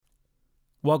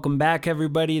Welcome back,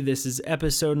 everybody. This is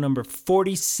episode number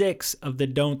 46 of the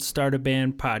Don't Start a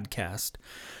Band podcast.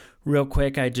 Real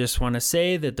quick, I just want to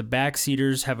say that the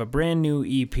Backseaters have a brand new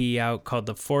EP out called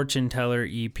the Fortune Teller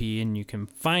EP, and you can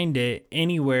find it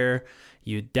anywhere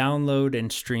you download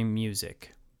and stream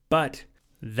music. But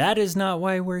that is not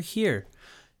why we're here.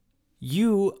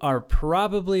 You are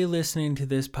probably listening to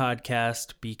this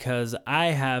podcast because I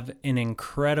have an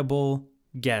incredible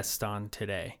guest on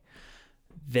today.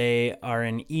 They are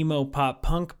an emo pop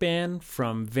punk band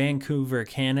from Vancouver,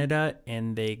 Canada,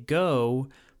 and they go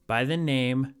by the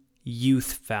name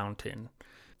Youth Fountain.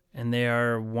 And they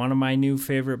are one of my new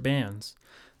favorite bands.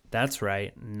 That's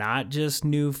right, not just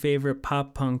new favorite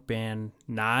pop punk band,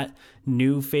 not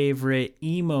new favorite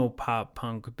emo pop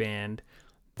punk band.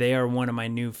 They are one of my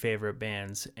new favorite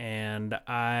bands, and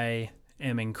I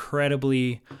am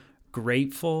incredibly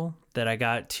grateful that I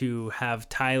got to have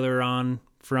Tyler on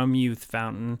from Youth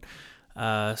Fountain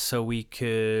so we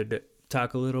could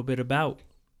talk a little bit about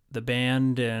the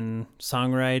band and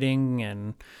songwriting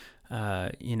and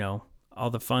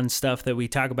all the fun stuff that we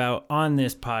talk about on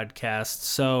this podcast.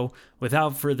 So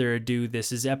without further ado,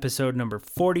 this is episode number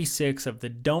 46 of the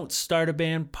Don't Start a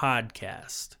Band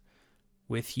podcast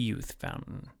with Youth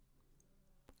Fountain.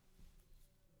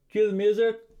 Cue the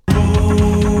music.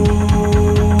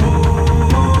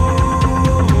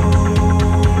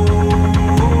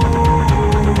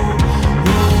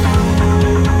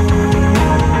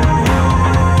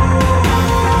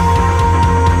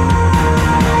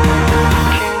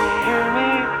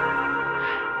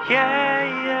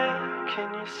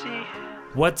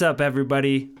 What's up,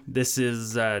 everybody? This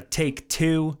is take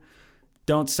 2,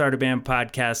 Don't Start a Band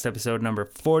podcast, episode number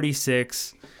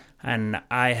 46. And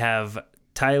I have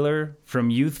Tyler from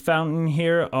Youth Fountain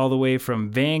here, all the way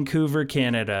from Vancouver,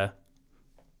 Canada.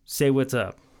 Say what's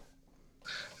up.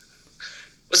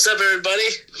 What's up, everybody?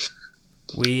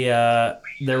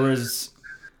 There was,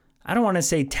 I don't want to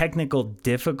say technical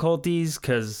difficulties,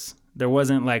 because there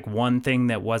wasn't like one thing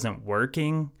that wasn't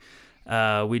working.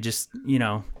 We just,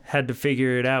 had to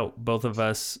figure it out. Both of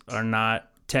us are not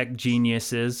tech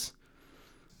geniuses,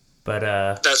 but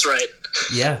that's right.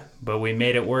 Yeah, but we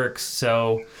made it work.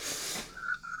 So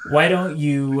why don't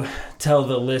you tell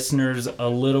the listeners a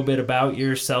little bit about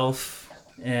yourself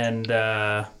and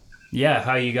how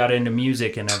you got into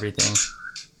music and everything?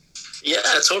 Yeah,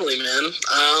 totally, man.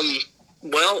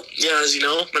 As you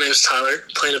know, my name is Tyler. I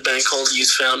play in a band called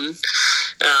Youth Fountain.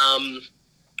 I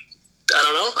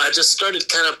don't know. I just started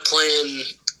kind of playing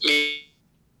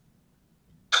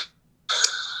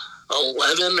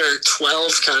 11 or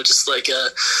 12, kind of just like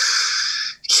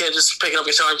just picking up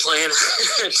guitar and playing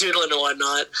and doodling and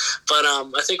whatnot. But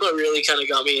I think what really kind of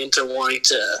got me into wanting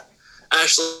to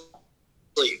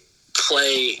actually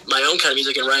play my own kind of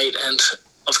music and write, and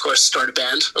of course start a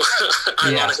band.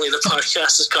 Ironically, the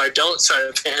podcast is called Don't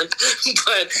Start a Band.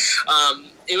 But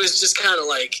it was just kind of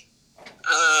like,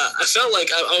 I felt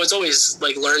like I was always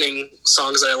like learning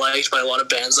songs that I liked by a lot of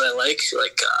bands that I like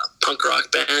punk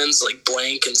rock bands like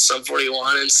Blank and Sum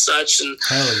 41 and such. And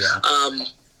hell yeah.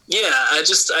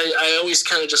 I always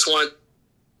kind of just wanted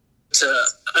to,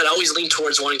 I'd always lean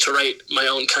towards wanting to write my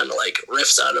own kind of like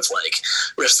riffs out of like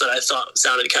riffs that I thought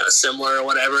sounded kind of similar or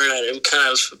whatever. And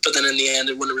but then in the end,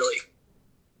 it wouldn't really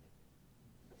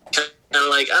kind of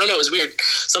like, I don't know, it was weird.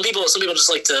 Some people just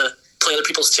like to play other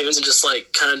people's tunes and just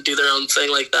like kind of do their own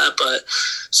thing like that, but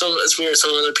it's weird.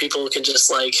 Some other people can just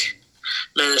like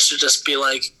manage to just be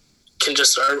like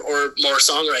or more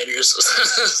songwriters.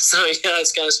 So yeah,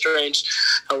 it's kind of strange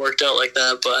how it worked out like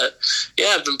that. But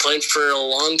yeah, I've been playing for a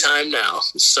long time now.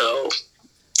 So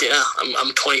yeah,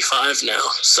 I'm 25 now.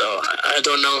 So I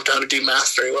don't know how to do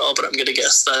math very well, but I'm gonna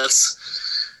guess that's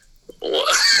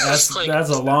that's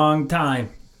a long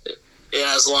time.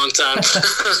 Yeah, it's a long time.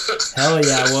 Hell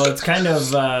yeah. Well,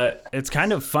 it's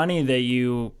kind of funny that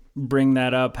you bring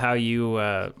that up, how you,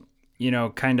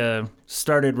 kind of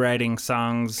started writing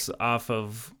songs off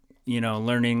of,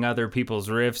 learning other people's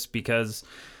riffs, because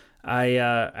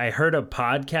I heard a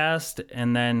podcast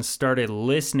and then started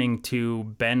listening to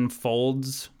Ben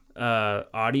Folds'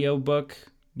 audiobook.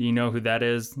 Do you know who that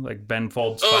is? Like Ben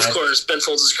Folds 5? Oh, of course. Ben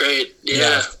Folds is great.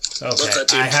 Yeah. Okay. Love that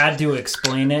dude. I had to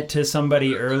explain it to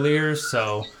somebody earlier,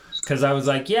 because I was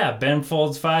like, yeah, Ben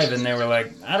Folds 5, and they were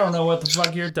like, I don't know what the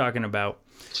fuck you're talking about.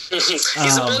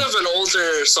 He's a bit of an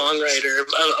older songwriter,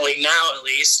 like now at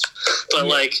least. But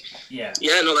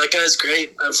that guy's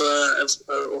great. I've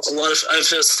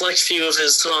a select few of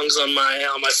his songs on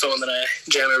my phone that I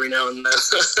jam every now and then.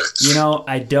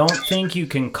 I don't think you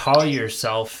can call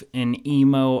yourself an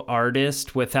emo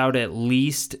artist without at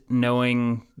least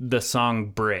knowing the song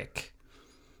Brick.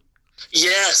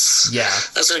 Yes. Yeah.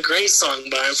 That's a great song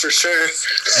by him for sure.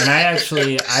 And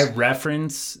I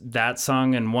reference that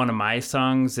song in one of my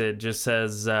songs. It just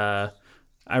says, I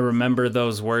remember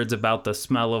those words about the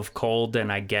smell of cold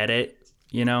and I get it,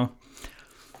 you know?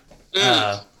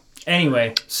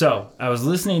 Anyway, so I was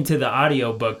listening to the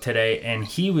audiobook today and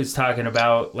he was talking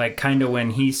about like kind of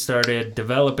when he started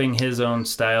developing his own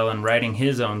style and writing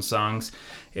his own songs.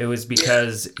 It was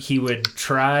because he would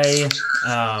try,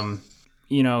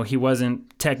 he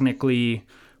wasn't technically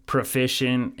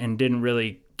proficient and didn't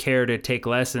really care to take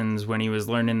lessons when he was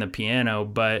learning the piano,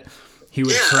 but he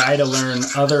would try to learn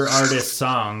other artists'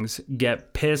 songs,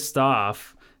 get pissed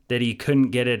off that he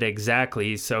couldn't get it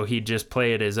exactly, so he'd just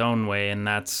play it his own way, and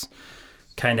that's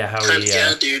kind of how he...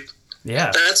 yeah, dude.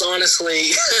 Yeah. That's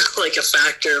honestly like a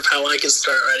factor of how I can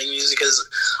start writing music, because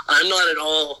I'm not at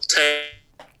all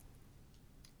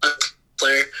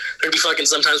player. There'd be fucking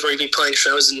sometimes where you'd be playing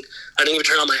shows and I didn't even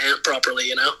turn on my amp properly,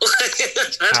 you know?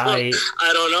 I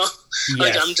don't know. Yes.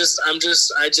 Like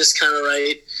I just kind of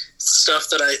write stuff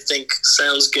that I think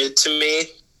sounds good to me,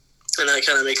 and that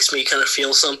kind of makes me kind of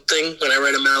feel something when I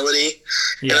write a melody.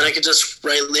 Yeah. And then I can just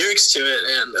write lyrics to it,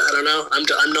 and I don't know.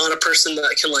 I'm not a person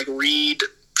that can like read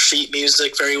sheet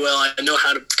music very well. I know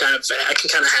how to I can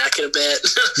kind of hack it a bit.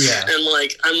 Yeah. And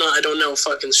like I don't know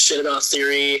fucking shit about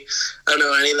theory. I don't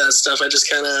know any of that stuff. I just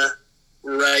kind of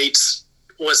write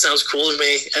what sounds cool to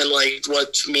me and like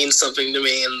what means something to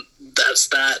me, and that's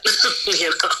that. You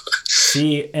know.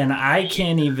 See, and I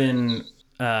can't even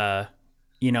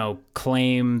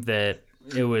claim that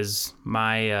it was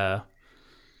my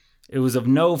it was of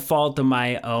no fault of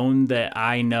my own that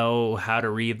I know how to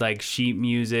read like sheet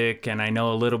music and I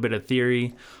know a little bit of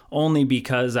theory, only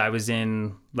because I was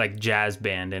in like jazz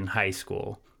band in high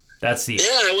school. That's the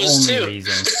only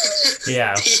reason.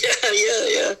 Yeah.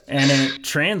 Yeah. And it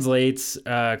translates,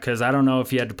 because I don't know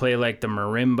if you had to play like the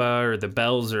marimba or the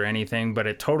bells or anything, but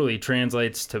it totally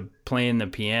translates to playing the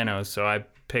piano. So I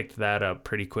picked that up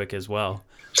pretty quick as well.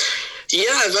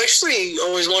 Yeah, I've actually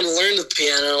always wanted to learn the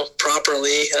piano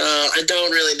properly. I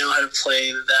don't really know how to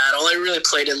play that. All I really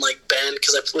played in like band,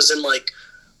 because I was in like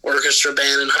orchestra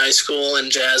band in high school and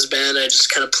jazz band. I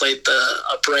just kind of played the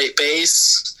upright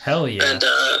bass. Hell yeah. And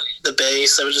the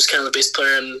bass. I was just kind of the bass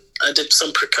player, and I did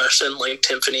some percussion like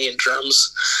timpani and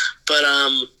drums. But I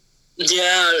only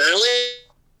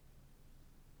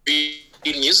read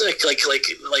music like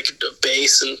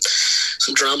bass and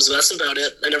some drums, and that's about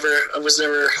it. I never got what's the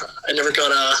word? I never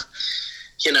got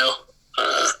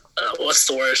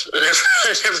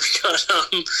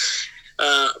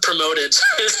promoted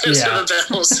to the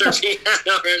bells or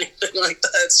piano or anything like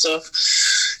that. So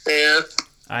yeah.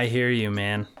 I hear you,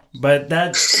 man. But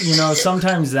that,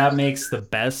 sometimes that makes the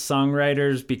best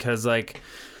songwriters, because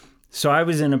so I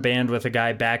was in a band with a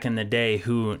guy back in the day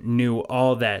who knew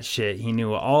all that shit. He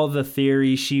knew all the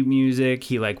theory, sheet music.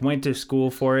 He went to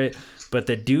school for it. But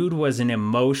the dude was an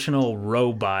emotional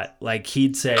robot. Like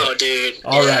he'd say, "Oh, dude,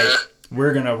 all right,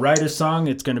 we're going to write a song.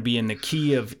 It's going to be in the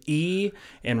key of E,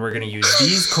 and we're going to use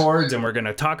these chords, and we're going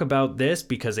to talk about this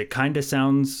because it kind of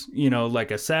sounds,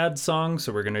 like a sad song.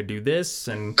 So we're going to do this."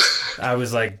 And I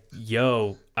was like,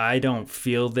 yo, I don't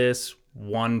feel this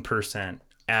 1%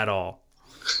 at all.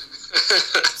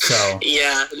 So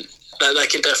yeah, that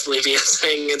can definitely be a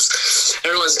thing.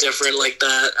 Everyone's different like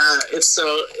that.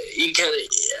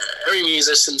 Every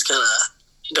musician's kind of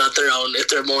got their own, if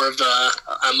they're more of a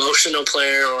emotional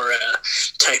player or a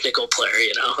technical player,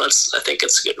 I think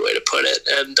it's a good way to put it.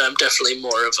 And I'm definitely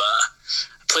more of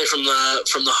a play from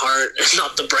the heart and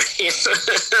not the brain.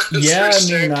 Yeah,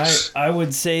 I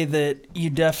would say that you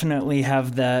definitely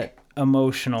have that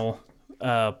emotional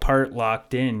part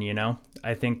locked in,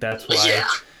 I think that's why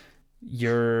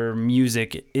your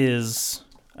music is,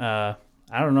 I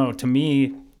don't know, to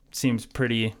me seems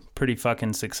pretty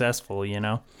fucking successful,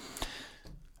 Yeah,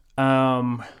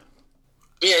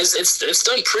 it's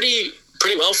done pretty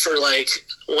well for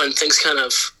when things kind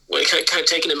of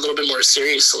taking it a little bit more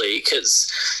seriously,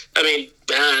 because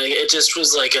it just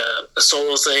was like a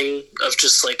solo thing of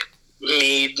just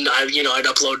me. I'd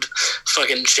upload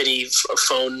fucking shitty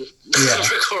phone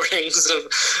recordings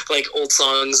of old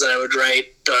songs that I would write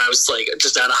when I was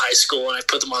just out of high school, and I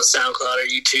put them on SoundCloud or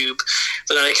YouTube.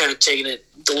 But then I kind of taken it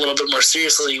a little bit more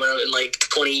seriously when I was in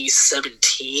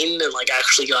 2017, and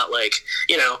actually got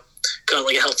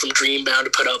help from Dreambound to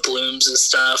put out Blooms and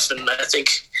stuff. And I think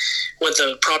with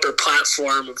the proper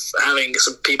platform of having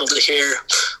some people to hear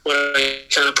what I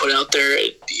kind of put out there,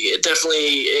 it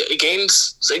definitely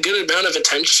gains a good amount of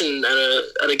attention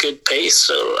at a good pace.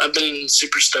 So I've been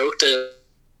super stoked at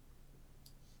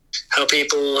how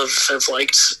people have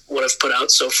liked what I've put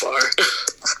out so far.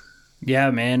 Yeah,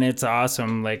 man, it's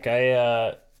awesome. Like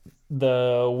the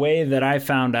way that I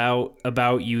found out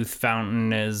about Youth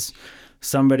Fountain is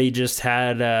somebody just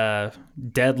had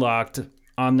Deadlocked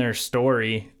on their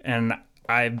story, and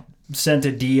I sent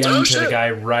a DM to the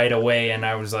guy right away, and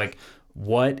I was like,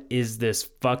 what is this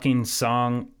fucking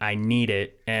song? I need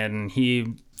it. And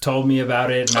he told me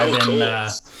about it, and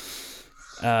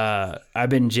I've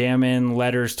been jamming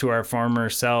Letters to Our Former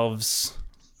Selves.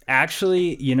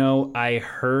 Actually, I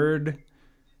heard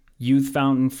Youth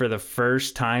Fountain for the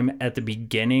first time at the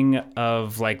beginning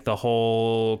of like the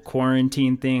whole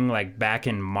quarantine thing, like back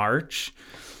in March.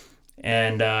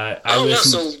 And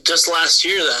so just last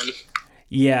year then.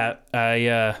 Yeah,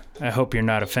 I hope you're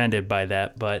not offended by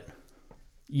that, but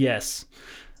yes.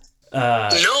 No,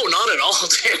 not at all,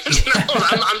 dude. No,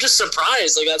 I'm just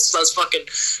surprised. Like that's fucking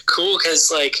cool,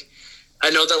 because like I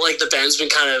know that like the band's been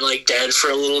kind of like dead for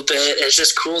a little bit. It's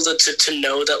just cool to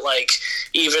know that like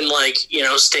even like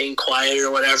staying quiet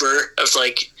or whatever of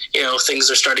like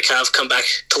things are starting to kind of come back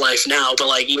to life now. But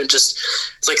like even just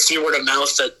it's like through word of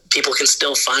mouth that people can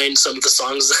still find some of the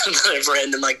songs that I've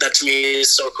written, and like that to me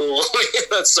is so cool.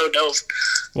 That's so dope.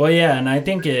 Well, yeah, and I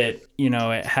think it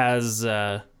it has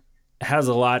a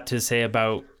lot to say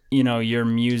about your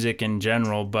music in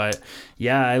general. But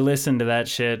yeah, I listened to that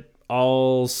shit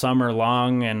all summer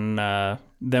long, and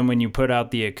then when you put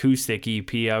out the acoustic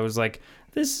EP, I was like,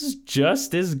 this is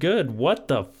just as good. What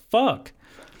the fuck?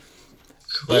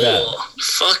 Cool. But,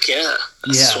 fuck yeah.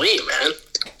 That's sweet,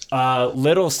 man.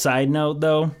 Little side note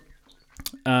though,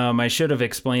 I should have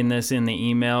explained this in the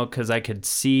email because I could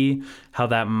see how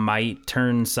that might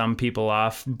turn some people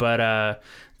off, but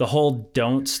the whole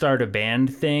don't start a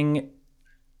band thing,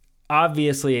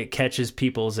 obviously it catches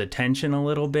people's attention a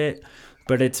little bit,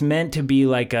 but it's meant to be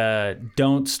like a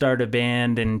don't start a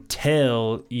band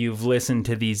until you've listened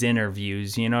to these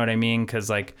interviews. You know what I mean? Because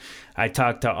like I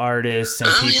talk to artists and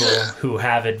people who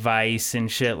have advice and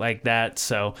shit like that.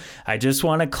 So I just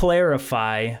want to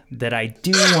clarify that I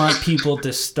do want people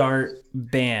to start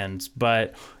bands,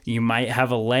 but you might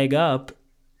have a leg up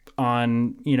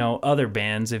on other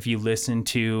bands if you listen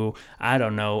to, I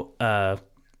don't know,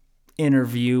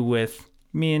 interview with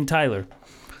me and Tyler.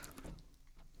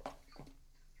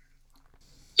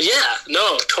 Yeah,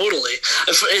 no, totally.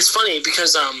 It's funny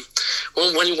because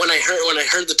when I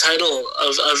heard the title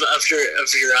of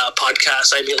your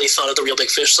podcast, I immediately thought of the Real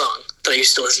Big Fish song that I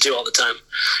used to listen to all the time.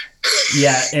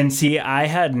 Yeah, and see, I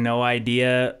had no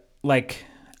idea. Like,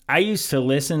 I used to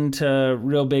listen to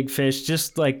Real Big Fish,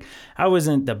 just like I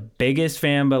wasn't the biggest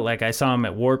fan, but like I saw him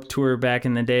at Warped Tour back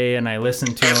in the day, and I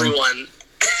listened to him.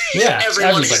 Yeah,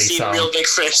 everyone has seen Real Big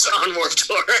Fish on Warped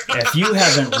Tour. If you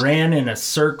haven't ran in a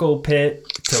circle pit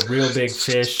to Real Big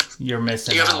Fish, you're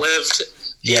missing out. You haven't lived.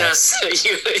 Yes,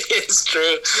 it's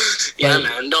true. Yeah,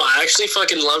 man. No, I actually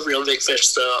fucking love Real Big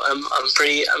Fish, though.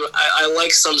 I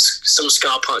like some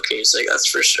ska punk music, that's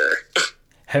for sure.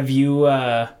 Have you?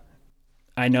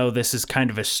 I know this is kind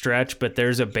of a stretch, but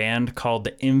there's a band called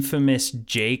the Infamous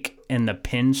Jake and the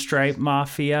Pinstripe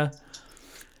Mafia.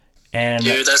 And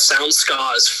dude, that sounds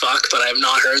ska as fuck, but I've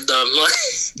not heard them.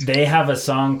 They have a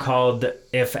song called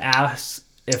If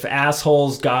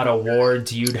Assholes Got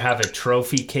Awards, You'd Have a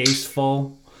Trophy Case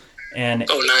Full. And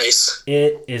nice.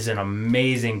 It is an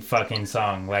amazing fucking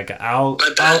song. Like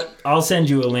I'll send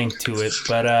you a link to it,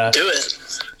 but do it.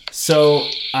 So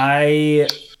I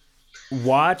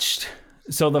watched.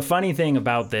 So the funny thing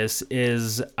about this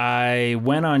is I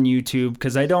went on YouTube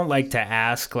because I don't like to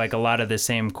ask like a lot of the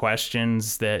same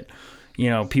questions that,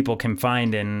 people can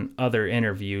find in other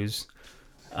interviews.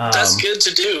 That's good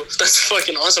to do. That's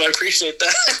fucking awesome. I appreciate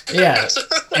that. Yeah.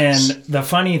 And the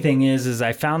funny thing is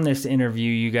I found this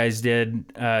interview you guys did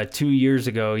 2 years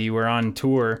ago. You were on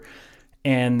tour,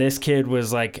 and this kid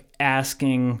was like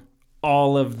asking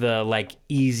all of the like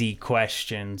easy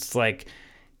questions. Like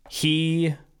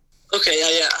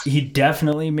Okay, yeah. He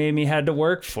definitely made me had to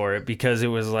work for it because it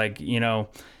was like,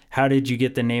 how did you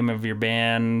get the name of your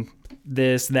band?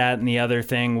 This, that, and the other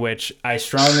thing, which I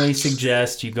strongly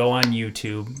suggest you go on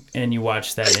YouTube and you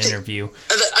watch that interview.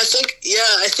 I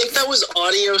think that was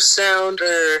Audio Sound,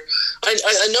 or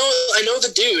I know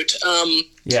the dude.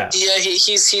 Yeah,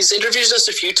 he's interviewed us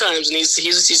a few times, and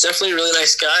he's definitely a really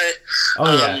nice guy.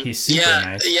 Oh yeah, he's super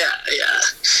nice. Yeah.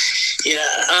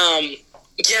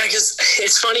 Yeah, because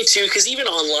it's funny too. Because even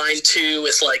online too,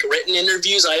 with like written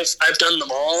interviews, I've done them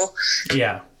all.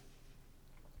 Yeah.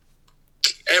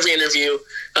 Every interview,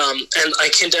 and I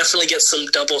can definitely get some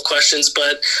double questions.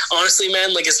 But honestly,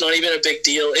 man, like it's not even a big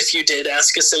deal if you did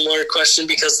ask a similar question,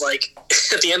 because like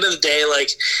at the end of the day,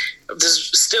 like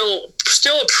there's still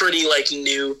still a pretty like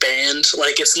new band.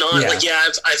 Like it's not like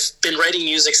I've been writing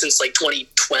music since like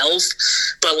 2012,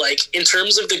 but like in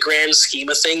terms of the grand scheme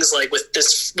of things, like with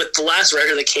the last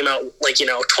record that came out like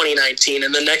 2019,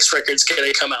 and the next record's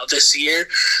gonna come out this year,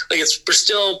 like we're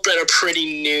still at a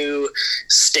pretty new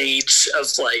stage of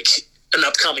like an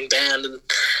upcoming band. And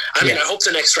I mean, I hope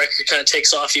the next record kind of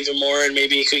takes off even more, and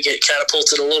maybe it could get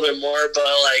catapulted a little bit more. But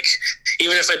like,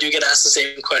 even if I do get asked the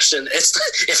same question, it's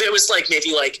if it was like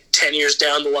maybe like 10 years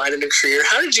down the line in your career,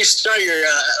 how did you start your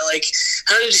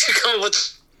how did you come up with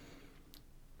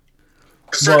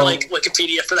like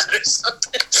Wikipedia for that or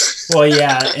something? Well,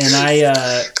 yeah, and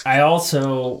I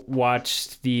also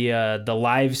watched the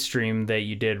live stream that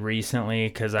you did recently,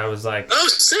 because I was like, oh,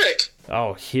 sick.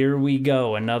 Oh, here we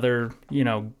go. Another,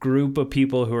 group of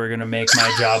people who are going to make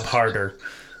my job harder.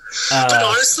 But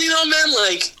honestly, though, man,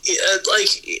 like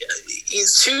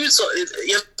it's too. So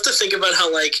you have to think about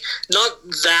how like not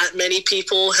that many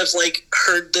people have like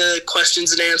heard the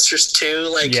questions and answers too.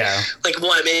 Like, like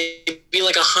what? Maybe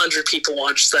like 100 people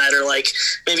watched that, or like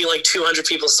maybe like 200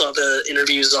 people saw the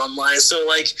interviews online. So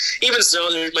like even so,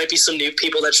 there might be some new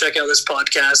people that check out this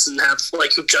podcast and have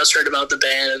like who just heard about the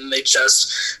band and they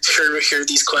just hear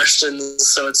these questions.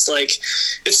 So it's like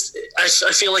I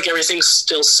feel like everything's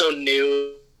still so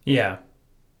new. Yeah.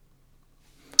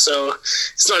 So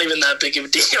it's not even that big of a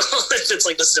deal if it's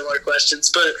like the similar questions.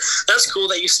 But that's cool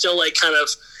that you still like kind of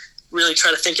really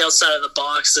try to think outside of the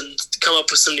box and come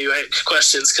up with some new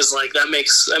questions, because like that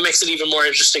makes it even more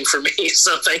interesting for me.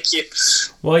 So thank you.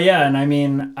 Well, yeah, and I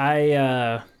mean,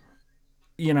 I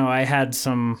had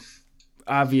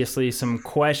obviously some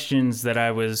questions that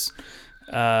I was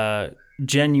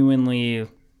genuinely,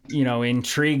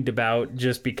 intrigued about,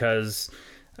 just because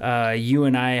you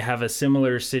and I have a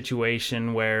similar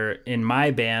situation where in my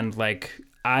band, like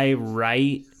I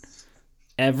write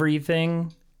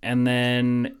everything and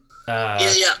then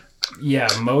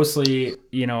mostly,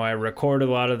 I record a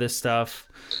lot of this stuff,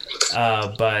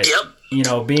 but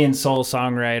being sole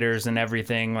songwriters and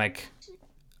everything, like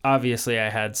obviously I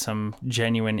had some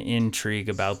genuine intrigue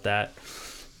about that.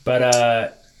 But I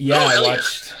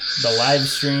watched the live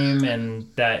stream and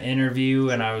that interview,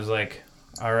 and I was like,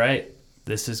 all right,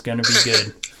 this is going to be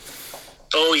good.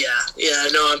 Oh, yeah.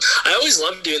 No, I always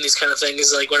love doing these kind of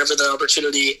things, like whenever the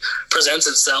opportunity presents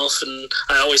itself, and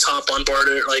I always hop on board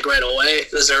it like right away.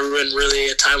 There's never been really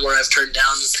a time where I've turned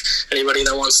down anybody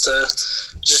that wants to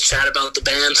just chat about the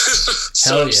band.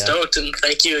 So I'm stoked, and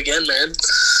thank you again, man.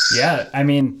 Yeah, I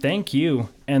mean, thank you.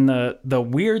 And the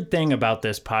weird thing about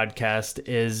this podcast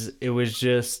is it was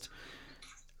just...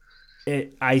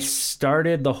 I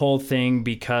started the whole thing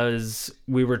because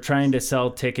we were trying to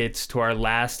sell tickets to our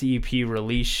last EP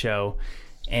release show,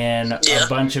 and a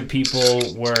bunch of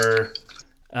people were,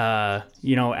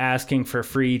 asking for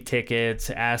free tickets,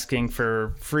 asking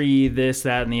for free this,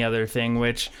 that, and the other thing,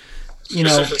 which,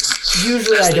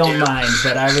 usually I don't mind,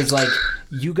 but I was like,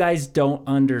 you guys don't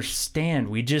understand.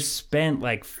 We just spent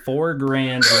like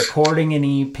 $4,000 recording an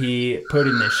EP,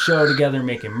 putting this show together,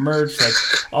 making merch, like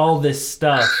all this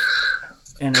stuff.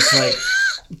 And it's like,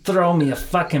 throw me a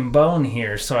fucking bone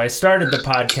here. So I started the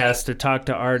podcast to talk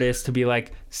to artists, to be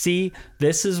like, see,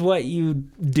 this is what you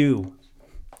do.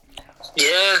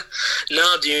 Yeah,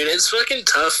 no, dude, it's fucking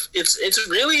tough. It's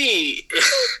really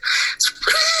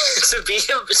to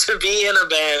be in a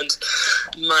band.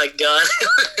 My God,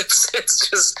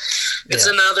 it's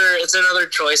another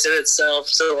choice in itself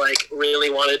to like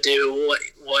really want to do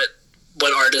what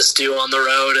artists do on the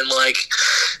road, and like,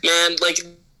 man, like.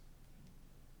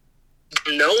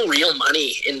 No real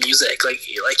money in music, like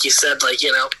you said, like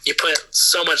you put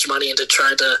so much money into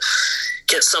trying to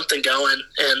get something going,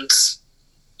 and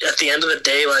at the end of the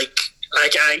day, like I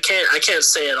can't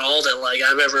say at all that like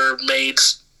I've ever made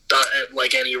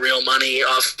like any real money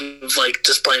off of like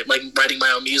just playing, like writing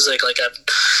my own music. Like I've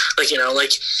like you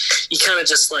kind of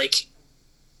just like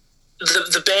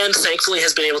the band thankfully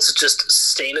has been able to just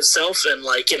sustain itself and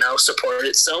like support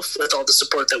itself with all the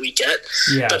support that we get.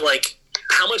 But like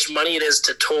how much money it is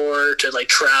to tour, to like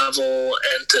travel,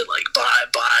 and to like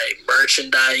buy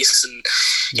merchandise, and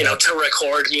to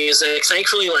record music.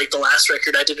 Thankfully, like the last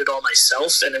record, I did it all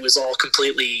myself, and it was all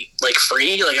completely like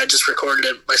free. Like I just recorded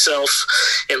it myself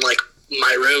in like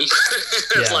my room.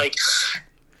 Like,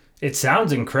 it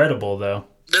sounds incredible though.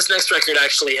 This next record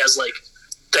actually has like.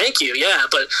 Thank you, yeah,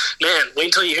 but man, wait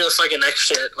until you hear the fucking next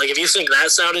shit. Like, if you think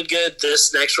that sounded good,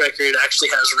 this next record actually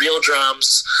has real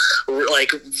drums,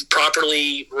 like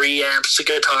properly reamped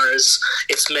guitars.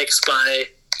 It's mixed by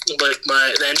like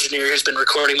the engineer who's been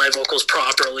recording my vocals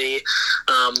properly.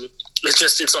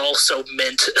 it's all so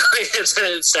mint.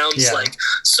 It sounds like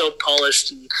so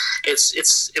polished, and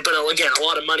but again, a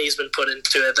lot of money has been put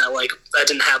into it that like I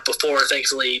didn't have before,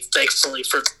 thankfully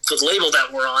for the label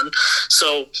that we're on.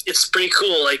 So it's pretty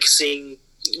cool, like seeing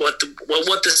what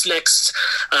this next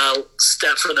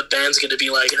step for the band's going to be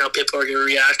like, and how people are going to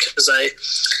react. Because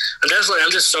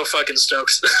I'm just so fucking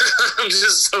stoked. I'm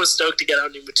just so stoked to get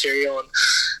out new material, and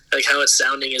like how it's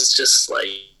sounding is just like,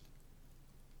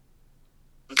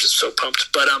 I'm just so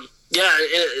pumped. But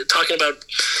talking about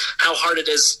how hard it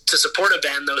is to support a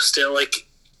band though, still like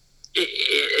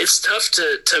it's tough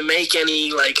to make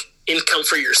any like income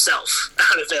for yourself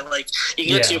out of it. Like you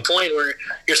get to a point where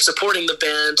you're supporting the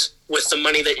band with the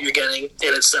money that you're getting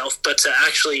in itself, but to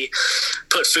actually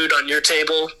put food on your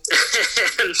table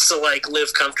and to like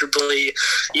live comfortably,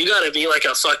 you gotta be like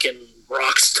a fucking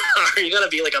rock star. You gotta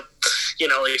be like a,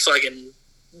 like fucking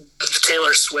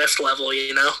Taylor Swift level,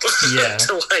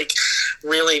 to like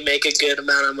really make a good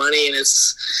amount of money. And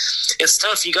it's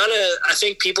tough. I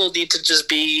think people need to just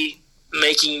be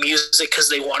making music because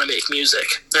they want to make music,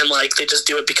 and like they just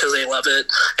do it because they love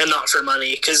it and not for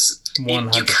money, because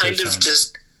you kind of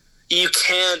just, you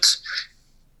can't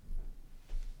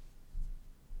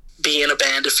be in a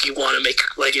band if you want to make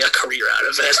like a career out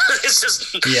of it.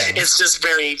 It's just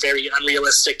very, very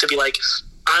unrealistic to be like,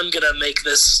 I'm gonna make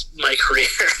this my career.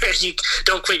 You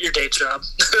don't quit your day job.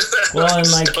 Well,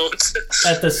 and like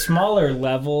at the smaller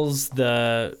levels,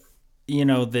 the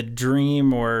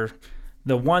dream, or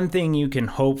the one thing you can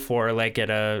hope for, like at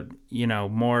a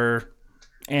more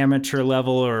amateur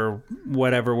level, or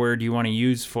whatever word you want to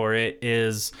use for it,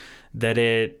 is that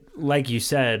it, like you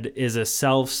said, is a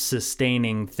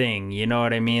self-sustaining thing. You know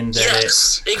what I mean?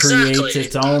 That it creates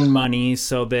its own money,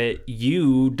 so that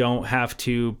you don't have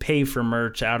to pay for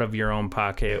merch out of your own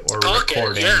pocket or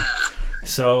recording. Yeah.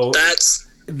 So that's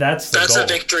the goal. A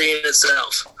victory in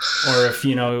itself. Or if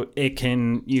you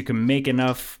can make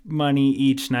enough money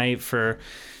each night for,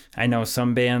 I know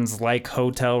some bands like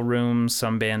hotel rooms,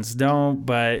 some bands don't,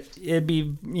 but it'd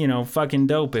be, fucking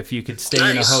dope if you could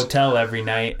stay in a hotel every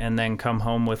night and then come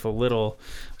home with a little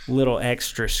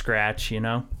extra scratch,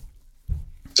 Yeah,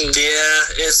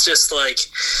 it's just like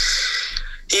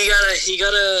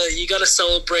you gotta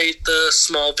celebrate the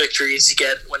small victories you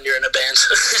get when you're in a band.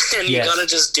 And you gotta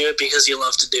just do it because you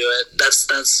love to do it.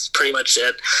 That's pretty much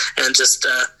it. And just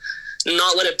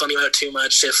not let it bum you out too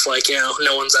much if like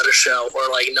no one's at a show, or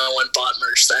like no one bought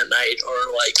merch that night,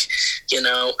 or like you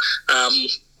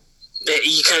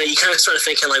kind of start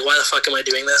thinking like, why the fuck am I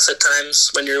doing this at times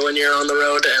when you're on the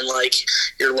road and like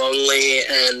you're lonely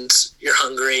and you're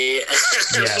hungry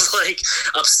and like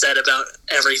upset about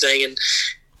everything, and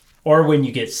or when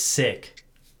you get sick,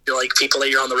 you're like people that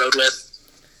you're on the road with.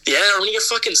 Yeah, or when you get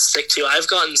fucking sick too. I've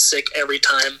gotten sick every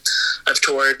time I've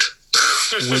toured.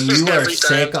 When you are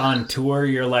sick on tour,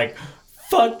 you're like,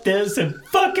 fuck this and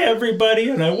fuck everybody,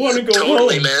 and I want to go home.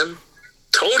 Totally, man.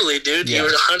 Totally, dude. Yeah.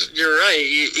 You're right.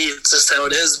 It's just how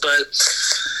it is. But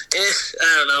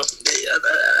I don't know.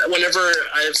 Whenever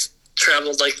I've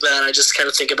traveled like that, I just kind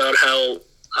of think about how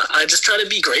I just try to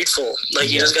be grateful. Like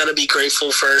you just got to be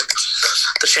grateful for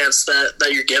the chance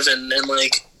that you're given, and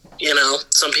like.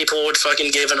 Some people would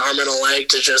fucking give an arm and a leg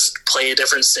to just play a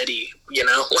different city, like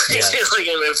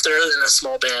if they're in a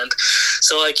small band.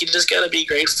 So like you just gotta be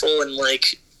grateful and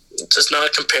like just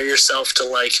not compare yourself to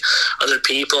like other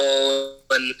people.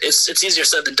 And it's easier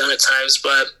said than done at times,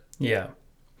 but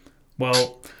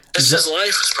well, it's just life.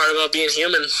 It's part about being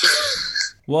human.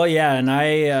 Well, yeah, and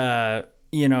I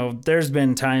there's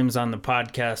been times on the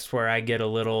podcast where I get a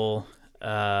little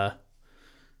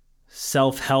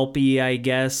self-helpy, I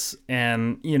guess,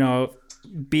 and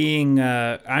being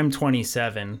I'm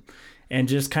 27, and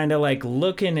just kind of like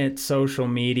looking at social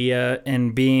media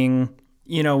and being,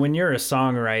 when you're a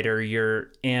songwriter,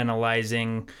 you're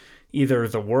analyzing either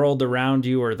the world around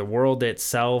you or the world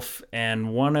itself,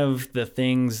 and one of the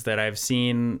things that I've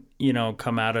seen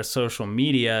come out of social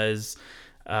media is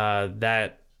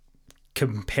that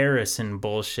comparison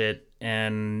bullshit.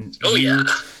 And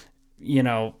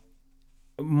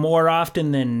more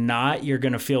often than not, you're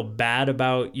going to feel bad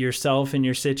about yourself and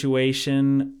your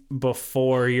situation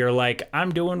before you're like,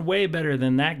 I'm doing way better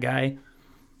than that guy.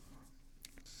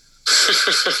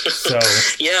 So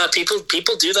yeah, people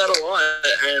do that a lot,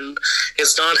 and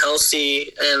it's not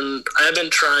healthy. And I've been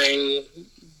trying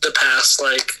the past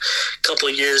like couple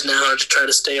of years now to try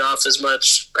to stay off as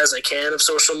much as I can of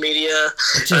social media.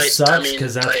 It just sucks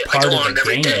because that's part of the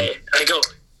game. Day.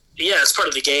 It's part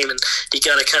of the game, and you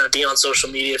got to kind of be on social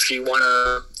media if you want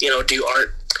to, do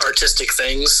artistic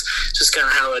things. It's just kind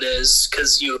of how it is,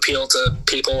 because you appeal to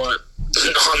people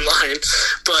online.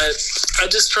 But I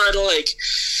just try to like,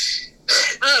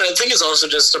 I don't know, I think it's also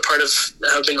just a part of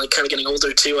having like kind of getting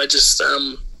older too. I just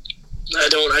I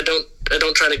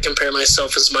don't try to compare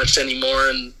myself as much anymore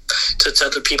and to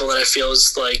other people that I feel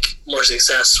is like more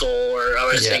successful or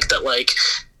I think that like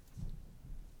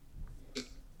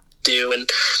do, and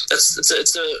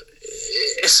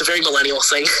it's a very millennial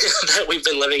thing that we've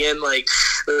been living in. Like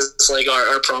it's like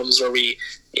our problems where we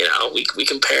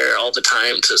compare all the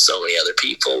time to so many other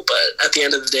people, but at the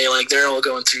end of the day, like they're all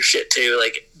going through shit too.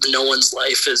 Like no one's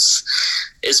life is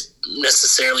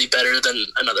necessarily better than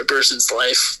another person's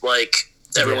life. Like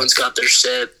everyone's got their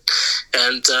shit,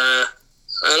 and I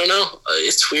don't know,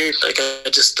 it's weird. Like I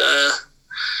just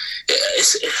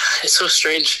it's so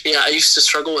strange. Yeah, I used to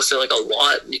struggle with it like a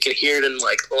lot. You can hear it in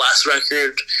like the last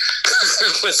record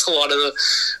with a lot of the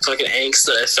fucking angst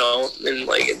that I felt in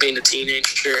like being a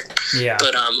teenager. Yeah.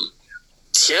 But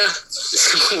yeah,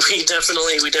 we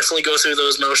definitely go through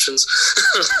those motions.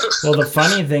 Well, the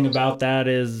funny thing about that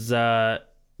is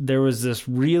there was this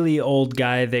really old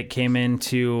guy that came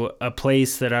into a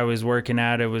place that I was working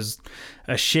at. It was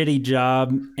a shitty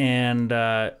job, and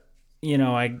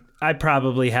I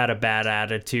probably had a bad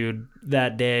attitude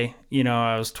that day.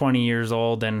 I was 20 years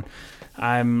old and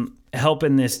I'm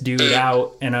helping this dude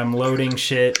out and I'm loading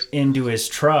shit into his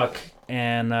truck.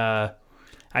 And I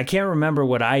can't remember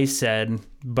what I said,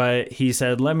 but he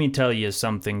said, "Let me tell you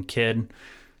something, kid.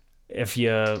 If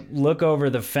you look over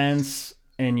the fence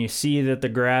and you see that the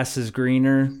grass is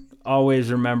greener,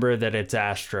 always remember that it's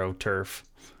AstroTurf."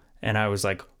 And I was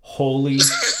like, holy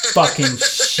fucking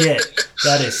shit.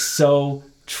 That is so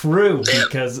true,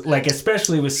 because like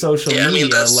especially with social media, I mean,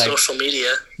 like social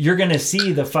media, you're gonna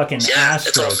see the fucking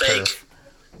AstroTurf.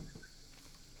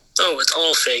 Oh, it's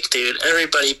all fake, dude.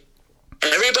 Everybody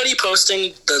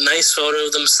posting the nice photo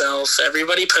of themselves.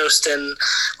 Everybody posting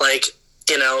like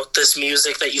this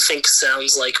music that you think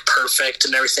sounds like perfect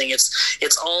and everything.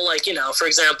 It's all like for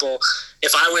example,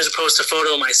 if I was to post a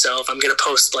photo of myself, I'm gonna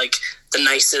post like the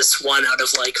nicest one out of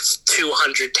like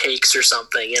 200 takes or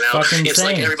something, Fucking it's same.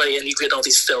 like everybody, and you get all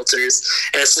these filters,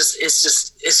 and it's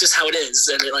just how it is,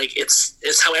 and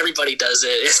it's how everybody does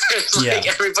it. It's like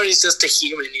everybody's just a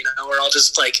human, we're all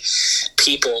just like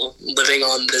people living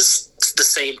on the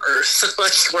same earth.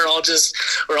 Like we're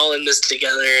all in this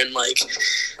together, and like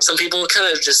some people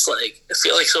kind of just like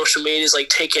feel like social media is like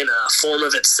taking a form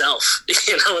of itself.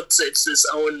 It's its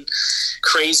own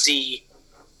crazy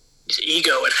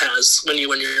ego it has when you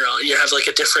have like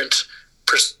a different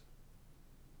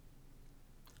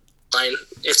line.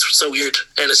 It's so weird,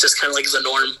 and it's just kind of like the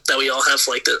norm that we all have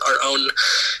like our own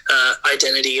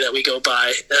identity that we go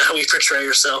by, how we portray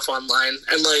ourselves online,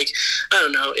 and like I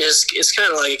don't know, it's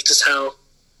kind of like just how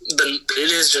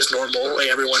it is just normal. Like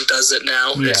everyone does it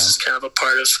now. Yeah. It's just kind of a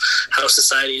part of how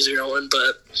societies are going,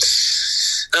 but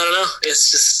I don't know.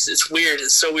 It's weird.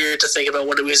 It's so weird to think about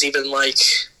what it was even like,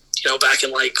 back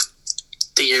in like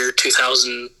the year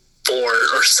 2004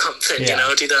 or something,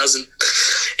 2000,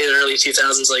 in the early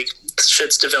 2000s, like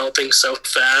shit's developing so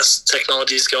fast,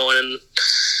 technology's going,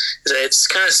 and it's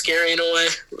kind of scary in a way.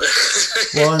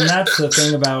 Well, and that's the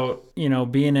thing about,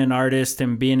 being an artist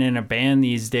and being in a band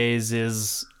these days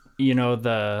is,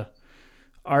 the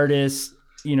artist,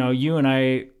 you and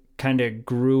I kind of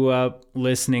grew up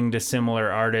listening to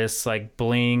similar artists like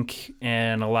Blink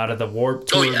and a lot of the Warped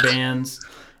Tour bands.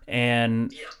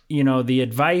 And, the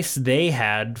advice they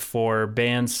had for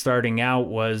bands starting out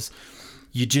was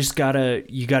you gotta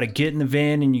get in the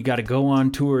van and you gotta go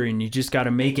on tour and you just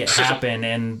gotta make it happen.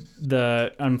 And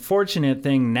the unfortunate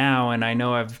thing now, and I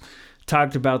know I've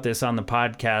talked about this on the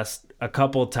podcast a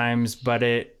couple times, but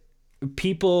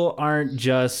people aren't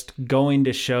just going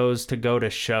to shows to go to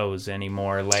shows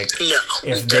anymore. Like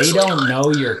if they don't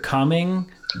know you're coming,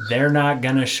 they're not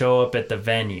going to show up at the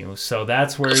venue. So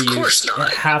that's where you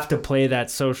have to play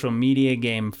that social media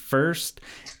game first,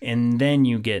 and then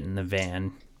you get in the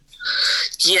van.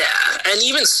 Yeah, and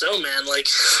even so, man, like,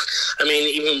 I mean,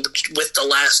 even with the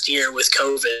last year with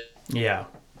COVID. Yeah.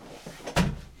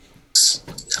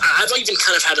 I've even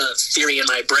kind of had a theory in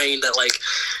my brain that, like,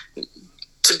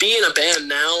 to be in a band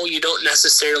now, you don't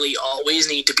necessarily always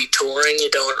need to be touring. You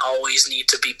don't always need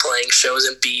to be playing shows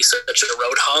and be such a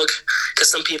road hog.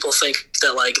 Because some people think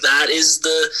that, like, that is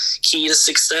the key to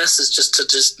success, is just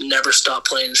to never stop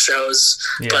playing shows.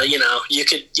 Yeah. But, you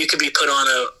could be put on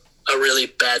a really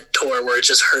bad tour where it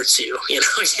just hurts you. You're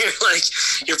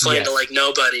playing to, like,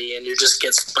 nobody, and you just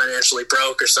get financially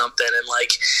broke or something. And,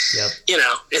 like,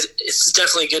 it's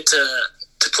definitely good to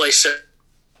play shows.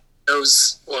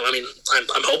 Well, I mean,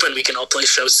 I'm hoping we can all play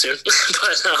shows soon.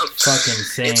 But fucking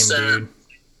same, dude.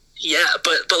 Yeah,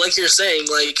 but like you're saying,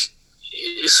 like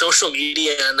social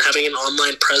media and having an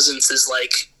online presence is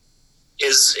like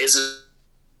is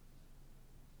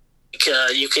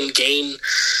you can gain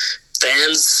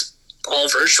fans all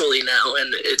virtually now,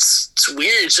 and it's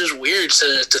weird. It's just weird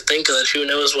to think that who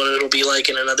knows what it'll be like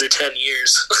in another 10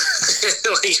 years.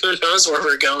 Like who knows where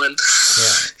we're going.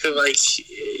 Yeah. Like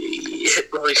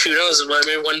who knows? I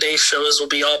mean, one day shows will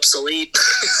be obsolete.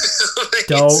 Like,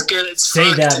 don't say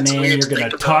fun. That, man. You're gonna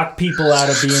talk people out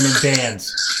of being in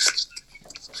bands.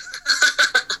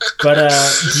 But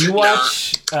do you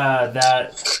watch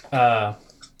the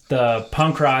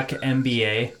punk rock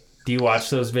NBA? Do you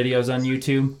watch those videos on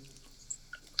YouTube?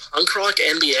 Punk rock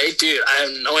NBA? Dude, I have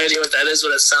no idea what that is,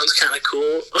 but it sounds kind of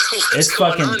cool. It's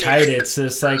fucking tight. Here? It's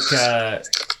just like, I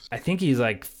think he's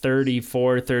like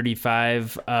 34,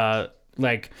 35.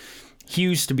 Like, he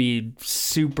used to be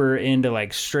super into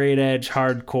like straight edge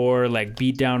hardcore, like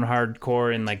beat down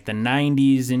hardcore in like the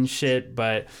 90s and shit.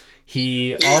 But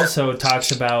he also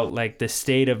talks about like the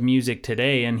state of music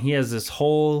today. And he has this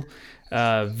whole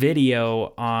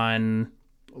video on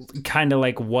kind of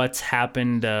like what's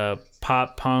happened to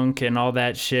pop punk and all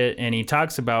that shit, and he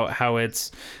talks about how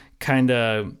it's kind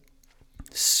of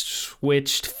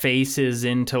switched faces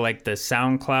into like the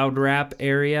SoundCloud rap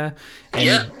area,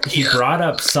 and he brought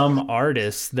up some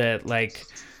artists that like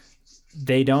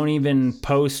they don't even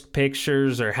post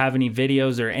pictures or have any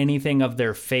videos or anything of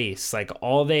their face. Like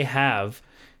all they have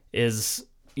is,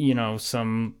 you know,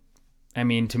 some, I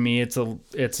mean, to me it's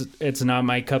not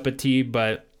my cup of tea,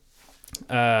 but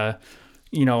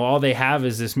you know, all they have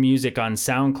is this music on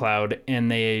SoundCloud, and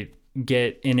they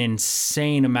get an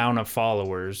insane amount of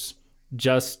followers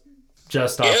just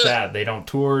off that. They don't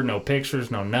tour, no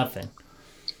pictures, no nothing.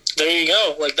 There you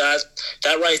go. Like that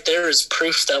right there is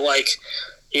proof that like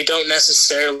you don't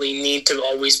necessarily need to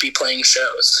always be playing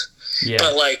shows. Yeah.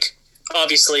 But like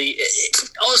obviously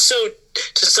also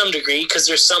to some degree, because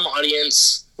there's some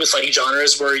audience with like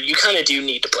genres where you kind of do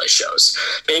need to play shows.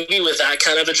 Maybe with that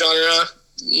kind of a genre,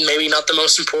 maybe not the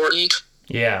most important.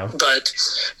 Yeah. But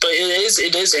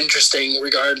it is interesting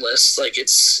regardless. Like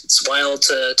it's wild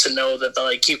to know that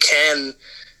like you can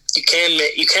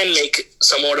make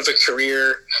somewhat of a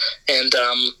career and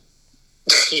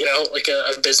you know, like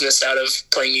a business out of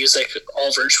playing music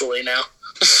all virtually now.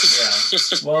 Yeah.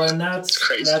 Well, and that's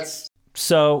crazy.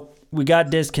 So we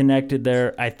got disconnected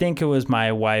there. I think it was my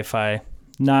Wi-Fi.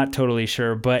 Not totally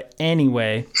sure, but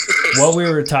anyway, what we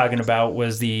were talking about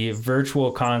was the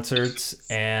virtual concerts,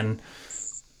 and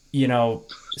you know,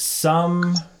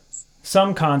 some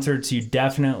concerts you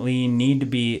definitely need to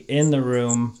be in the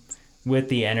room with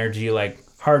the energy, like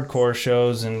hardcore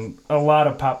shows and a lot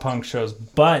of pop punk shows,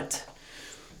 but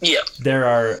there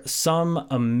are some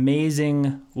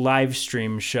amazing live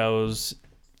stream shows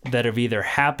that have either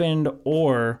happened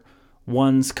or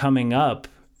ones coming up,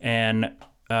 and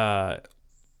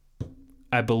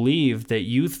I believe that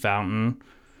Youth Fountain,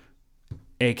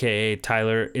 aka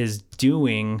Tyler, is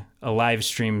doing a live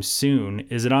stream soon.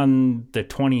 Is it on the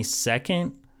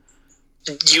 22nd?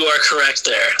 You are correct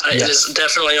there. It is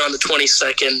definitely on the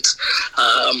 22nd.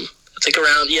 I think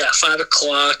around 5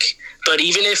 o'clock. But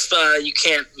even if you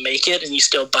can't make it and you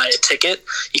still buy a ticket,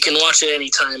 you can watch it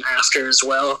anytime after as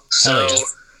well. So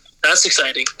that's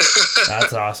exciting.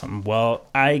 That's awesome. Well,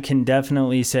 I can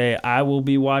definitely say I will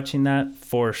be watching that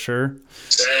for sure.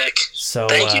 Sick. So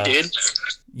thank you, dude.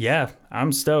 Yeah,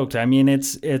 I'm stoked. I mean,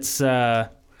 it's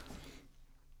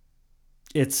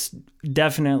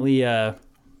definitely a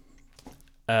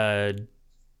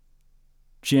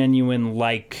genuine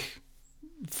like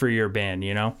for your band,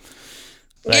 you know?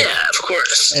 Like, yeah, of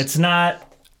course. It's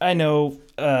not, I know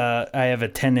I have a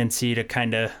tendency to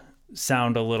kind of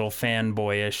sound a little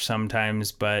fanboyish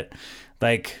sometimes, but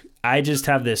like I just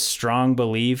have this strong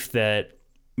belief that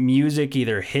music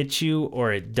either hits you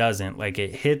or it doesn't. Like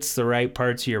it hits the right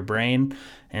parts of your brain,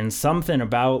 and something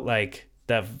about like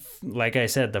I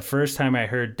said, the first time I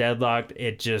heard Deadlocked,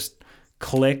 it just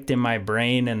clicked in my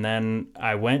brain, and then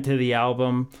I went to the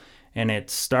album, and it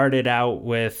started out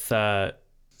with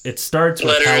it starts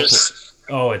with Letters.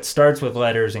 It starts with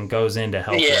Letters and goes into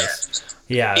Helpless.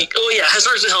 Yeah. It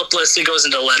starts with Helpless, it goes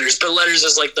into Letters, but Letters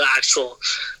is like the actual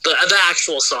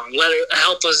song.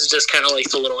 Helpless is just kind of like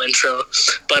the little intro.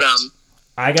 But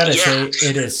I gotta say,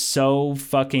 it is so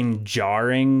fucking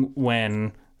jarring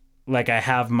when like I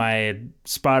have my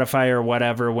Spotify or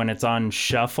whatever when it's on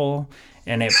shuffle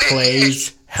and it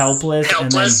plays Helpless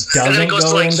and then doesn't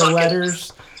go into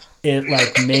Letters. It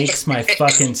like makes my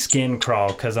fucking skin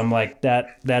crawl because I'm like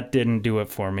that didn't do it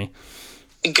for me.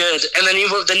 Good. And then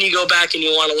you go back and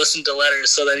you want to listen to Letters,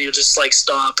 so then you just like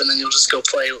stop and then you'll just go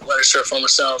play Letters to Our Former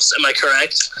Selves. Am I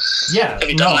correct? Yeah. Have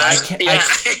you done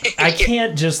that? I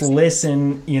can't just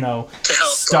listen,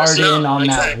 start in on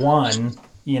that one.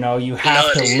 You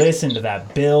have to listen to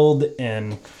that build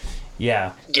and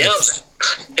yeah. Yep.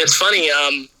 It's funny.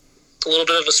 A little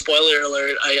bit of a spoiler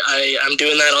alert. I'm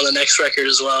doing that on the next record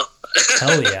as well.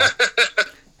 Hell yeah.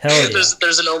 Hell yeah.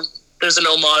 There's an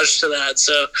homage to that,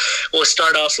 so we'll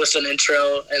start off with an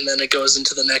intro, and then it goes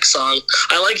into the next song.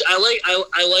 I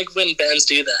like when bands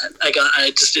do that.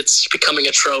 It's becoming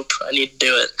a trope. I need to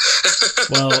do it.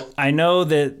 Well, I know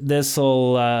that this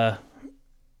will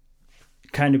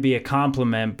kind of be a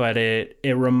compliment, but it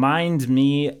reminds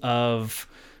me of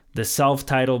the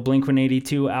self-titled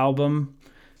Blink-182 album.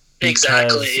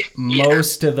 Exactly.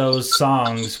 Most of those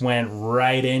songs went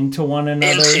right into one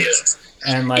another,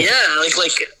 and like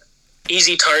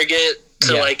Easy Target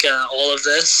to all of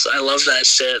this. I love that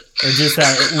shit. Or just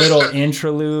that little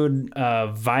interlude,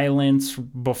 Violence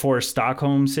Before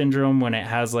Stockholm Syndrome, when it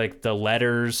has like the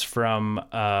letters from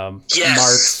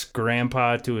Mark's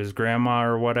grandpa to his grandma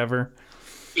or whatever.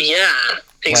 Yeah,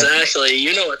 exactly.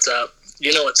 You know what's up.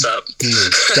 Dude,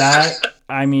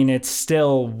 it's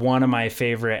still one of my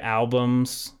favorite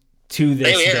albums to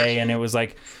this day, and it was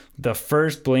like the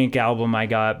first Blink album I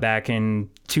got back in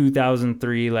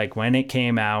 2003, like when it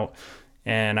came out.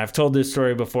 And I've told this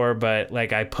story before, but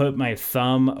like I put my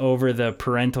thumb over the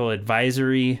parental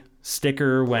advisory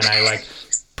sticker when I like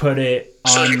put it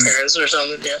on your parents or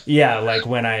something. Yeah, like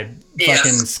when I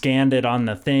fucking scanned it on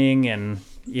the thing, and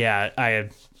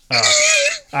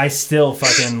I still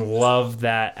fucking love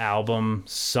that album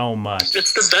so much.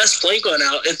 It's the best Blink one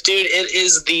out. Dude, it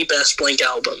is the best Blink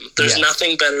album. There's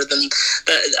nothing better than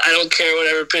that. I don't care what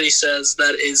everybody says.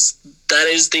 That is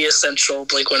the essential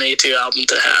Blink-182 album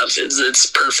to have. It's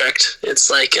perfect. It's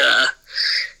like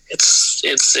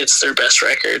it's their best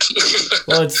record.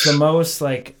 Well, it's the most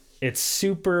like, it's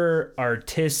super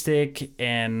artistic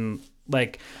and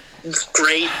like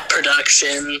great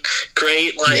production,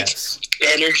 great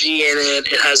energy in it.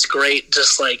 It has great,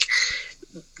 just like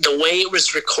the way it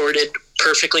was recorded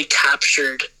perfectly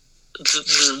captured it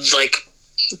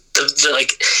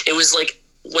was like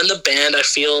when the band, I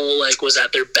feel like, was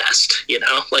at their best,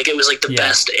 like it was like the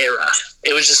best era.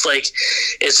 It was just like,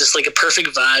 it's just like a perfect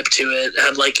vibe to it.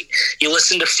 Had like, you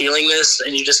listen to Feeling This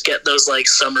and you just get those like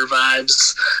summer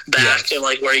vibes back and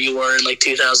like where you were in like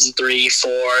 2003,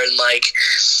 4, and like,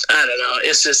 I don't know.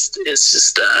 It's just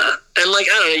and like,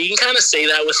 I don't know, you can kind of say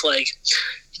that with like,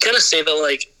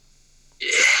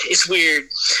 it's weird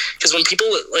because when people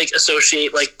like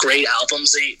associate like great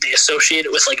albums, they associate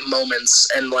it with like moments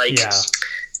and like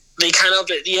they kind of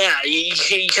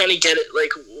you kind of get it like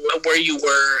where you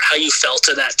were, how you felt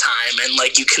at that time, and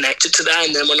like you connect it to that.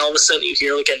 And then when all of a sudden you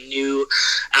hear like a new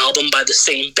album by the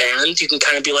same band, you can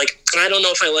kind of be like, I don't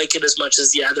know if I like it as much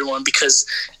as the other one because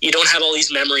you don't have all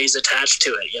these memories attached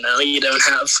to it. You don't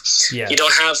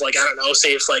have like, I don't know,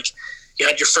 say if like you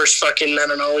had your first fucking, I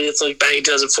don't know, it's like back in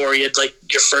 2004, you had like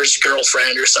your first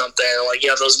girlfriend or something, like you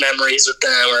have those memories with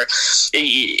them,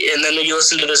 and then you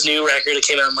listen to this new record that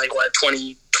came out in like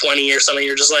 2020 or something,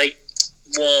 you're just like,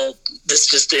 well, this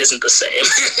just isn't the same.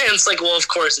 And it's like, well, of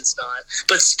course it's not,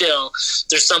 but still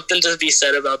there's something to be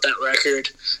said about that record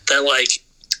that like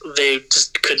they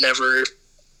just could never,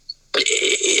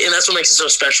 and that's what makes it so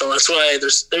special. That's why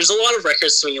there's a lot of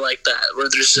records to me like that where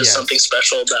there's just something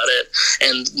special about it,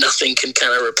 and nothing can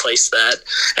kind of replace that.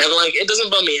 And like, it doesn't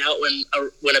bum me out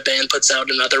when a band puts out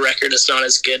another record that's not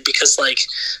as good, because like,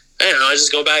 I don't know, I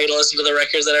just go back and listen to the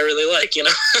records that I really like,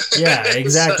 Yeah,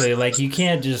 exactly. Like, you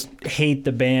can't just hate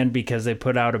the band because they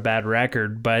put out a bad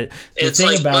record. But the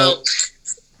thing about,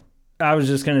 I was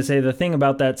just gonna say, the thing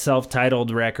about that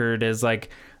self-titled record is like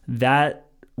that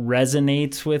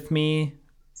resonates with me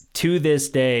to this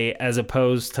day, as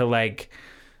opposed to like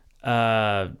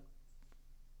Happy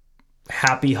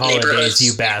Holidays,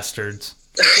 You Bastards.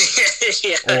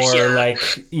 Like,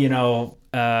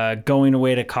 Going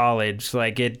Away to College.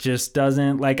 Like, it just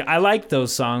doesn't, like, I like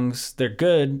those songs, they're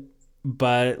good,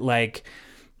 but like,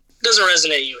 doesn't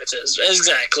resonate you with this.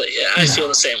 Exactly. Yeah, I feel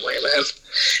the same way, man.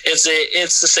 It's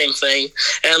the same thing.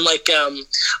 And like,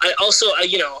 I also,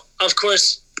 of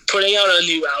course, putting out a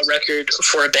new record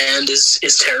for a band is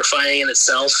terrifying in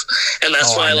itself, and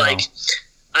that's why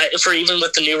for even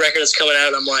with the new record that's coming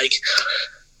out, I'm like,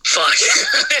 fuck,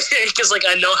 because like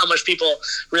I know how much people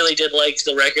really did like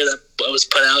the record that was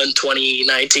put out in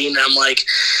 2019. And I'm like,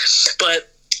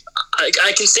 but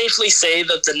I can safely say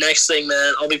that the next thing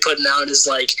that I'll be putting out is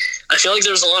like, I feel like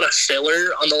there was a lot of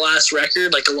filler on the last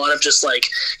record, like a lot of just like,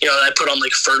 you know, I put on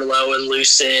like Furlough and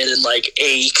Lucid and like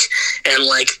Ache, and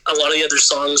like a lot of the other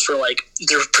songs were like,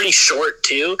 they're pretty short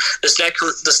too. This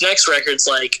next record's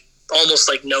like almost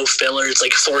like no filler. It's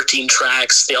like 14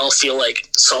 tracks. They all feel like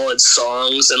solid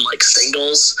songs and like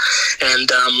singles, and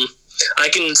I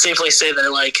can safely say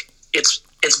that like it's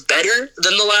better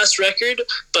than the last record,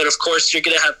 but of course you're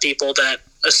going to have people that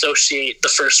associate the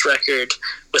first record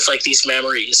with like these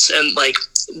memories. And like,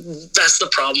 that's the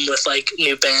problem with like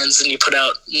new bands and you put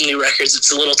out new records.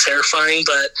 It's a little terrifying,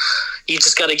 but you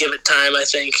just got to give it time, I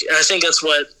think. And I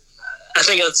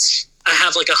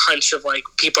have like a hunch of like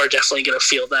people are definitely going to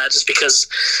feel that, just because,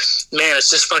 man,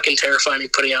 it's just fucking terrifying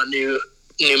putting out new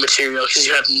material because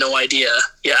you have no idea.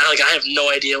 Yeah, like I have no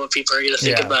idea what people are going to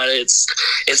think about it.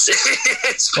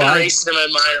 It's been racing in my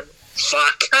mind.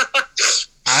 Fuck.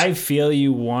 I feel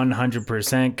you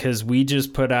 100% because we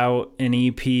just put out an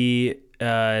EP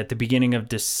at the beginning of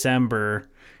December,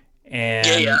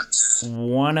 and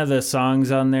one of the songs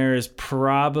on there is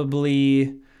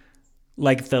probably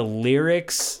like the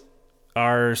lyrics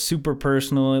are super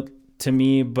personal to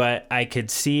me, but I could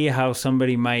see how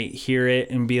somebody might hear it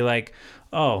and be like,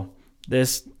 oh,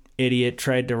 this idiot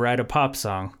tried to write a pop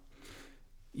song.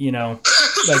 You know,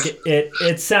 like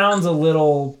it sounds a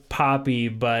little poppy,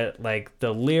 but like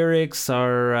the lyrics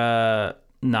are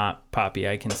not poppy.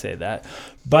 I can say that.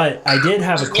 But I did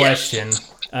have a question,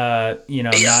 you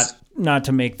know, not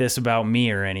to make this about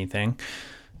me or anything.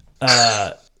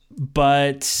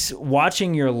 But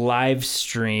watching your live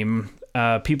stream,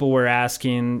 people were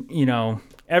asking, you know,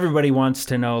 everybody wants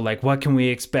to know, like, what can we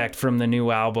expect from the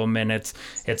new album? And it's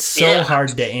so hard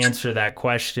to answer that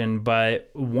question. But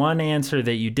one answer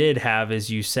that you did have is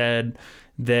you said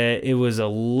that it was a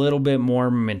little bit more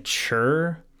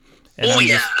mature. And I'm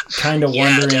just kind of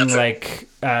wondering, like,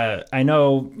 I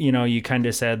know, you know, you kind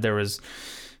of said there was,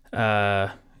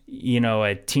 you know,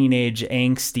 a teenage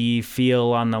angsty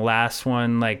feel on the last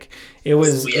one. Like it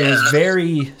was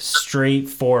very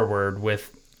straightforward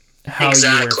with how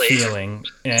you were feeling.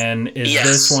 And is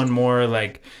this one more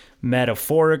like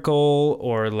metaphorical,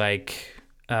 or like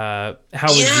how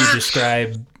would you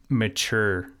describe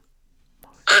mature?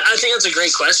 I think that's a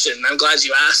great question. I'm glad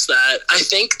you asked that. I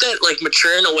think that like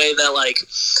mature in a way that like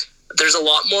there's a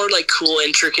lot more like cool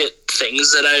intricate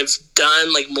things that I've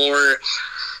done, like more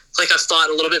like I've thought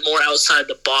a little bit more outside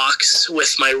the box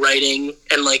with my writing,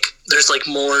 and like there's like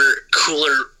more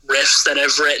cooler riffs that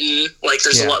I've written. Like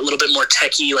there's a little bit more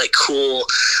techie, like cool,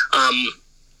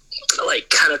 like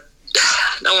kind of,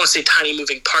 I don't want to say tiny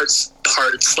moving parts,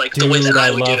 like the way that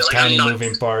I would do it. Like tiny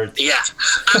moving parts. Yeah,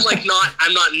 I'm like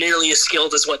I'm not nearly as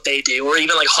skilled as what they do, or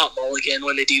even like Hot Mulligan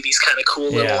when they do these kind of cool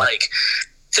little like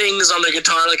things on their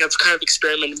guitar. Like I've kind of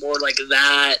experimented more like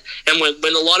that. And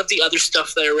when a lot of the other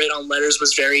stuff that I wrote on Letters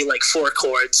was very like 4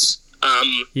 chords.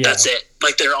 That's it.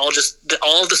 Like they're all just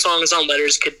all of the songs on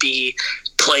Letters could be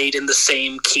played in the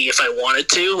same key if I wanted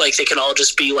to. Like they could all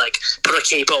just be like put a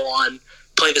capo on,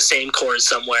 play the same chords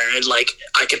somewhere, and like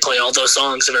I could play all those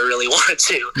songs if I really wanted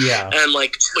to. And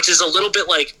like, which is a little bit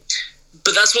like,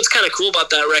 but that's what's kind of cool about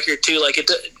that record too. Like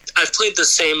I've played the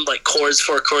same like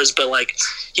 4 chords, but like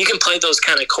you can play those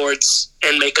kind of chords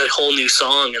and make a whole new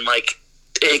song, and like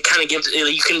it kind of gives,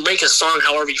 you can make a song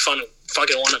however you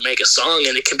fucking want to make a song,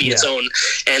 and it can be its own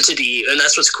entity. And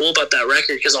that's what's cool about that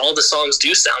record, because all the songs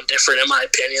do sound different in my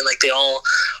opinion. Like they all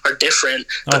are different.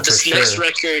 But this next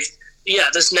record,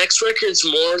 this next record's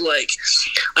more like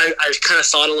I kind of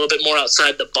thought a little bit more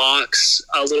outside the box,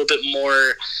 a little bit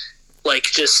more like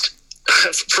just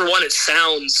for one, it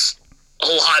sounds a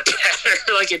lot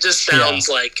better. Like it just sounds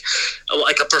like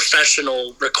a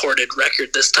professional recorded record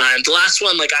this time. The last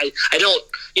one, like I don't,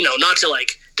 you know, not to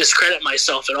like discredit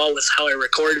myself at all with how I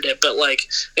recorded it, but like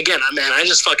again, I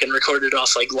just fucking recorded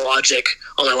off like Logic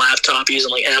on my laptop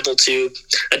using like Amplitude,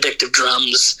 Addictive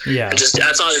Drums, and just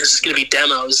I thought it was just gonna be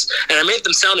demos, and I made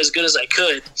them sound as good as I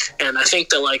could. And I think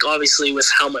that like obviously with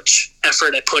how much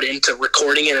effort I put into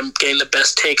recording it and getting the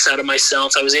best takes out of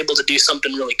myself, I was able to do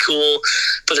something really cool.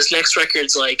 But this next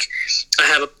record's like, I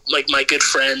have like my good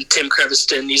friend Tim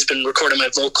Creviston, he's been recording my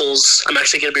vocals. I'm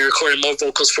actually going to be recording more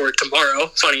vocals for it tomorrow,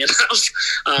 funny enough.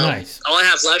 Nice. All I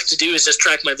have left to do is just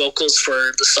track my vocals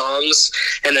for the songs,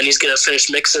 and then he's going to finish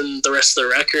mixing the rest of the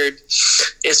record.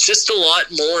 It's just a lot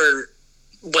more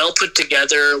well put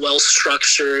together, well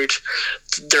structured.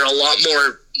 There are a lot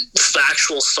more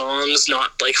factual songs,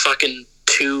 not like fucking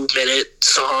 2-minute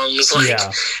songs. Like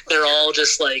they're all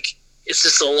just like, it's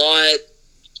just a lot.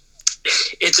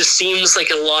 It just seems like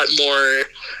a lot more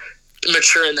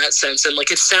mature in that sense, and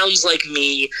like it sounds like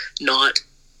me, not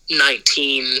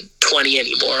 19, 20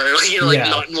 anymore. You know,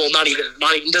 like not even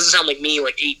it doesn't sound like me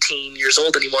like 18 years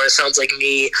old anymore. It sounds like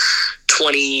me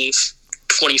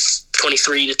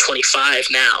 23 to 25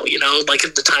 now, you know, like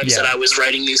at the times that I was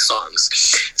writing these songs.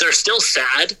 They're still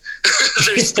sad.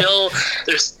 They're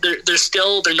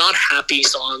not happy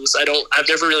songs. I've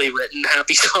never really written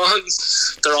happy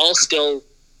songs. They're all still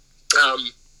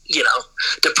you know,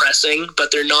 depressing,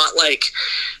 but they're not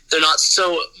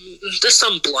so, there's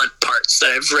some blunt parts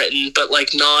that I've written, but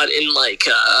like not in like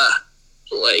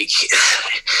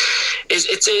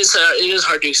it is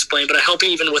hard to explain, but I hope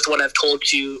even with what I've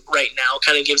told you right now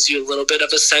kind of gives you a little bit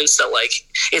of a sense that like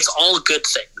it's all good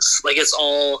things. Like it's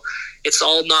all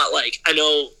not like, I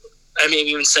know I maybe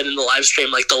even said in the live stream,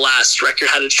 like the last record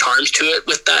had a charm to it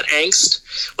with that angst,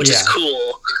 which is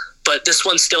cool. But this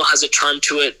one still has a charm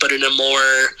to it, but in a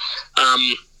more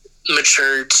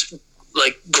matured,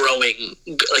 like growing,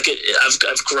 like I've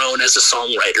grown as a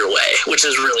songwriter way, which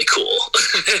is really cool.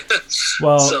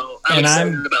 Well, so I'm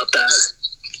excited about that.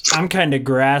 I'm kind of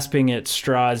grasping at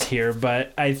straws here,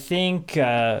 but I think,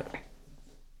 you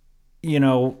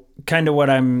know, kind of what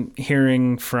I'm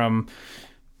hearing from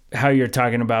how you're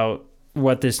talking about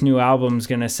what this new album's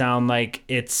going to sound like,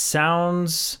 it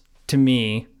sounds to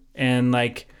me, and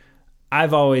like,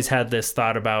 I've always had this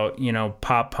thought about, you know,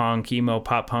 pop punk, emo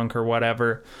pop punk or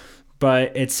whatever,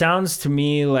 but it sounds to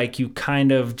me like you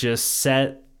kind of just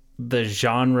set the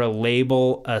genre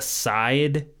label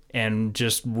aside and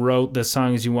just wrote the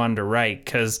songs you wanted to write.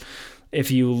 Because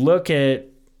if you look at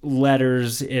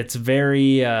Letters, it's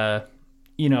very,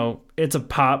 you know, it's a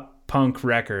pop punk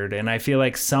record. And I feel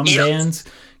like some bands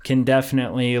can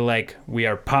definitely, like, we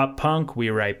are pop punk,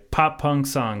 we write pop punk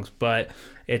songs, but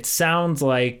it sounds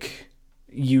like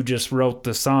you just wrote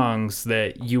the songs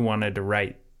that you wanted to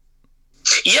write.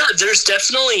 Yeah, there's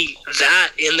definitely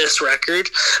that in this record,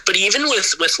 but even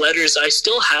with Letters, I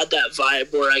still had that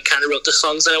vibe where I kind of wrote the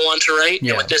songs that I wanted to write.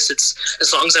 And with this, it's the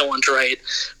songs I want to write,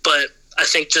 but I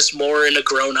think just more in a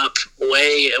grown-up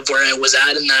way of where I was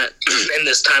at in that in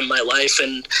this time of my life.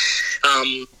 And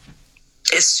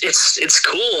it's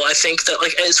cool. I think that,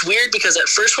 like, it's weird because at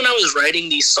first when I was writing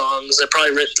these songs, I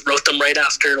probably wrote them right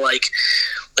after like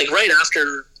right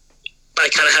after I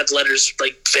kind of had Letters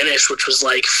like finished, which was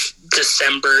like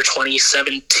December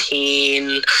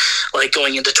 2017, like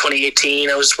going into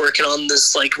 2018. I was working on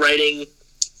this, like writing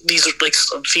these, like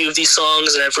a few of these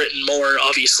songs, and I've written more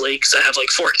obviously because I have like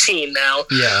 14 now.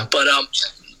 Yeah. But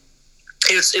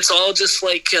it's all just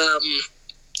like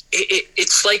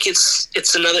it's like it's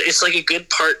like a good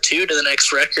part two to the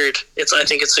next record. I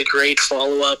think it's a great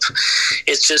follow up.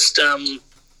 It's just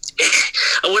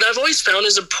what I've always found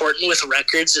is important with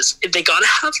records is they gotta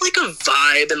have like a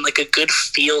vibe and like a good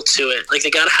feel to it. Like they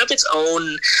gotta have its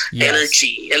own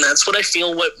energy, and that's what I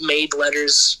feel what made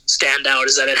Letters stand out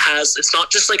is that it's not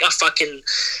just like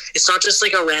it's not just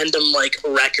like a random like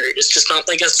record. It's just not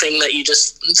like a thing that you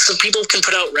just, some people can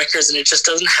put out records and it just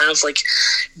doesn't have like,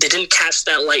 they didn't catch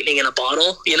that lightning in a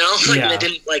bottle, you know? Like they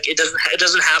didn't, like it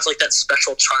doesn't have like that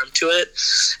special charm to it.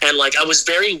 And like I was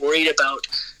very worried about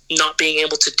not being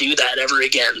able to do that ever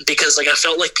again, because like I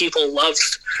felt like people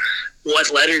loved what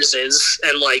Letters is,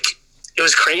 and like it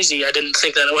was crazy. I didn't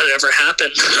think that it would ever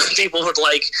happen. People would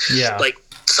like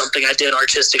something I did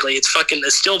artistically. It's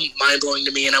still mind-blowing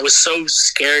to me, and I was so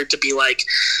scared to be like,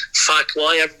 fuck,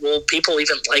 will people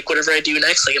even like whatever I do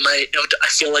next? Like I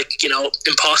feel like, you know,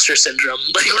 imposter syndrome,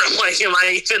 like where I'm like, am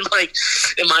I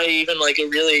even like a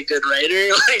really good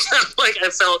writer? Like I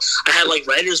felt I had like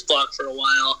writer's block for a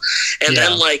while, and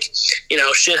then like, you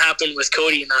know, shit happened with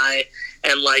Cody and I,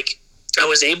 and like I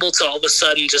was able to all of a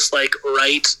sudden just like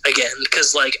write again,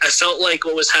 because like I felt like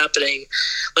what was happening,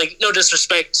 like no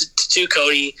disrespect to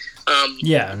Cody,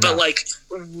 but like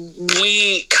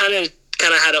we kind of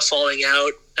had a falling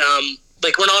out.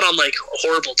 Like we're not on like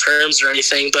horrible terms or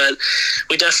anything, but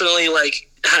we definitely like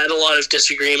had a lot of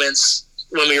disagreements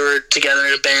when we were together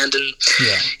in a band, and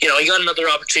you know, I got another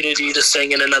opportunity to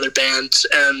sing in another band,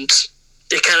 and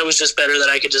it kind of was just better that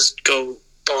I could just go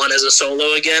on as a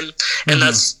solo again. And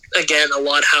that's again a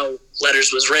lot how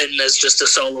Letters was written, as just a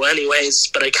solo anyways,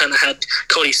 but I kind of had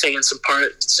Cody singing some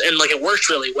parts, and like it worked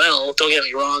really well. Don't get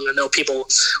me wrong, I know people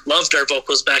loved our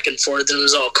vocals back and forth and it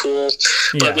was all cool,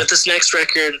 but with this next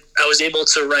record I was able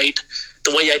to write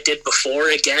the way I did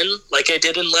before again, like I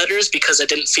did in Letters, because I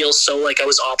didn't feel so like I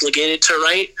was obligated to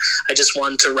write. I just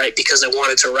wanted to write because I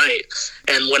wanted to write.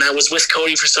 And when I was with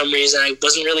Cody, for some reason I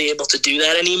wasn't really able to do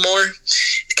that anymore.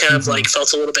 It kind of like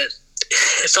felt a little bit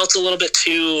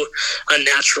too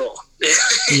unnatural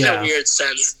in a weird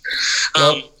sense.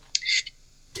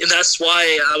 that's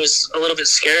why I was a little bit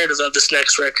scared of this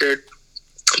next record.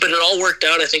 But it all worked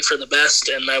out, I think, for the best,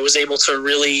 and I was able to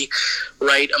really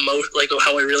write like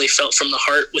how I really felt from the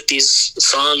heart with these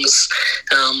songs.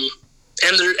 And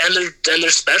they're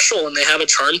special, and they have a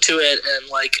charm to it, and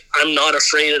like I'm not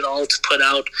afraid at all to put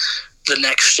out the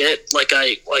next shit like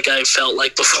I felt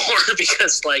like before,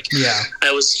 because like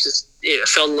I was just, it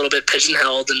felt a little bit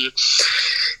pigeonholed. And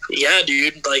yeah,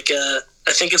 dude, like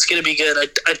I think it's gonna be good.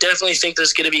 I definitely think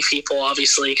there's gonna be people,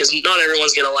 obviously, because not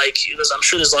everyone's gonna like, I'm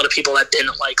sure there's a lot of people that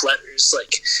didn't like Letters,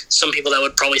 like some people that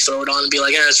would probably throw it on and be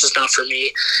like, it's just not for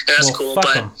me, and that's cool.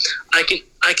 But 'em.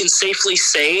 I can safely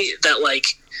say that like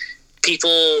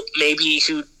people maybe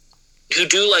who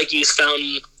do like Youth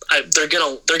Fountain, they're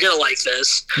gonna like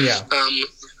this. Yeah.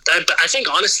 I think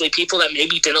honestly, people that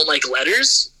maybe didn't like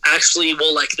Letters actually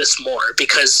will like this more,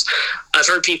 because I've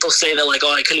heard people say that like,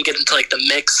 I couldn't get into like the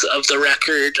mix of the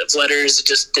record of Letters. It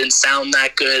just didn't sound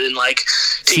that good, and like.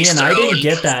 See, and I didn't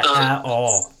get that at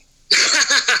all.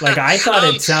 Like I thought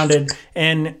it sounded.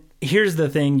 And here's the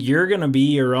thing: you're gonna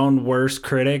be your own worst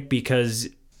critic, because.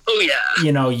 Oh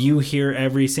yeah. You hear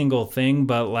every single thing,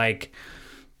 but like.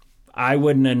 I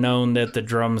wouldn't have known that the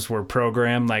drums were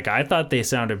programmed. Like I thought they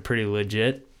sounded pretty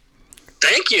legit.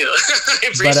 Thank you. I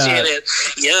appreciate it.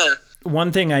 Yeah.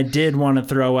 One thing I did want to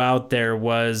throw out there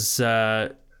was, I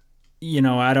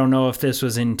don't know if this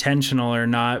was intentional or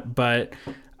not, but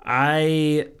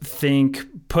I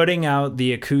think putting out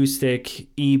the acoustic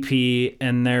EP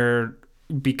and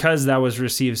because that was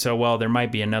received so well, there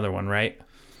might be another one, right?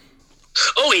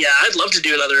 Oh yeah, I'd love to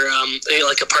do another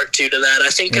like a part 2 to that. I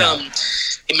think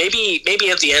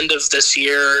maybe at the end of this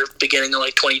year, beginning of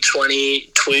like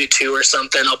 2022 or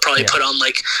something, I'll probably put on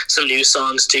like some new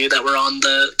songs too that were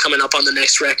coming up on the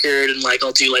next record, and like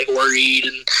I'll do like Worried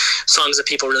and songs that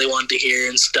people really wanted to hear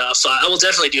and stuff. So I will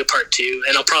definitely do a part 2,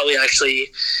 and I'll probably actually,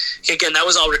 again, that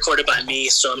was all recorded by me,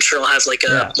 so I'm sure I'll have like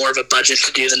more of a budget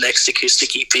to do the next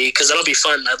acoustic EP, because that'll be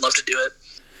fun. I'd love to do it.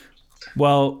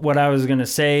 Well, what I was going to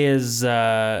say is,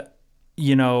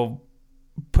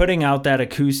 putting out that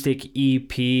acoustic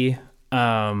EP,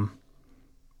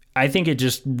 I think it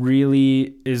just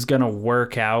really is going to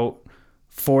work out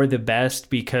for the best,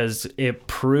 because it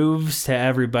proves to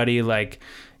everybody, like,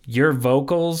 your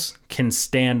vocals can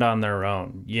stand on their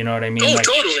own. You know what I mean? Oh, like,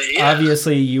 totally, yeah.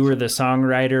 Obviously, you were the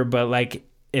songwriter, but, like,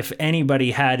 if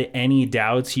anybody had any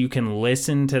doubts, you can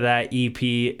listen to that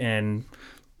EP and...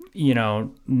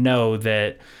 know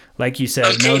that, like you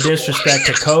said, no disrespect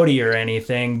to Cody or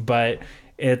anything, but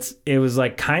it was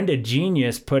like kind of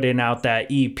genius putting out that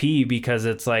EP, because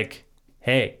it's like,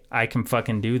 hey, I can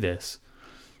fucking do this.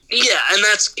 Yeah, and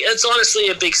it's honestly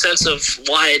a big sense of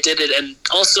why I did it, and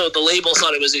also the label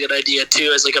thought it was a good idea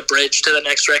too, as like a bridge to the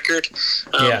next record.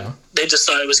 They just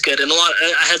thought it was good, and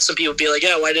I had some people be like,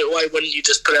 "Yeah, why wouldn't you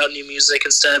just put out new music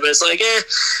instead?" But it's like,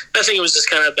 I think it was just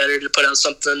kind of better to put out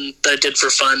something that I did for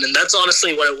fun, and that's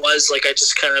honestly what it was. Like I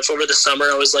just kind of over the summer,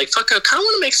 I was like, "Fuck, I kind of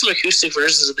want to make some acoustic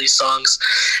versions of these songs,"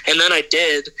 and then I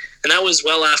did. And that was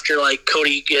well after like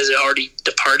Cody has already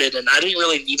departed, and I didn't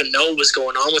really even know what was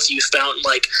going on with Youth Fountain.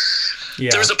 Like,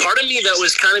 there was a part of me that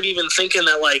was kind of even thinking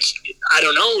that, like, I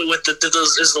don't know,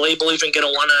 is the label even going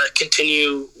to want to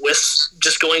continue with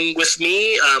just going with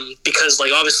me? Because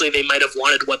like obviously they might have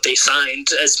wanted what they signed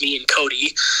as me and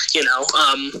Cody,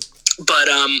 But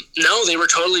no, they were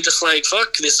totally just like,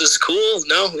 fuck, this is cool.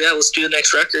 No, yeah, let's do the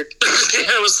next record.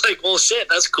 I was like, well, shit,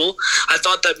 that's cool. I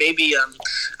thought that maybe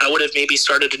I would have maybe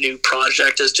started a new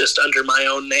project as just under my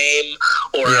own name,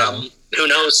 or who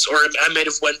knows, or I might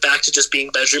have went back to just being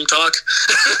Bedroom Talk.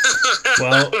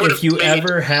 Well, if you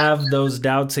ever have those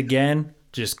doubts again,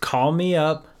 just call me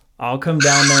up. I'll come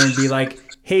down there and be like,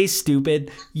 hey,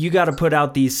 stupid, you got to put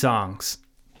out these songs.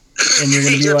 And you're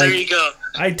going to be like, there you go.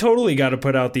 I totally got to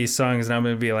put out these songs, and I'm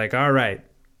going to be like, all right,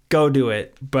 go do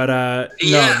it. But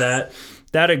no,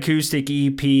 that acoustic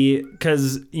EP,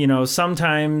 because,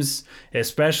 sometimes,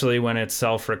 especially when it's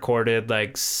self-recorded,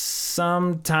 like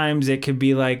sometimes it could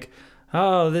be like,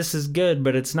 oh, this is good,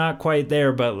 but it's not quite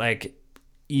there. But like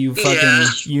you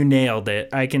you nailed it.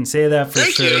 I can say that for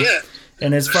Thank sure. You, yeah.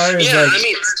 And as far as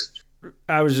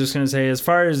I was just going to say, as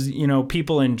far as,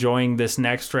 people enjoying this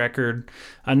next record,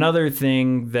 another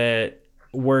thing that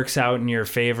works out in your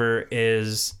favor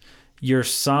is your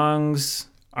songs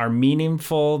are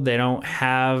meaningful. They don't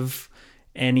have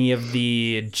any of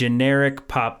the generic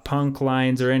pop punk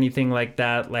lines or anything like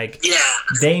that. Like,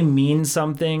 they mean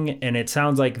something, and it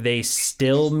sounds like they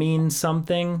still mean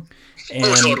something. And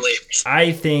totally.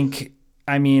 I think,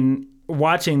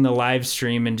 watching the live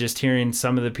stream and just hearing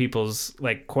some of the people's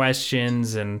like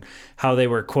questions and how they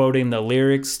were quoting the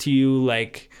lyrics to you,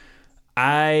 like,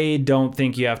 I don't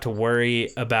think you have to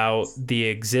worry about the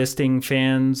existing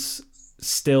fans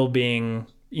still being,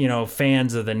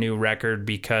 fans of the new record,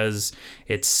 because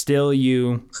it's still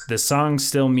you. The songs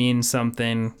still mean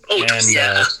something. Oh, and,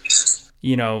 yeah.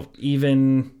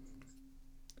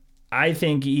 I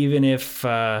think even if,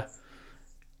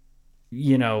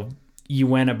 you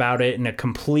went about it in a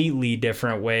completely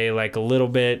different way, like a little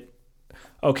bit,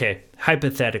 okay,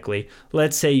 hypothetically,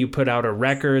 let's say you put out a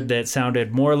record that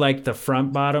sounded more like the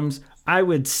Front Bottoms, I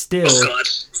would still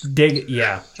dig it.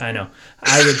 Yeah, I know.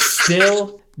 I would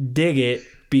still dig it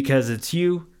because it's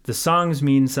you. The songs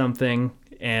mean something,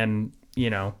 and,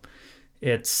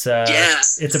 it's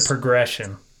a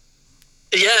progression.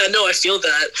 Yeah, no, I feel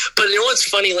that. But you know what's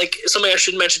funny? Like, something I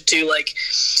should mention too, like,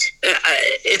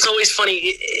 it's always funny.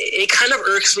 It kind of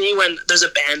irks me when there's a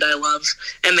band I love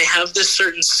and they have this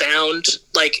certain sound.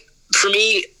 Like, for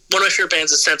me, one of my favorite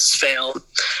bands is Senses Fail.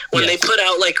 When they put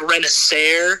out, like,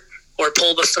 Renaissance or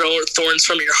Pull the Thorns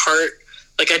from Your Heart,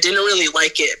 like, I didn't really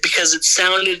like it because it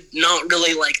sounded not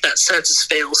really like that Senses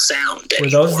Fail sound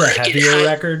anymore. Were those the heavier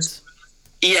records?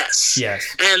 Yes.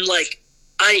 Yes. And, like,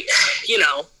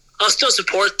 I'll still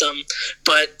support them,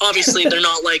 but obviously they're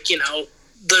not like,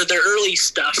 their early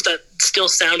stuff that still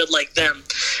sounded like them.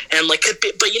 And like,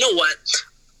 but you know what?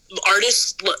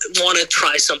 Artists want to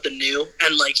try something new,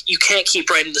 and like, you can't keep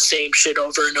writing the same shit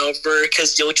over and over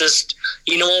because you'll just,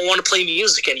 won't want to play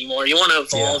music anymore. You want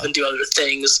to evolve and do other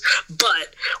things.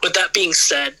 But with that being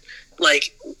said,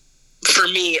 like, for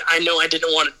me, I know I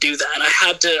didn't want to do that. I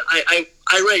had to,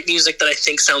 I write music that I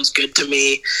think sounds good to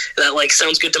me, that like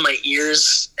sounds good to my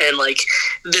ears, and like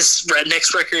this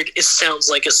next record, it sounds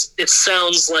like the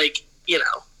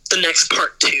next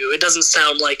part two. It doesn't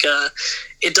sound like I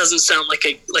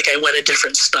went a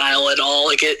different style at all.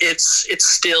 Like it's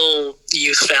still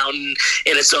Youth Fountain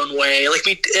in its own way. I like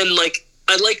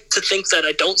to think that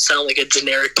I don't sound like a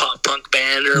generic pop punk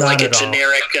band or Not like a at all.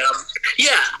 generic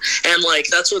and like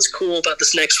that's what's cool about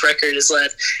this next record is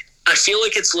that I feel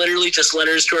like it's literally just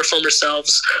Letters to Our Former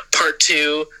Selves part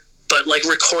 2, but like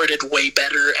recorded way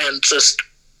better and just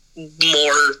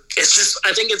more. It's just,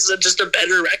 I think it's just a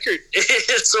better record.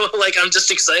 So like I'm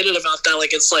just excited about that.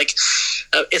 Like it's like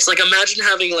imagine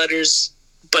having Letters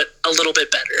but a little bit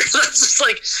better. That's just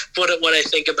like what I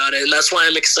think about it, and that's why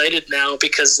I'm excited now,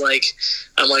 because like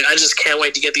I'm like, I just can't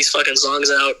wait to get these fucking songs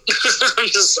out.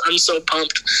 I'm so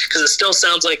pumped because it still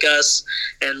sounds like us,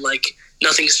 and like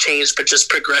nothing's changed but just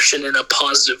progression in a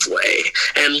positive way.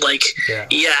 And like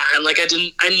and like I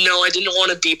didn't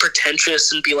want to be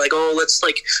pretentious and be like, oh, let's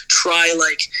like try,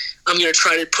 like I'm gonna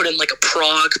try to put in like a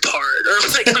prog part, or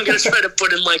like I'm gonna try to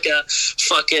put in like a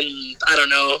fucking, I don't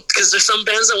know, because there's some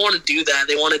bands that want to do that.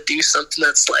 They want to do something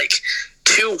that's like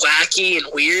too wacky and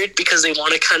weird because they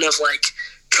want to kind of like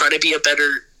try to be a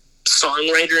better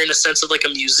songwriter in a sense of like a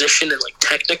musician and like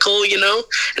technical, and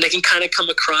it can kind of come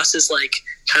across as like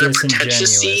kind of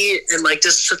pretentious-y and like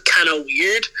just kind of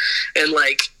weird. And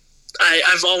like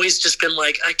I've always just been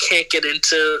like, I can't get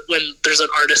into when there's an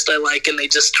artist I like and they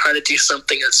just try to do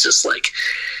something that's just like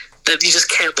that you just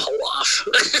can't pull off.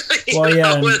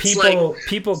 And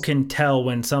people can tell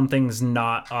when something's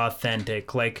not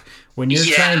authentic. Like when you're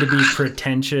trying to be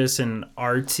pretentious and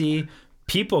artsy,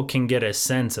 people can get a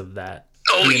sense of that.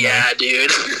 Oh yeah,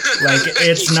 dude. Like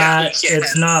it's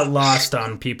not lost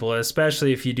on people,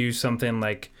 especially if you do something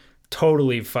like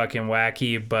totally fucking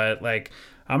wacky. But like,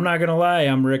 I'm not gonna lie,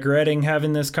 I'm regretting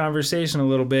having this conversation a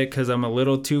little bit because I'm a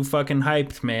little too fucking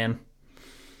hyped, man.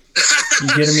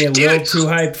 You're getting me a little too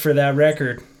hyped for that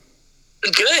record.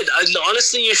 Good.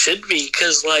 Honestly, you should be,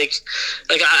 because like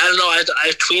I don't know. I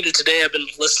tweeted today. I've been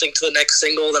listening to the next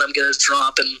single that I'm gonna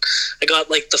drop, and I got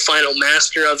like the final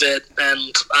master of it,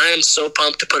 and I am so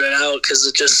pumped to put it out because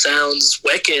it just sounds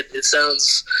wicked. It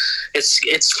sounds.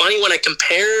 It's funny when I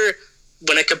compare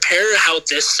how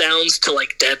this sounds to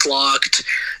like Deadlocked,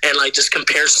 and like just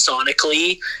compare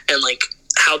sonically and like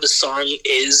how the song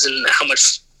is and how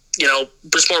much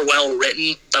just more well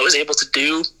written I was able to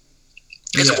do.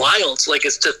 It's wild. Like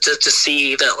it's to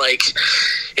see that like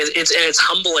it's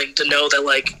humbling to know that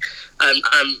like I'm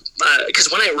because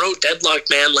when I wrote Deadlocked,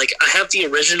 man, like I have the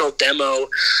original demo.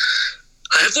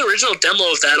 I have the original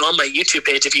demo of that on my YouTube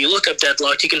page. If you look up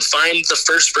Deadlocked, you can find the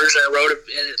first version I wrote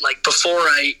it like before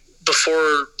I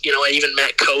even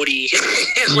met Cody,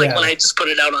 and like when I just put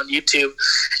it out on YouTube,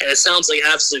 and it sounds like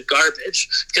absolute garbage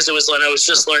because it was when I was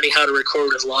just learning how to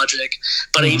record with Logic.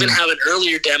 But I even have an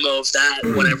earlier demo of that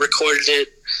when I recorded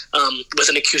it with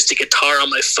an acoustic guitar on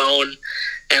my phone,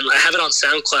 and I have it on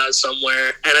SoundCloud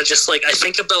somewhere. And I just like I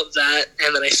think about that,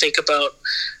 and then I think about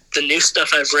the new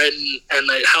stuff I've written and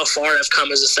like how far I've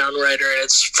come as a songwriter. And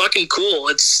it's fucking cool.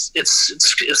 It's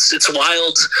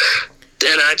wild,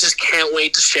 and I just can't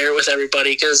wait to share it with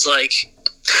everybody, because like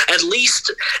at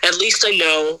least I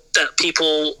know that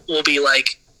people will be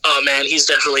like, oh man, he's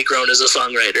definitely grown as a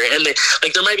songwriter. And they,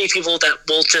 like, there might be people that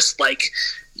will just like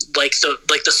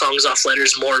the songs off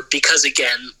Letters more, because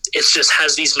again, it just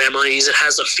has these memories. It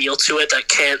has a feel to it that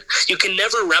you can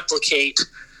never replicate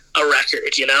a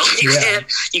record, you know. You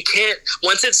can't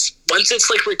once it's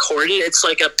like recorded, it's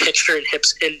like a picture in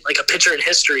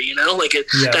history, you know, like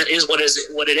that is what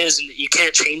it is, and you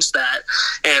can't change that.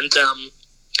 And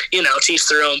you know, to each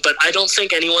their own. But I don't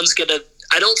think anyone's gonna.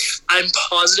 I'm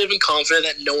positive and confident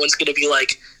that no one's gonna be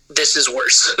like, this is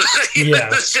worse.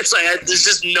 It's just like, there's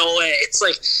just no way. It's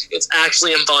like, it's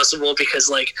actually impossible, because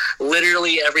like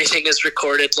literally everything is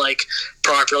recorded like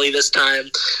properly this time.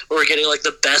 We're getting like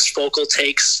the best vocal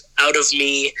takes out of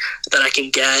me that I can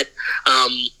get.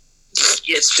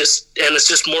 It's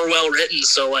just more well written.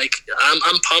 So like,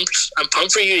 I'm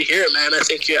pumped for you to hear it, man. I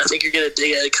think you're gonna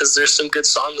dig it, because there's some good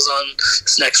songs on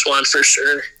this next one for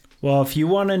sure. Well, if you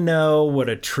want to know what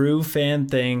a true fan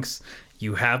thinks,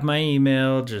 you have my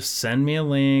email. Just send me a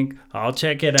link. I'll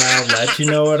check it out, let you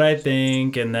know what I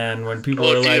think. And then when people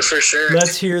are like, for sure,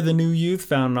 let's hear the new Youth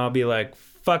Fountain, I'll be like,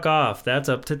 fuck off. That's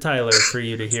up to Tyler for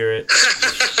you to hear it.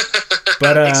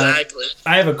 But exactly.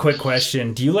 I have a quick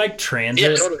question. Do you like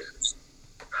Transit? Yeah, totally.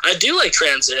 I do like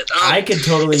Transit. I could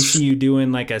totally see you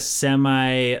doing like a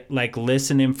semi, like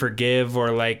Listen and Forgive, or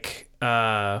like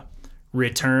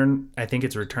Return. I think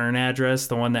it's Return Address,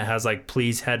 the one that has like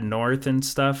Please Head North and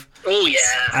stuff. Oh yeah,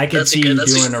 I could see you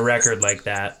doing a record like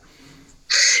that.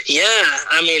 Yeah,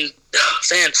 I mean,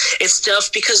 man, it's tough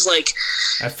because like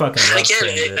I fucking love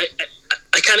Transit.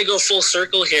 I kind of go full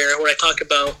circle here, where I talk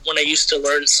about when I used to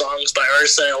learn songs by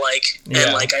artists that I like,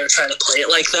 and like I would try to play it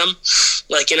like them,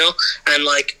 like, you know, and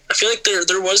like I feel like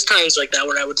there was times like that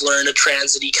where I would learn a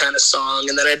Transit-y kind of song,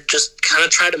 and then I'd just kind of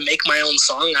try to make my own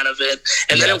song out of it,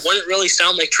 and then it wouldn't really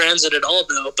sound like Transit at all,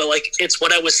 though. But like, it's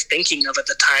what I was thinking of at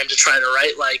the time to try to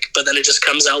write like, but then it just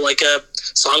comes out like a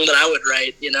song that I would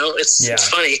write, you know. It's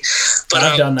funny, but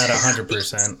I've done that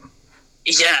 100%.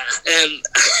 Yeah, and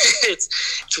it's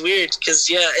weird because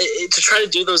to try to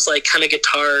do those like kind of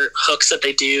guitar hooks that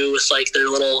they do with like their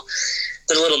little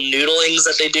noodlings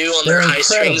that they do on their high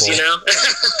strings, you know.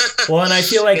 Well, and I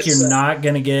feel like you're not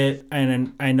gonna get,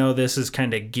 and I know this is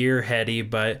kind of gearheady,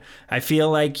 but I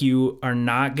feel like you are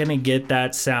not gonna get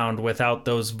that sound without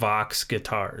those Vox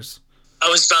guitars. I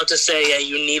was about to say, yeah,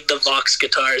 you need the Vox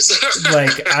guitars.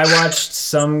 Like, I watched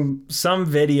some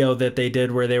video that they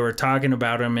did where they were talking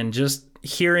about them, and just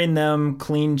hearing them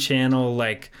clean channel,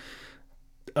 like,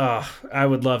 I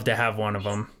would love to have one of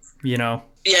them, you know?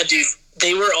 Yeah, dude.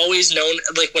 They were always known,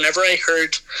 like, whenever I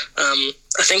heard, I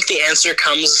think The Answer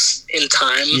Comes in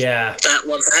Time. Yeah.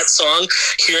 That song,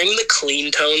 hearing the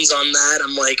clean tones on that,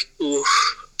 I'm like, ooh,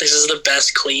 this is the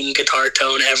best clean guitar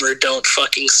tone ever. Don't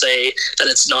fucking say that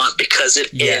it's not, because it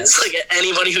is. Like,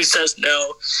 anybody who says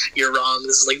no, you're wrong.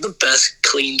 This is like the best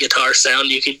clean guitar sound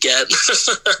you could get.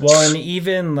 Well, and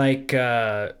even like,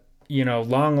 you know,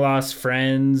 Long Lost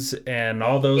Friends and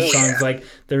all those songs, like,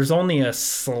 there's only a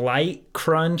slight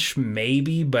crunch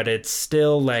maybe, but it's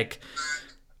still like,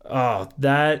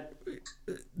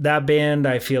 that band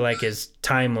I feel like is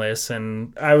timeless.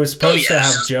 And I was supposed to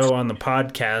have Joe on the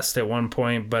podcast at one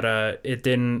point, but it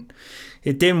didn't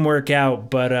work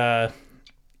out. But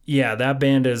yeah, that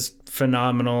band is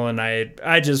phenomenal, and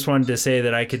I just wanted to say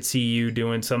that I could see you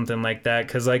doing something like that,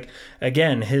 because like,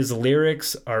 again, his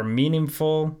lyrics are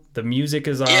meaningful, the music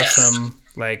is awesome,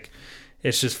 like,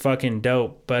 it's just fucking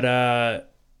dope. But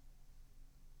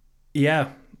yeah,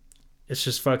 it's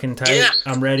just fucking tight.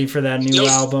 I'm ready for that new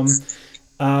album.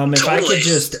 If I could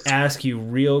just ask you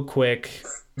real quick,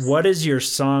 what is your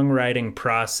songwriting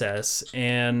process?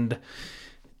 And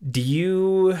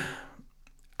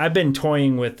I've been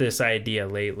toying with this idea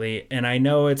lately, and I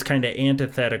know it's kind of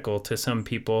antithetical to some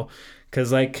people,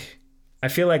 because like, I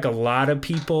feel like a lot of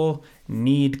people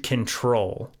need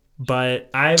control,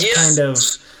 but I've kind of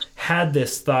had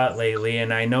this thought lately,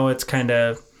 and I know it's kind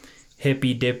of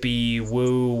hippy dippy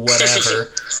woo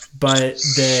whatever, but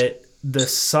that the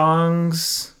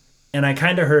songs, and I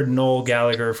kind of heard Noel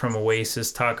Gallagher from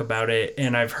Oasis talk about it,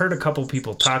 and I've heard a couple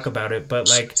people talk about it, but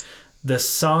like, the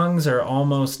songs are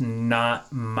almost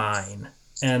not mine.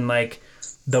 And like,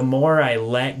 the more I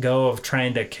let go of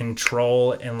trying to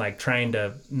control and like trying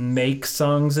to make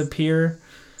songs appear,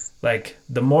 like,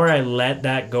 the more I let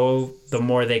that go, the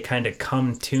more they kind of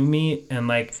come to me. And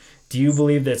like, do you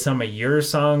believe that some of your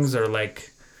songs are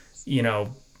like, you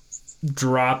know,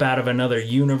 drop out of another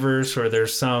universe, or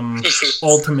there's some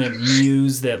ultimate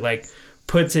muse that like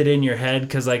puts it in your head,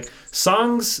 because like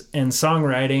songs and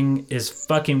songwriting is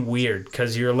fucking weird,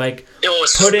 because you're like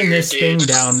putting this thing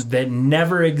down that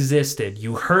never existed.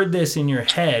 You heard this in your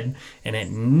head and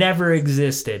it never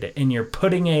existed, and you're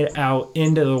putting it out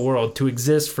into the world to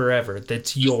exist forever.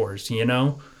 That's yours, you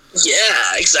know?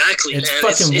 Yeah, exactly. It's man.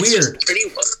 fucking weird.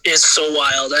 It's so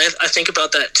wild. I think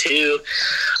about that too.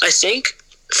 I think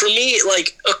for me,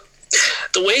 like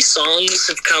the way songs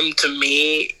have come to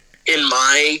me in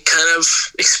my kind of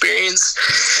experience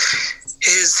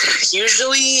is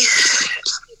usually,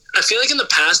 I feel like in the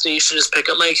past I used to just pick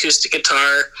up my acoustic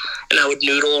guitar and I would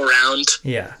noodle around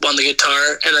on the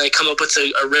guitar, and I come up with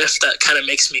a riff that kind of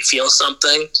makes me feel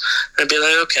something. And I'd be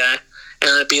like, okay.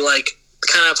 And I'd be like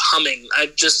kind of humming.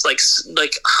 I'd just like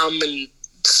hum and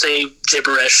say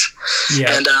gibberish.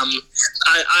 Yeah. And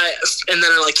and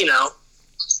then like, you know,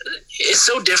 it's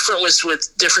so different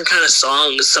with different kind of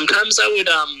songs. Sometimes I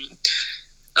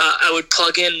would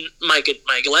plug in my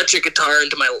electric guitar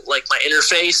into my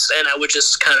interface, and I would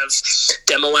just kind of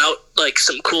demo out like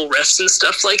some cool riffs and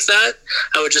stuff like that.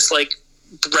 I would just like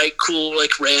write cool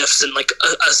like riffs and like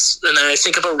and then I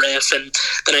think of a riff, and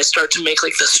then I start to make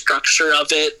like the structure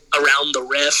of it around the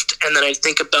riff, and then I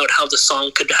think about how the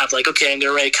song could have like, okay, I'm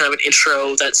gonna write kind of an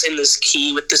intro that's in this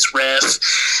key with this riff,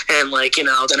 and like, you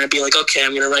know, then I'd be like, okay,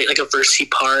 I'm gonna write like a versey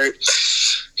part,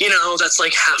 you know, that's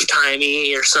like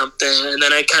half-timey or something, and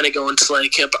then I kind of go into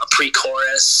like a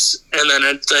pre-chorus, and then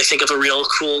I think of a real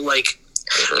cool like,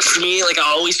 for me, like I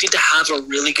always need to have a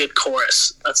really good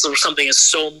chorus. That's something that's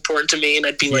so important to me. And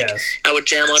I'd be like, I would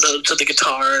jam out to the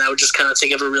guitar, and I would just kind of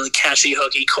think of a really catchy,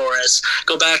 hooky chorus,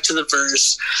 go back to the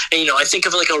verse. And, you know, I think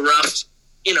of like a rough,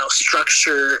 you know,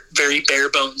 structure, very bare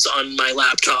bones on my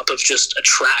laptop of just a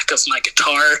track of my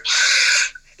guitar.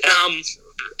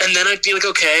 And then I'd be like,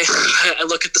 okay, I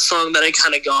look at the song that I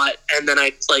kind of got, and then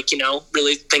I'd like, you know,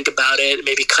 really think about it,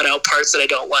 maybe cut out parts that I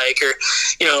don't like, or,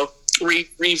 you know,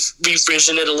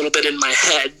 revision it a little bit in my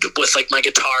head with like my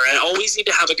guitar. I always need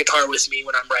to have a guitar with me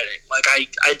when I'm writing. Like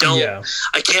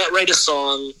I can't write a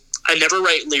song. I never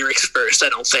write lyrics first, I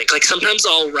don't think. Like sometimes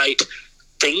I'll write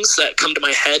things that come to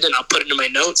my head and I'll put it in my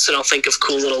notes, and I'll think of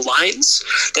cool little lines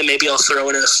that maybe I'll throw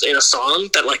in a song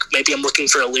that like maybe I'm looking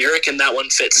for a lyric and that one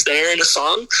fits there in a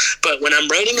song. But when I'm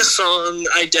writing a song,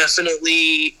 I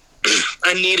definitely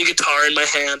I need a guitar in my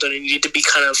hand, and I need to be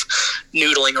kind of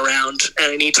noodling around,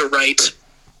 and I need to write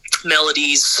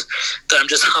melodies that I'm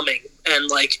just humming. And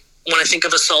like when I think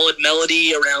of a solid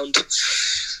melody around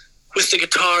with the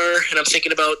guitar, and I'm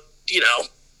thinking about, you know,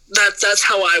 that's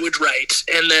how I would write.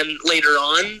 And then later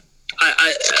on,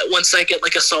 I once I get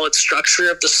like a solid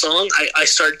structure of the song, I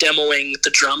start demoing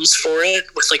the drums for it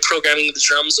with like programming the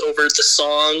drums over the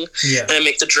song. Yeah. And I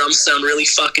make the drums sound really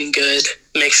fucking good.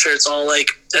 Make sure it's all like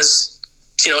as,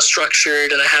 you know,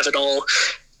 structured, and I have it all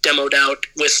demoed out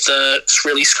with the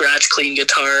really scratch clean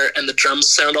guitar, and the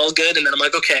drums sound all good. And then I'm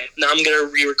like, okay, now I'm going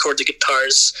to re-record the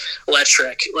guitars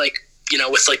electric, like, you know,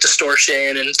 with like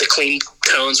distortion and the clean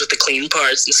tones with the clean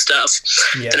parts and stuff.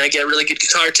 Yeah. Then I get really good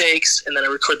guitar takes, and then I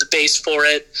record the bass for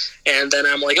it. And then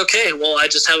I'm like, okay, well, I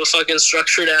just have a fucking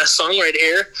structured ass song right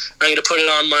here. I'm going to put it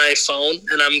on my phone,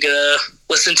 and I'm going to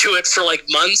listen to it for like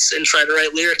months and try to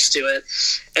write lyrics to it.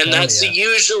 And that's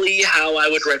usually how I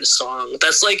would write a song.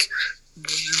 That's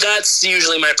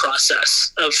usually my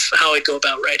process of how I go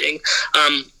about writing.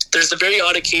 There's the very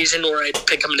odd occasion where I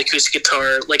pick up an acoustic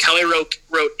guitar, like how I wrote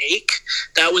Ache.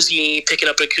 That was me picking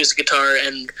up an acoustic guitar,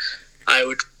 and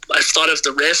I thought of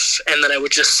the riff, and then I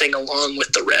would just sing along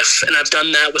with the riff. And I've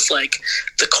done that with like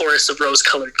the chorus of Rose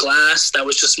Colored Glass. That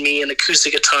was just me and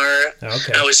acoustic guitar.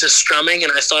 Okay. I was just strumming,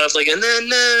 and I thought of like a na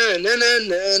na na na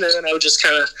na, and I would just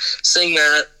kind of sing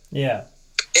that. Yeah.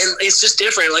 And it's just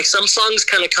different. Like some songs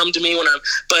kind of come to me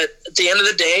but at the end of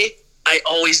the day, I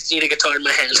always need a guitar in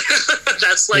my hand.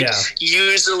 That's like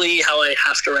usually how I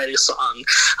have to write a song.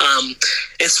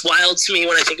 It's wild to me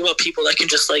when I think about people that can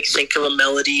just like think of a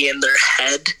melody in their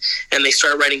head and they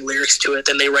start writing lyrics to it.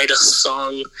 Then they write a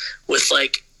song with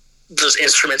like those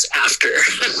instruments after.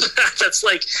 That's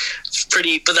like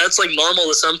but that's like normal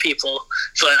to some people,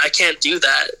 but I can't do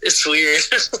that. It's weird.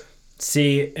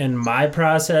 See, and my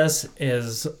process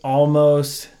is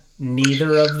almost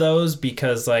neither of those,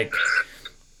 because like,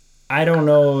 I don't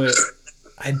know,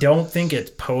 I don't think it's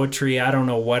poetry. I don't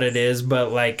know what it is,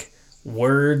 but like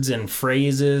words and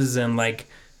phrases and like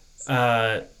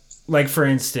for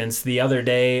instance, the other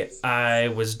day I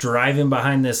was driving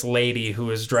behind this lady who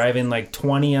was driving like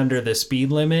 20 under the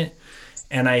speed limit.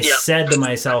 And I said to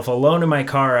myself alone in my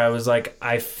car, I was like,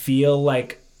 I feel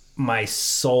like my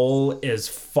soul is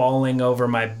falling over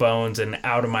my bones and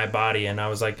out of my body. And I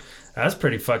was like, that's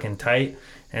pretty fucking tight.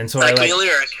 And so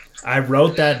I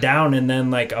wrote that down, and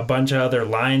then like a bunch of other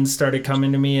lines started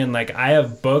coming to me, and like I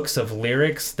have books of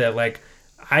lyrics that like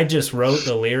I just wrote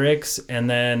the lyrics, and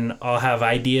then I'll have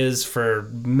ideas for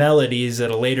melodies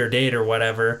at a later date or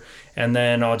whatever, and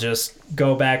then I'll just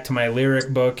go back to my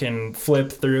lyric book and flip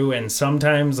through, and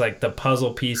sometimes like the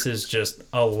puzzle pieces just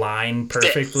align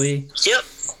perfectly. Yep.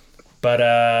 But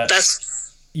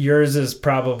that's yours is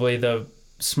probably the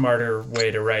smarter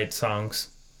way to write songs.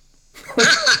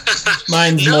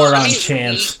 Mine's more on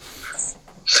chance.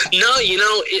 No,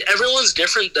 everyone's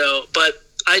different though, but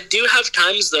I do have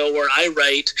times though where I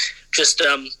write just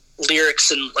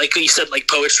lyrics and like you said, like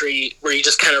poetry, where you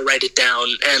just kind of write it down,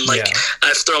 and like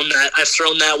I've thrown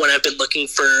that when I've been looking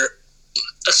for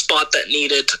a spot that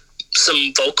needed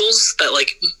some vocals that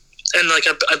like, and like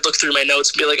I'd look through my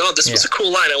notes and be like, oh, this was a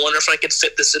cool line. I wonder if I could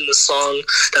fit this in the song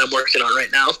that I'm working on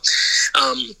right now.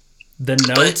 The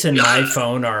notes in my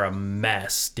phone are a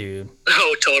mess, dude.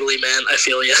 Oh, totally, man. I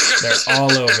feel you. They're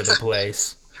all over the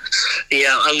place.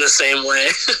 Yeah, I'm the same way.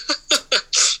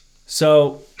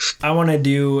 So I want to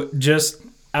do, just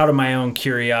out of my own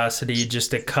curiosity,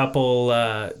 just a couple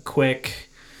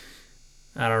quick,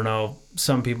 I don't know,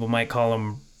 some people might call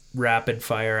them rapid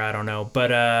fire, I don't know.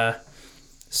 But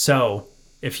so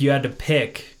if you had to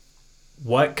pick,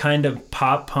 what kind of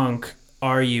pop punk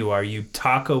are you? Are you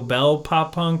Taco Bell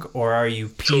pop punk, or are you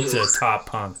pizza pop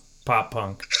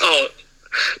punk? Oh,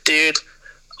 dude.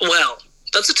 Well,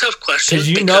 that's a tough question.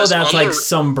 Because that's like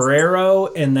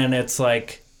sombrero, and then it's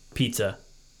like pizza.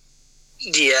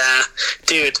 Yeah,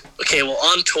 dude. Okay, well,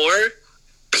 on tour,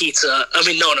 pizza. I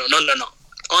mean, no.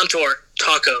 On tour,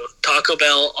 Taco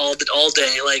Bell all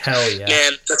day. Like, hell yeah,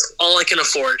 man, that's all I can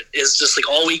afford. Is just like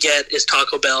all we get is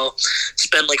Taco Bell.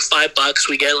 Spend like $5.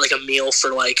 We get like a meal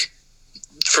for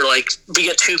we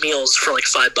get 2 meals for like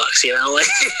 $5. Like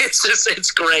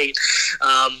it's great.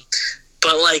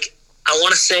 But like I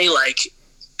want to say like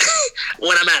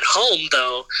when I'm at home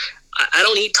though, I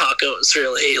don't eat tacos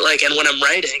really. Like, and when I'm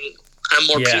writing, I'm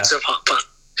more pizza pop punk.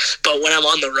 But when I'm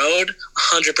on the road,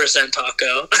 100%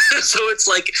 taco. So it's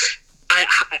like,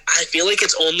 I feel like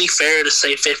it's only fair to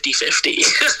say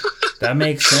 50-50. That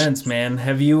makes sense, man.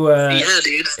 Have you,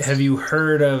 dude. Have you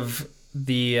heard of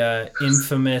the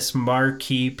infamous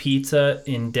Marquee Pizza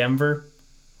in Denver?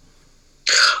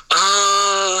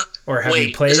 Or have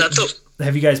you played?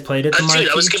 Have you guys played at the Marquee?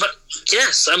 Dude,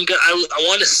 yes, I'm good. I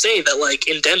want to say that like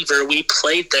in Denver, we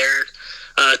played there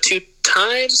 2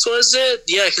 times. Was it?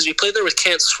 Yeah, because we played there with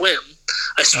Can't Swim.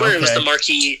 I swear it was the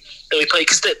Marquee that we played,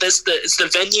 because it's the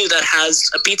venue that has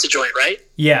a pizza joint, right?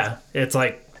 Yeah, it's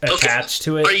like attached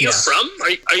to it. Are you from?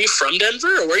 Are you from Denver,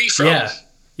 or where are you from?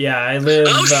 Yeah, I live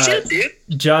shit, dude.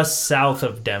 Just south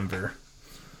of Denver.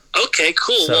 Okay,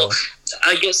 cool. So, well,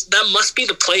 I guess that must be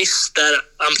the place that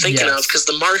I'm thinking of, because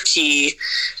the Marquee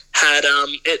had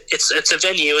it's a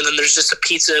venue, and then there's just a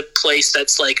pizza place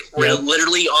that's like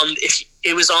literally on. If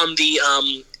it was on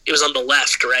the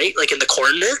left, right, like in the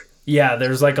corner. Yeah,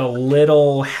 there's like a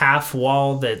little half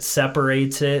wall that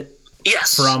separates it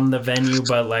from the venue,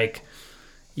 but like,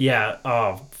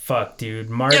 oh fuck, dude,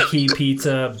 Marquee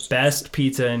Pizza, best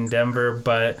pizza in Denver.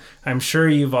 But I'm sure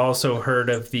you've also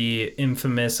heard of the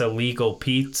infamous Illegal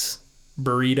Pete's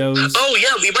burritos. Oh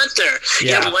yeah, we went there.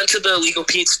 Yeah, we went to the Illegal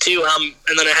Pete's too. And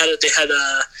then they had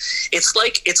it's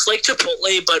like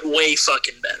Chipotle but way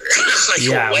fucking better.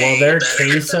 Well, their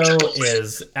queso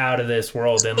is out of this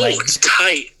world, and like it's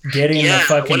tight. Getting the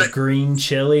fucking green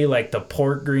chili, like the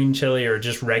pork green chili or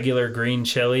just regular green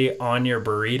chili on your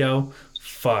burrito.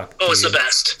 Fuck. Oh, dude. It's the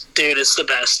best, dude. It's the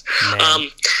best. Man.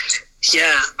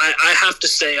 Yeah, I have to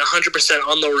say 100%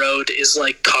 on the road is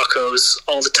like tacos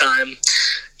all the time.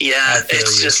 Yeah,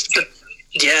 it's just,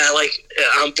 like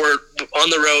we're on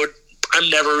the road. I'm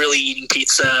never really eating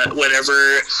pizza.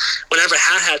 Whenever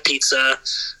I had pizza,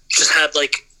 just had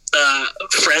like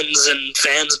friends and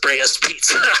fans bring us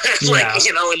pizza, like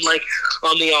and like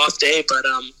on the off day. But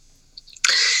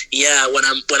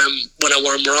when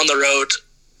we're on the road,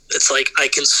 it's like I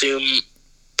consume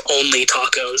only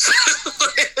tacos.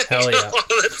 Hell yeah. All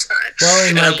the time. Well,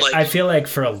 and like, I feel like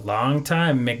for a long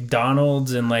time,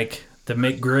 McDonald's and like the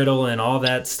McGriddle and all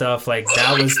that stuff, like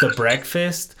that was the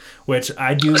breakfast, which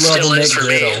I do love a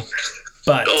McGriddle.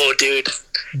 But dude,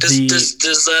 does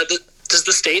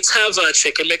the States have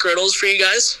chicken McGriddles for you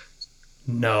guys?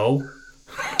 No.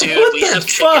 Dude, what we the have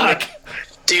fuck?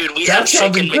 Dude, we have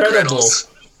chicken McGriddles.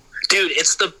 Dude,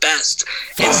 it's the best.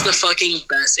 It's the fucking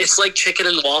best. It's like chicken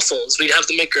and waffles. We'd have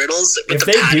the McGriddles with if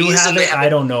they do have it, I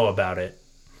don't know about it.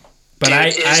 But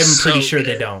dude, I'm pretty sure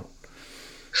they don't.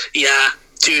 Yeah,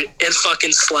 dude, it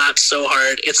fucking slaps so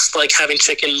hard. It's like having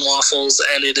chicken and waffles,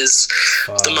 and it is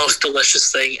the most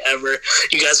delicious thing ever.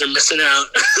 You guys are missing out.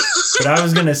 But I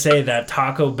was gonna say that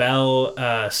Taco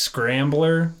Bell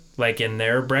scrambler, like in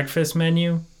their breakfast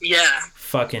menu. Yeah.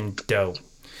 Fucking dope.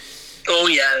 Oh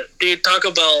yeah, dude,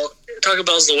 Taco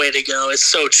Bell's the way to go. It's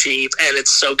so cheap and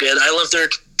it's so good. I love their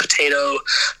potato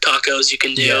tacos you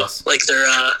can do. Yes. Like they're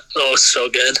it's so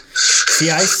good.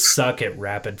 See, I suck at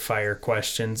rapid fire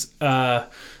questions.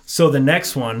 So the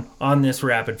next one on this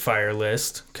rapid fire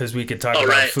list, because we could talk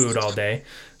about food all day.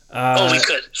 We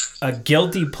could. A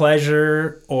guilty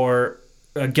pleasure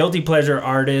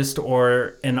artist,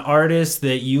 or an artist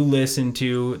that you listen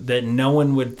to that no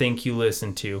one would think you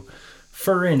listen to.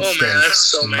 For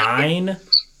instance, mine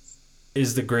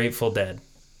is the Grateful Dead.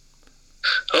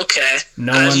 Okay. I've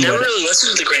never really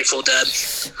listened to the Grateful Dead.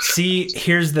 See,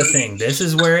 here's the thing. This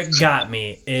is where it got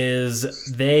me,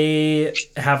 is they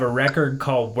have a record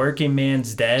called Working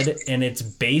Man's Dead, and it's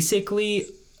basically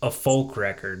a folk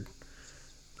record.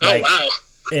 Like, wow.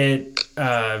 It,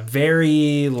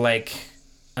 very, like,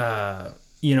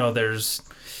 there's,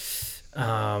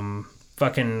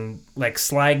 fucking like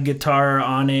slide guitar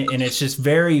on it, and it's just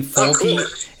very folky. Cool.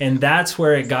 And that's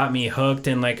where it got me hooked.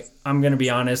 And like, I'm gonna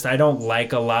be honest, I don't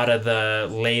like a lot of the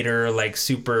later like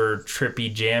super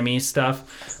trippy jammy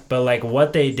stuff, but like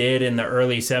what they did in the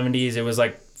early 70s, it was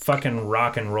like fucking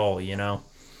rock and roll, you know?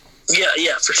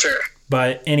 Yeah, for sure.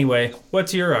 But anyway,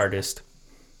 what's your artist?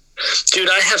 Dude,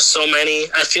 I have so many.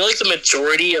 I feel like the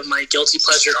majority of my guilty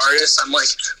pleasure artists, I'm like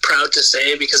proud to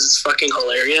say, because it's fucking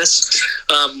hilarious.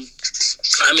 I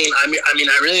mean,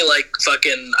 I really like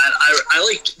fucking. I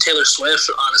like Taylor Swift.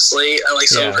 Honestly, I like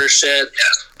some of her shit.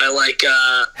 I like.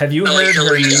 Have you heard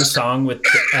her new song with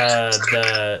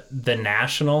the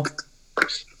National?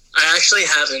 I actually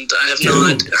haven't. I have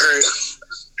not heard.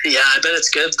 Yeah, I bet it's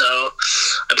good though.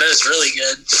 I bet it's really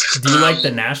good. Do you like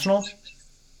the National?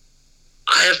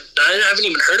 I haven't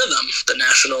even heard of them. The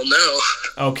National, no.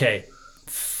 Okay.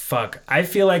 Fuck. I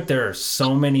feel like there are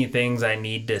so many things I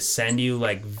need to send you,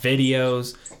 like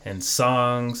videos and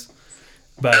songs.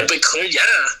 But clear,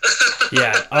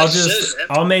 yeah,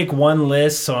 I'll make one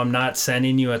list so I'm not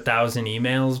sending you 1,000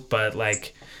 emails, but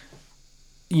like,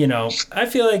 you know, I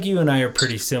feel like you and I are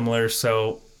pretty similar,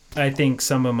 so I think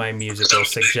some of my musical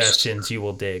suggestions you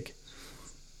will dig.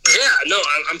 Yeah, no,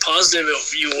 I'm positive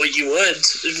you would.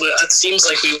 It seems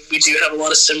like we do have a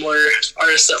lot of similar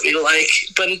artists that we like.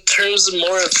 But in terms of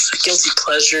more of guilty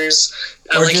pleasures,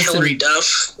 I like Hilary Duff,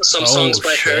 some songs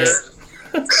by her.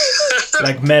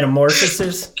 Like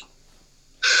Metamorphosis?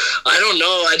 I don't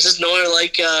know. I just know I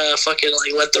like fucking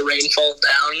like Let the Rain Fall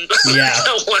Down. Yeah.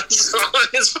 That one song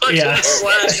is fucking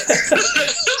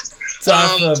It's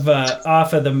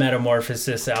off of the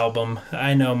Metamorphosis album.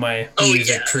 I know my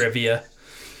music trivia.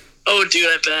 Oh, dude,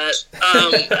 I bet.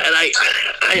 And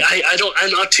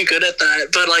I'm not too good at that,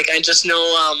 but like I just know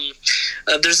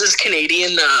there's this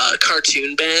Canadian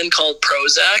cartoon band called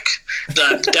Prozac.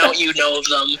 Doubt you know of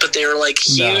them, but they were like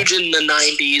huge in the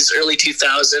 90s, early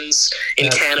 2000s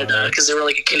in Canada, because they were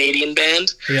like a Canadian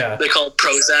band. Yeah, they're called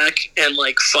Prozac, and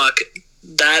like fuck.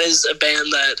 That is a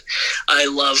band that I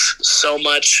love so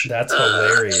much. That's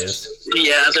hilarious.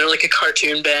 Yeah, they're like a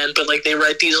cartoon band, but like they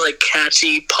write these like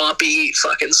catchy, poppy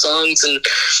fucking songs, and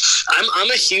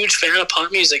I'm a huge fan of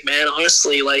pop music, man.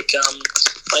 Honestly, like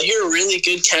if I hear a really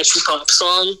good catchy pop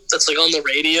song that's like on the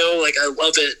radio, like I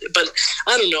love it. But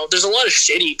I don't know, there's a lot of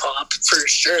shitty pop for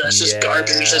sure. That's just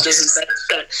garbage. That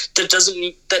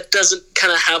doesn't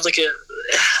kind of have like a,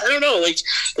 I don't know, like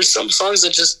there's some songs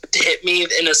that just hit me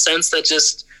in a sense that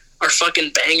just are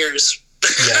fucking bangers.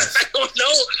 Yes. I don't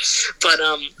know, but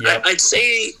I'd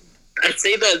say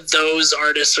that those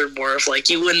artists are more of like,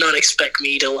 you would not expect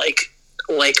me to like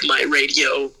my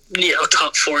radio, you know,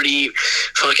 top 40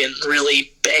 fucking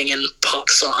really banging pop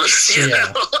songs. You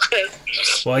know?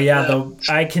 Well,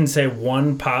 I can say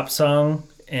one pop song,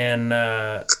 and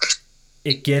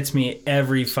it gets me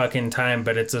every fucking time,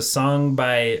 but it's a song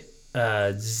by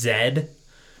Zedd,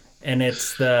 and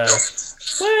it's the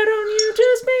 "Why Don't You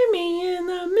Just Meet Me in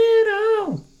the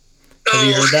Middle." Have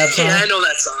you heard that song? Yeah, I know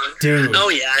that song, dude. Oh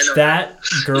yeah, I know that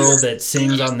girl that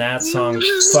sings on that song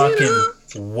fucking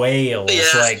wails.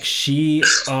 Like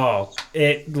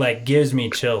it like gives me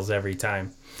chills every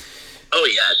time. Oh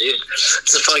yeah, dude.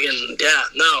 It's a fucking I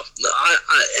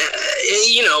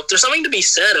you know, there's something to be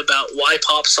said about why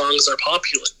pop songs are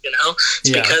popular, you know? It's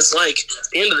because like at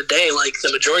the end of the day, like the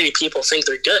majority of people think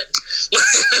they're good.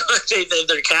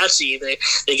 they're catchy. They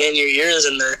get in your ears,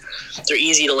 and they're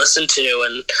easy to listen to.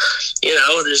 And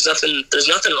there's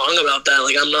nothing wrong about that.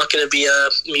 Like, I'm not going to be a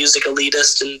music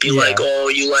elitist and be like, oh,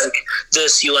 you like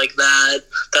this, you like that.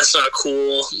 That's not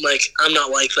cool. Like, I'm not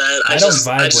like that. I don't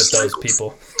vibe with those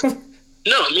people.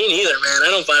 No, me neither, man.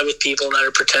 I don't vibe with people that are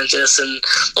pretentious and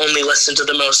only listen to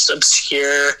the most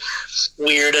obscure,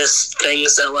 weirdest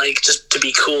things that, like, just to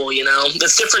be cool,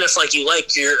 It's different if, like, you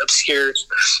like your obscure,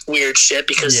 weird shit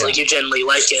because, like, you generally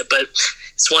like it, but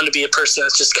it's one to be a person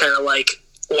that's just kind of, like,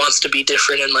 wants to be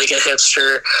different and, like, a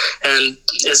hipster and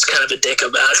is kind of a dick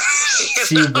about it.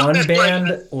 See, one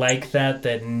band like that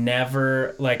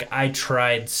never, like, I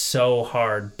tried so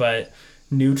hard, but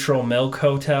Neutral Milk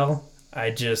Hotel,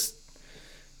 I don't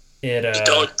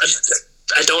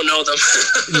know them.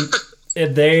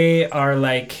 They are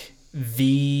like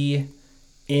the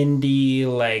indie,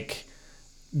 like,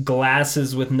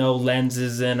 glasses with no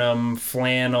lenses in them,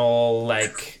 flannel,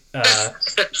 like,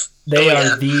 they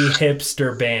are the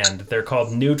hipster band. They're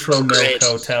called Neutral Milk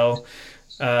Hotel.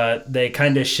 They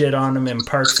kind of shit on them in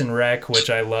Parks and Rec,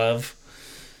 which I love.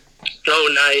 Oh,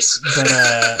 nice.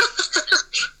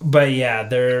 But yeah,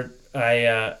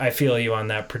 I feel you on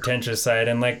that pretentious side,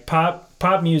 and like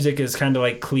pop music is kind of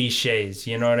like cliches,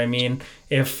 you know what I mean?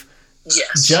 If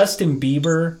Justin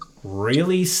Bieber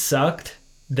really sucked,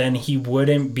 then he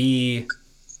wouldn't be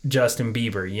Justin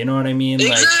Bieber, you know what I mean?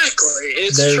 Exactly,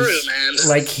 it's true, man.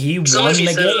 Like, he won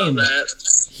the game.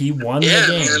 He won the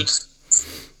game. Man.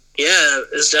 Yeah,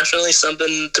 it's definitely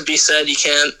something to be said. You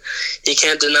can't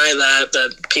deny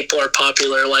that people are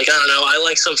popular. Like, I don't know, I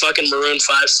like some fucking Maroon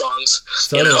 5 songs,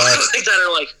 like that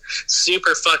are like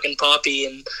super fucking poppy,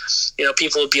 and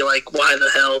people would be like, why the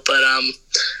hell? But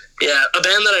yeah, a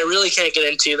band that I really can't get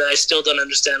into that I still don't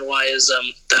understand why is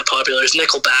that popular is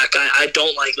Nickelback. I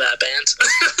don't like that band.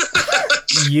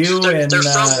 They're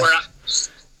from where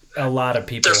a lot of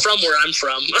people. They're from where I'm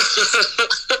from.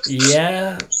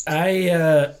 Yeah,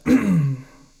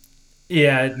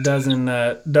 it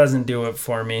doesn't do it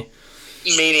for me.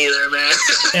 Me neither, man.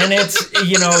 And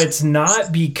it's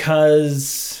not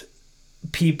because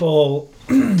people,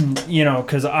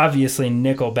 because obviously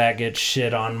Nickelback gets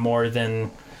shit on more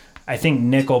than, I think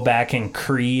Nickelback and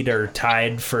Creed are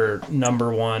tied for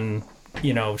number one,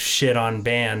 shit on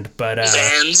band, but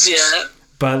bands, yeah.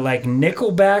 But, like,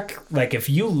 Nickelback, like, if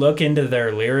you look into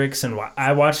their lyrics, and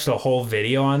I watched a whole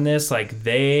video on this, like,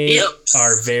 they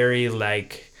are very,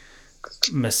 like,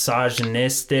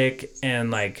 misogynistic, and,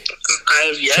 like,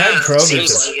 Chad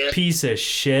Kroger's a piece of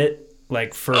shit,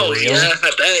 like, for real. Yeah,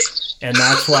 I bet. And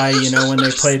that's why, when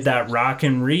they played that Rock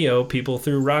in Rio, people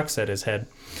threw rocks at his head.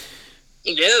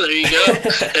 Yeah, there you go.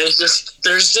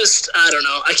 There's just, I don't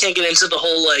know. I can't get into the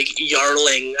whole, like,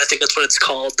 yarling. I think that's what it's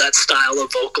called, that style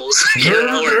of vocals.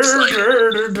 Where it's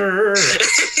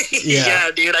like...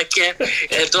 Yeah, dude, I can't.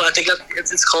 I think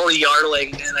it's called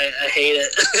yarling, and I hate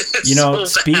it. So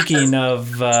speaking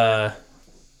of,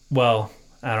 well,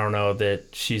 I don't know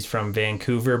that she's from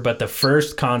Vancouver, but the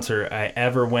first concert I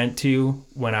ever went to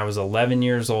when I was 11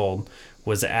 years old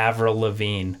was Avril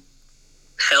Lavigne.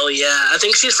 Hell yeah. I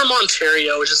think she's from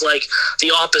Ontario, which is like the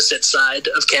opposite side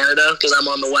of Canada, because I'm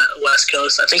on the west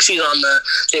coast. I think they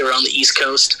were on the east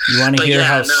coast. You want to hear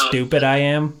how stupid I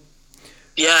am?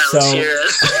 Yeah, let's hear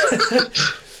it.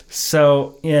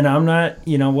 So, I'm not,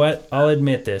 what? I'll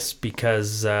admit this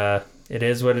because it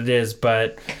is what it is.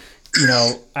 But,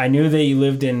 I knew that you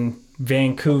lived in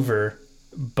Vancouver,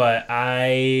 but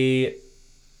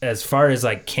as far as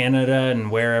like Canada and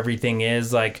where everything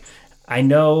is, like, I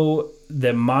know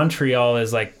that Montreal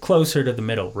is like closer to the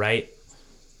middle, right?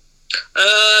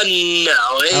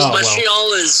 No.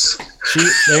 Montreal is.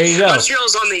 There you go.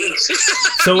 Montreal's on the east.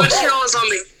 So Montreal's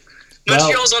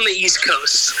on the east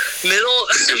coast.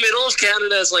 Middle of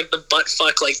Canada is like the butt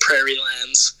fuck, like prairie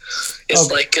lands.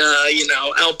 It's like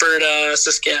Alberta,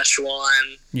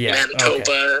 Saskatchewan,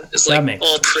 Manitoba. It's like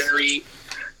all prairie.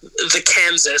 The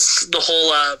Kansas, the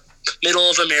whole middle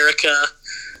of America.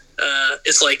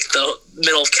 It's like the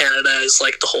middle of Canada is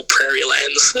like the whole prairie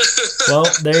lands. Well,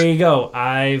 there you go.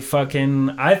 I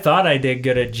thought I did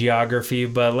good at geography,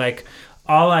 but like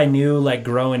all I knew like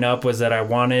growing up was that I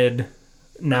wanted,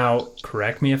 now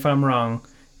correct me if I'm wrong,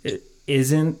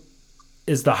 is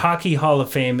the Hockey Hall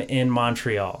of Fame in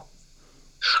Montreal?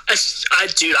 I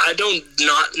don't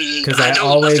because I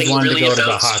always wanted to go to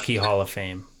the Hockey Hall of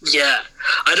Fame. Yeah,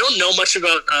 I don't know much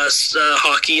about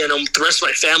hockey. I know the rest of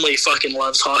my family fucking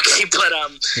loves hockey, but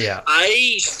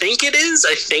I think it is.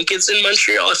 I think it's in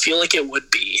Montreal. I feel like it would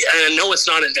be. And I know it's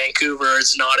not in Vancouver.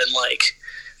 It's not in like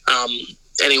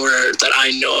anywhere that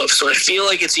I know of. So I feel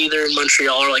like it's either in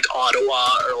Montreal or like Ottawa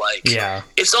or like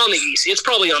it's on the east. It's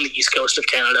probably on the east coast of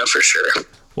Canada for sure.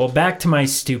 Well, back to my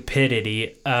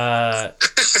stupidity.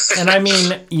 And I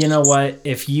mean, you know what?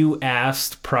 If you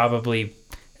asked probably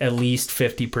at least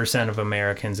 50% of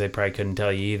Americans, they probably couldn't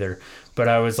tell you either. But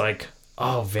I was like,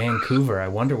 oh, Vancouver, I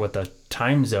wonder what the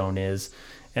time zone is.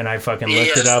 And I fucking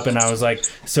looked it up and I was like,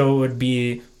 so it would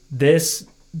be this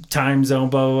time zone,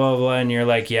 blah, blah, blah. And you're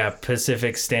like, yeah,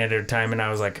 Pacific Standard Time. And I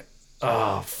was like,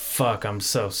 oh, fuck, I'm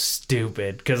so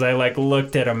stupid. Because I like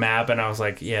looked at a map and I was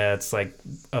like, yeah, it's like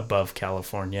above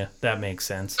California. That makes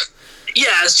sense. Yeah,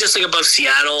 it's just like above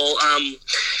Seattle.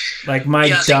 Like my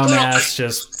dumbass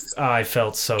just, I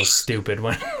felt so stupid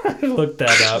when I looked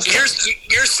that up.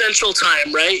 You're Central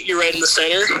Time, right? You're right in the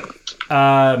center?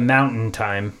 Mountain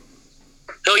Time.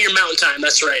 Oh, you're Mountain Time.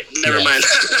 That's right. Never mind.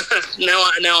 now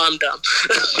I'm dumb.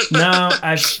 No,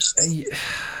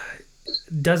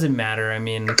 doesn't matter. I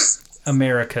mean,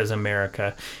 America's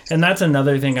America. And that's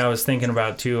another thing I was thinking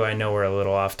about too. I know we're a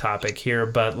little off topic here,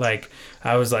 but like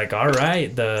I was like, all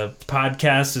right, the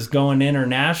podcast is going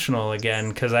international again,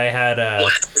 because I had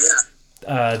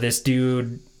this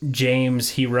dude, James,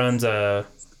 he runs a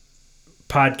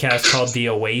podcast called the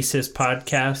Oasis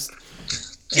Podcast.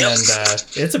 And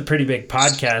it's a pretty big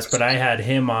podcast, but I had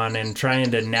him on and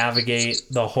trying to navigate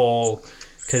the whole,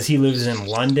 because he lives in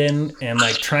London, and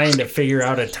like trying to figure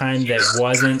out a time that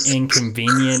wasn't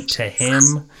inconvenient to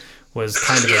him was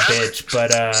kind of a bitch.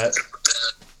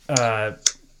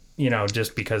 But you know,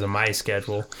 just because of my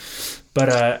schedule. But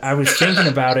I was thinking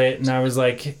about it and I was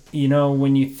like, you know,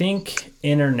 when you think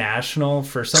international,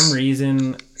 for some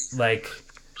reason, like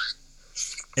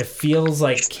it feels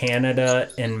like Canada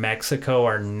and Mexico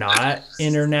are not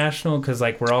international, because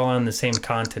like we're all on the same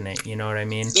continent, you know what I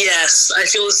mean? Yes, I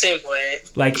feel the same way.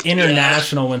 Like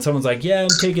international, when someone's like, yeah, I'm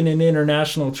taking an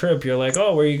international trip, you're like,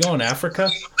 oh, where are you going, Africa?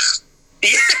 Yeah.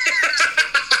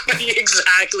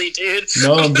 Exactly, dude.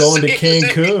 No, I'm going to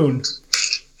Cancun.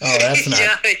 Oh, that's not.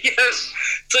 Yeah.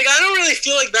 It's like, I don't really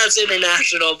feel like that's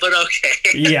international, but okay.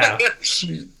 Yeah.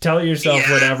 Tell yourself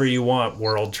whatever you want,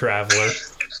 world traveler.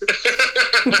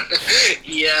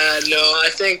 Yeah, no, I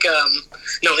think,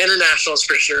 no, international is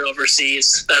for sure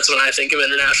overseas. That's when I think of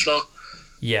international.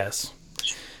 Yes.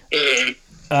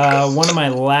 Mm-hmm. One of my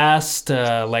last,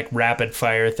 like, rapid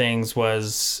fire things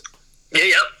was... Yeah,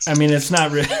 yep. I mean, it's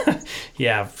not really...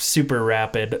 yeah, super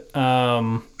rapid. It's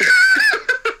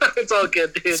all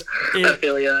good, dude. I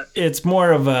feel ya. It's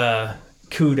more of a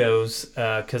kudos,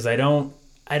 because I don't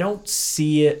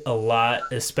see it a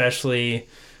lot, especially,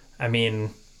 I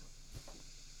mean...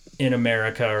 in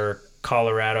America or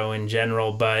Colorado in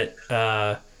general, but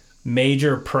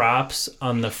major props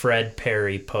on the Fred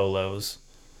Perry polos.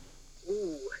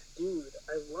 Ooh, dude,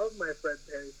 I love my Fred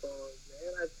Perry polos,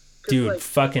 man. Dude, like,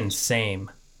 fucking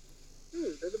same.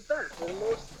 Dude, they're the best. They're the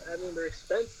most, I mean, they're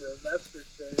expensive, that's for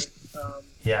sure.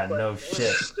 Yeah, no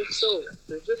shit.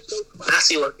 They're just so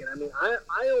classy looking. I mean, I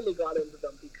only got into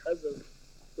them because of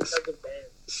bands.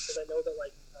 Because I know that,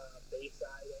 like,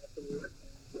 Bayside, Anthony wears them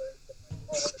like,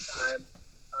 all the time.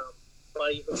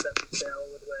 Buddy who sent the sale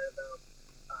would wear them.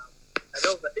 I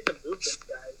think the Movement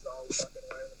guys all fucking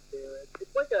wear them too.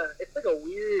 It's like a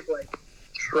weird, like,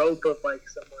 trope of, like,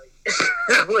 some, like,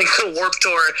 like a Warped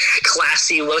Tour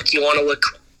classy look. You want to look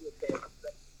classy,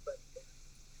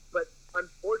 but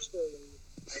unfortunately,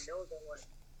 I know that, like,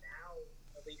 now,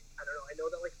 at least, I don't know, I know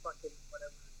that, like, fucking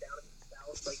whatever, down in the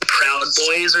South, like, Proud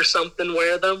Boys or something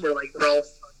wear them, where, like, they're all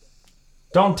fucking...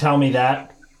 Don't tell me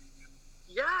that.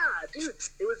 Yeah, dude,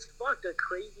 it was fucked. A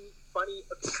crazy, funny,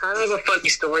 kind of a funny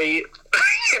story.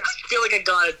 I feel like I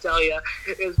gotta tell you,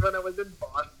 is when I was in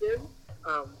Boston,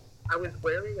 I was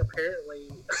wearing, apparently,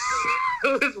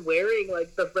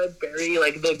 like, the Fred Perry,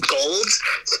 like, the gold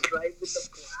striped with the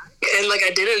black. And, like,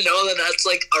 I didn't know that that's,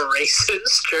 like, a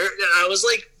racist shirt. And I was,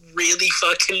 like, really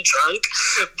fucking drunk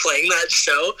playing that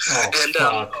show. Oh, and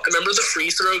I remember the free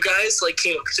throw guys, like,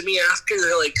 came up to me after.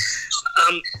 They're like,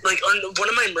 one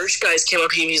of my merch guys came up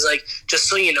to me and he's like, just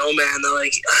so you know, man, they're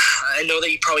like, I know that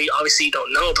you probably obviously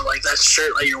don't know, but like that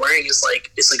shirt that you're wearing is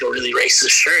like, it's like a really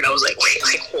racist shirt. I was like, wait,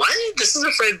 like what? This is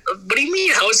a friend. What do you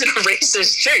mean? How is it a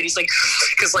racist shirt? He's like,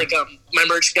 because like my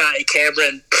merch guy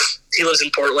Cameron, he lives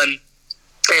in Portland,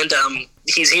 and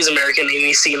he's American and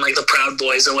he's seen like the Proud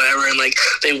Boys or whatever, and like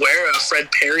they wear a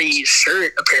Fred Perry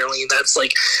shirt apparently that's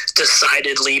like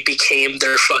decidedly became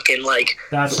their fucking like.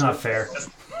 That's not fair.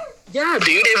 Yeah,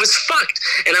 dude, it was fucked.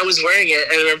 And I was wearing it,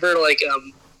 and I remember, like,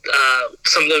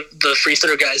 some of the free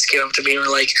throw guys came up to me and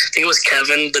were like, I think it was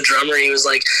Kevin, the drummer. He was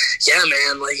like, "Yeah,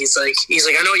 man." Like he's like,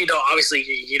 "I know you don't. Obviously,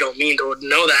 you don't mean to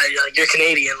know that. You're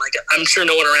Canadian. Like I'm sure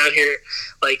no one around here.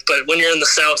 Like, but when you're in the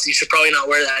South, you should probably not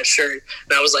wear that shirt."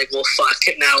 And I was like, "Well, fuck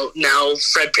it. Now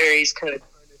Fred Perry's kind of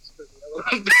tarnished for me a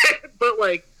little bit." But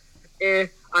like,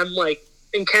 I'm like,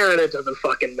 in Canada, it doesn't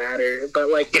fucking matter. But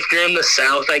like, if you're in the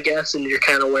South, I guess, and you're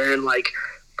kind of wearing like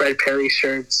Fred Perry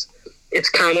shirts, it's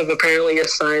kind of apparently a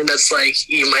sign that's like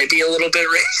you might be a little bit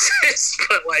racist.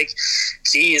 But like,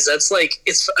 geez, that's like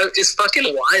it's fucking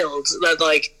wild that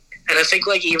like, and I think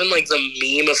like even like the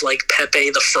meme of like Pepe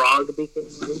the Frog became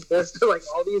racist. Like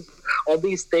all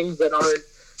these things that aren't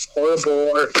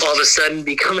horrible are all of a sudden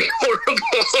becoming horrible.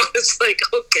 It's like,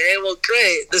 okay, well,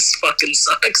 great, this fucking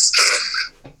sucks.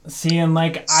 See, and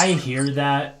like I hear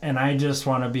that, and I just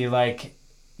want to be like,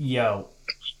 yo,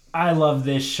 I love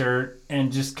this shirt,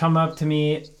 and just come up to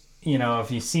me, you know,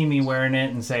 if you see me wearing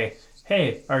it and say,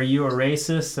 "Hey, are you a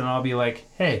racist?" And I'll be like,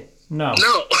 "Hey, no."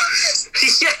 No.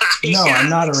 No, I'm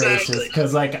not a racist.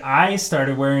 Because, like, I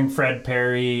started wearing Fred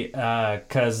Perry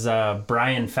because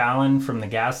Brian Fallon from the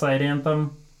Gaslight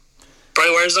Anthem.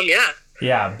 Brian wears them, yeah.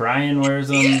 Yeah, Brian wears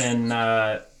them,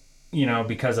 and, you know,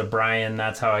 because of Brian,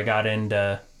 that's how I got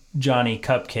into Johnny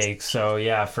Cupcakes. So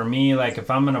yeah, for me, like if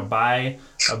I'm gonna buy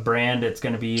a brand, it's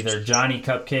gonna be either Johnny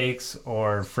Cupcakes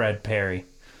or Fred Perry.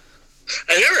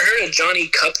 I never heard of Johnny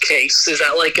Cupcakes. Is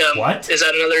that like what? Is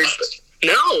that another?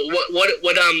 No. What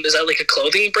is that, like a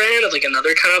clothing brand, like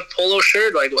another kind of polo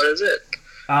shirt? Like what is it?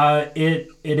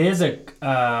 It is a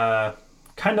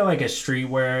kind of like a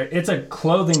streetwear. It's a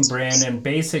clothing brand, and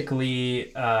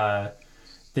basically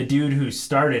the dude who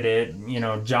started it, you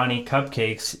know, Johnny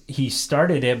Cupcakes, he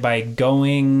started it by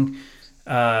going,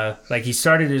 like he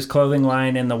started his clothing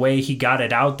line, and the way he got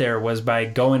it out there was by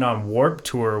going on Warped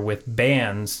Tour with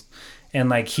bands, and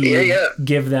like he'd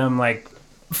give them like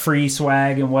free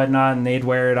swag and whatnot, and they'd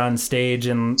wear it on stage,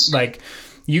 and like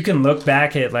you can look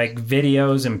back at like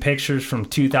videos and pictures from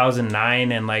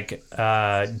 2009, and like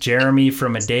Jeremy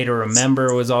from A Day to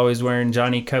Remember was always wearing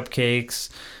Johnny Cupcakes.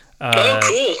 Oh,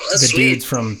 cool. That's the sweet. Dudes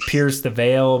from Pierce the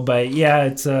Veil. But yeah,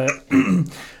 it's I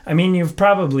mean, you've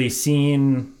probably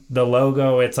seen the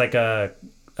logo. It's like a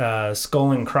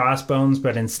skull and crossbones,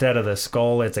 but instead of the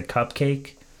skull, it's a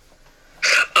cupcake.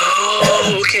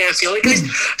 Oh, okay. I feel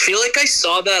like I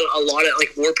saw that a lot at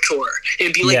like Warped Tour.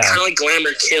 It'd be like kind of like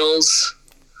Glamour Kills.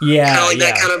 Yeah, kind of like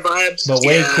that kind of vibe. But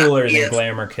way cooler than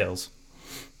Glamour Kills.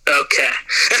 Okay.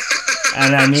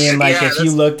 And I mean, like if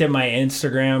you looked at my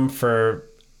Instagram for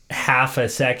half a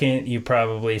second, you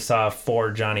probably saw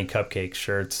 4 Johnny Cupcake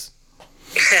shirts.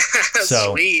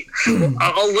 So sweet.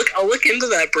 I'll look into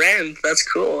that brand. That's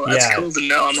cool. That's cool to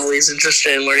know. I'm always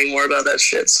interested in learning more about that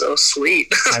shit. So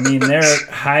sweet. I mean, they're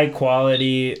high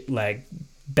quality, like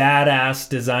badass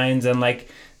designs, and like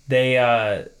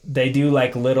they do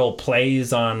like little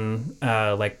plays on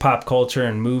like pop culture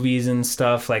and movies and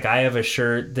stuff. Like I have a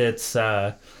shirt that's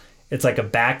it's like a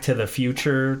Back to the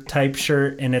Future type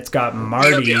shirt, and it's got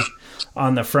Marty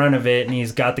on the front of it, and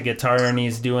he's got the guitar, and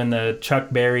he's doing the Chuck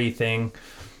Berry thing.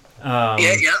 And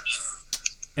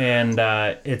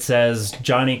it says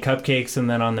Johnny Cupcakes, and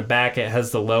then on the back it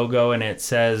has the logo, and it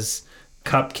says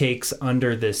Cupcakes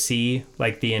Under the Sea,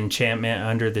 like the Enchantment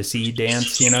Under the Sea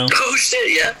dance, you know? Oh,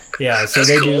 shit, yeah. Yeah, so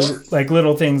they do like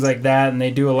little things like that, and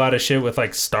they do a lot of shit with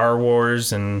like Star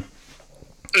Wars and...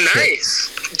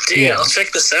 Nice. Dude, I'll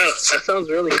check this out. That sounds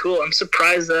really cool. I'm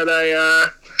surprised that I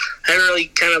haven't really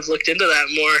kind of looked into that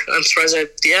more. I'm surprised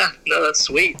that's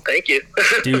sweet. Thank you.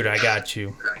 Dude, I got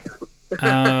you.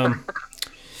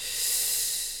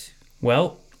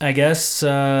 Well, I guess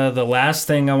the last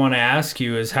thing I want to ask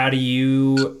you is, how do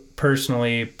you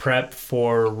personally prep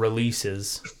for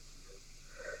releases?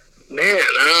 Man,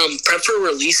 prep for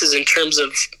releases in terms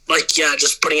of like,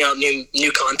 just putting out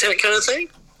new content kind of thing?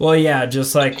 Well, yeah,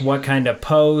 just like what kind of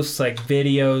posts, like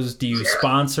videos, do you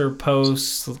sponsor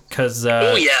posts? Because,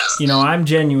 you know, I'm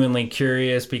genuinely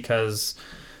curious because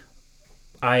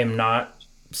I am not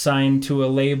signed to a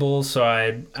label. So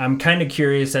I'm kind of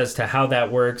curious as to how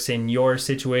that works in your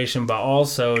situation, but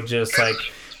also just like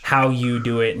how you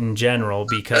do it in general,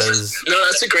 because... No,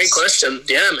 that's a great question.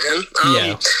 Yeah,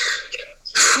 man.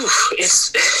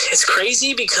 It's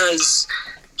crazy because,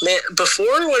 man, before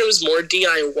when it was more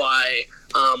DIY...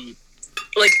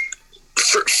 like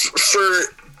for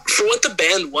what the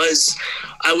band was,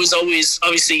 I was always,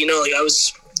 obviously, you know, like I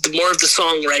was more of the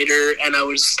songwriter, and I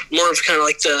was more of kind of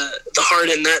like the heart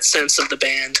in that sense of the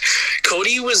band.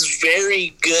 Cody was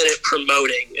very good at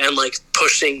promoting and like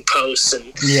pushing posts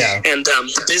and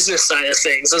the business side of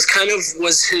things. That's kind of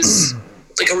was his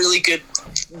like a really good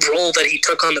role that he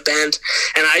took on the band,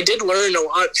 and I did learn a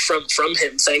lot from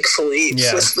him, thankfully,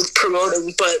 with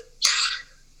promoting. But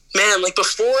man, like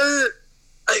before,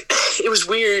 it was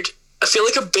weird. I feel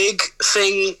like a big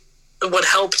thing, what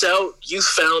helped out Youth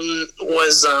Fountain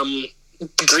was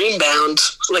Dreambound.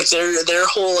 Like their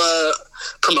whole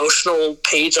promotional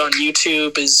page on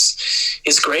YouTube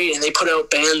is great, and they put out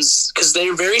bands because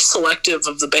they're very selective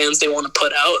of the bands they want to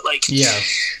put out. Like,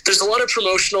 there's a lot of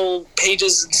promotional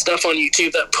pages and stuff on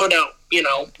YouTube that put out, you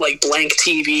know, like Blank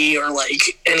TV or like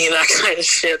any of that kind of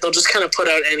shit. They'll just kind of put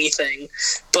out anything.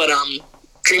 But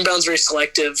Dreambound's very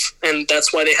selective, and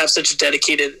that's why they have such a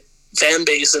dedicated fan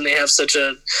base, and they have such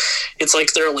a, it's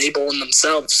like they're a label in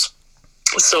themselves.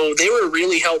 So they were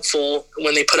really helpful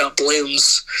when they put out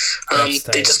Blooms.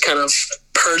 They just kind of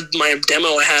heard my demo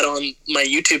I had on my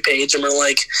YouTube page, and were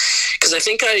like, because I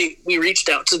think we reached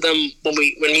out to them when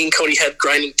me and Cody had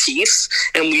Grinding Teeth,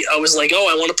 and I was like, oh,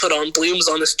 I want to put on Blooms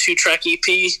on this 2-track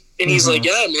EP, and he's like,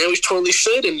 yeah, man, we totally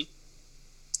should. And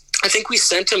I think we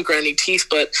sent him Grinding Teeth,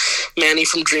 but Manny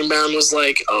from Dreambound was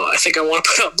like, oh, I think I want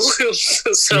to put out Blooms.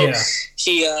 So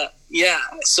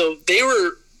so they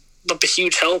were a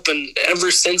huge help, and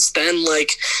ever since then,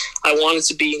 like, I wanted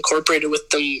to be incorporated with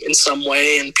them in some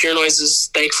way, and Pure Noise is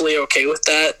thankfully okay with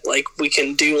that. Like, we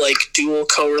can do like dual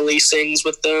co-releasings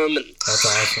with them, and that's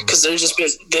awesome. Because there's just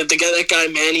been that guy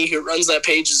Manny who runs that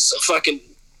page is a fucking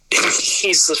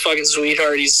he's a fucking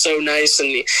sweetheart. He's so nice,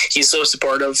 and he's so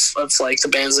supportive of like the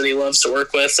bands that he loves to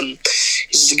work with, and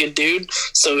he's just a good dude.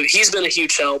 So he's been a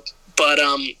huge help. But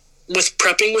with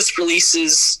prepping with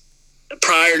releases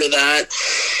prior to that,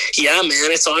 yeah,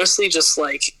 man, it's honestly just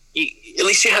like, at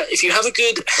least if you have a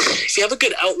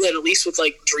good outlet, at least with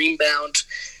like Dreambound.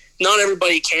 Not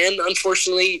everybody can,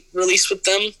 unfortunately, release with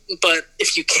them, but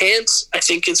if you can't, I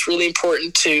think it's really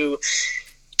important to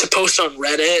post on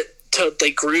Reddit, to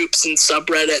like groups and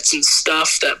subreddits and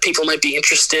stuff that people might be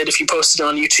interested. If you post it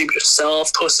on YouTube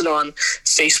yourself, post it on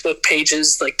Facebook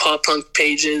pages, like pop punk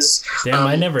pages. Damn,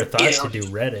 I never thought to do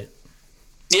Reddit.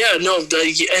 Yeah, no, and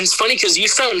it's funny because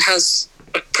Youth Fountain has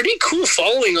a pretty cool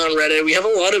following on Reddit. We have a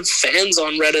lot of fans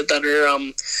on Reddit that are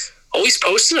always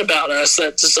posting about us.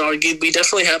 That just we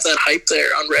definitely have that hype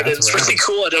there on Reddit. It's really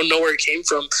cool. I don't know where it came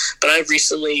from, but I've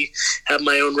recently have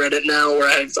my own Reddit now where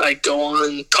I go on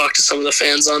and talk to some of the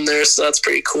fans on there, so that's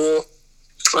pretty cool.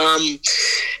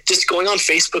 Just going on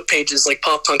Facebook pages, like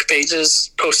pop punk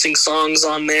pages, posting songs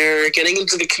on there, getting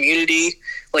into the community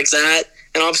like that.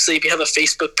 And obviously, if you have a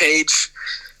Facebook page,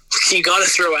 you got to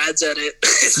throw ads at it.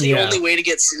 It's the only way to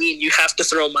get seen. You have to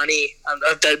throw money.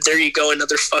 There you go,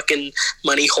 another fucking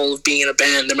money hole of being in a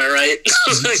band. Am I right?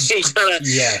 You gotta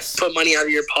put money out of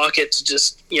your pocket to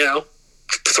just,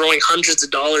 throwing hundreds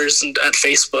of dollars at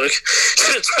Facebook.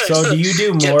 So do you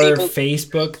do more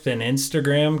Facebook than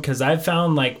Instagram? Because I've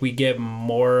found like we get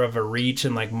more of a reach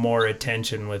and like more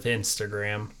attention with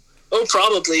Instagram. Oh,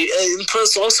 probably. And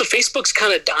plus, also, Facebook's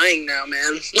kind of dying now,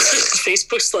 man.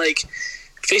 Facebook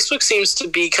seems to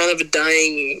be kind of a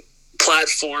dying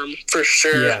platform for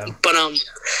sure. Yeah. But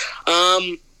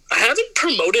I haven't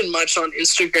promoted much on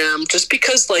Instagram just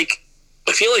because, like,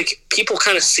 I feel like people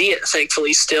kind of see it,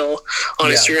 thankfully, still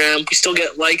on Instagram. We still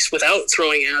get likes without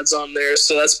throwing ads on there,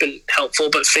 so that's been helpful.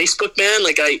 But Facebook, man,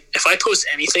 like, if I post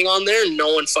anything on there,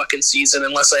 no one fucking sees it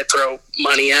unless I throw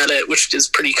money at it, which is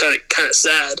pretty kind of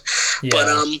sad. Yeah. But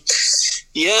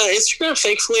Instagram,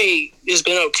 thankfully, has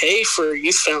been okay for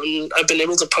Youth Fountain. I've been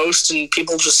able to post and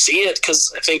people just see it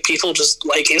because I think people just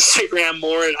like Instagram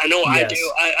more, and I know I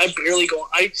do. I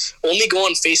only go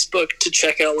on Facebook to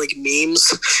check out like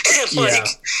memes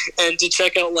and to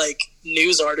check out like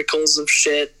news articles of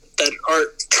shit that are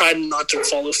trying not to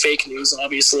follow fake news,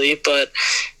 obviously. But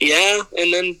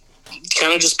and then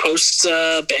kind of just post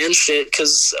band shit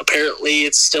because apparently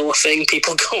it's still a thing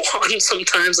people go on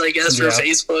sometimes, I guess, for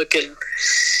Facebook.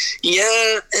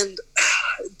 And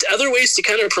other ways to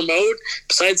kind of promote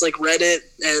besides like Reddit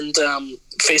and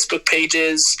Facebook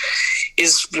pages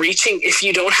is reaching, if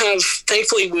you don't have,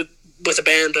 thankfully with a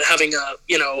band, having a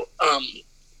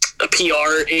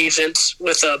PR agent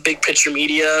with Big Picture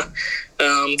Media.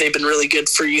 They've been really good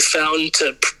for Youth Fountain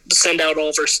to send out all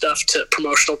of our stuff to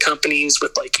promotional companies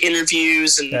with like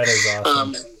interviews and that is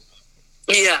awesome.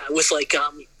 With like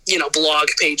blog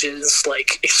pages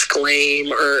like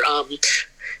Exclaim or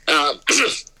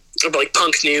or like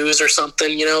Punk News or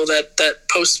something, that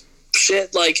post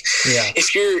shit. Like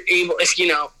if you're able,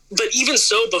 but even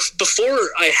so, before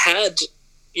I had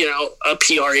a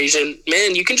PR agent,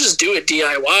 man, you can just do it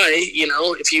DIY.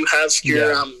 If you have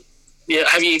your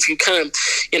if you kind of,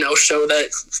 show that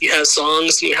you have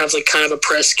songs and you have like kind of a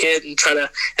press kit and try to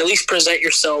at least present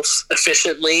yourself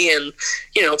efficiently and,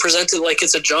 present it like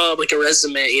it's a job, like a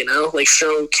resume, like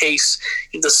showcase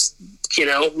this,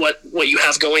 what you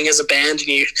have going as a band, and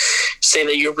you say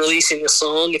that you're releasing a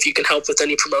song. If you can help with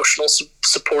any promotional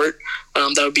support,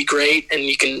 that would be great. And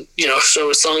you can, show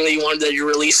a song that you want that you're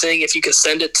releasing. If you can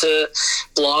send it to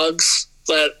blogs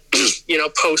that,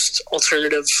 post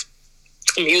alternative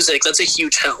music, that's a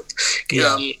huge help.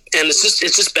 Yeah. And it's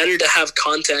just better to have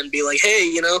content and be like,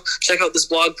 hey, check out this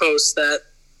blog post that,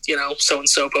 so and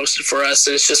so posted for us,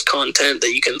 and it's just content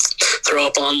that you can throw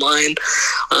up online.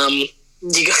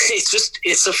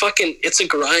 It's a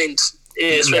grind,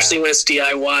 especially when it's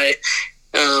DIY.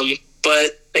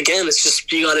 But again, it's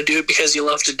just, you got to do it because you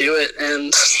love to do it,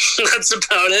 and that's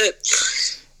about it.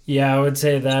 Yeah, I would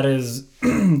say that is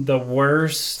the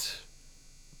worst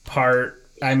part.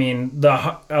 I mean,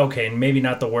 maybe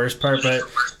not the worst part, but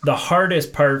the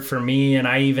hardest part for me, and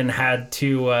I even had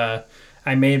to,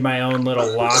 I made my own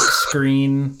little lock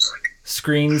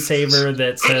screensaver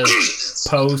that says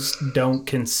post, don't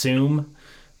consume,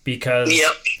 because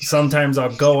sometimes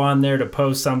I'll go on there to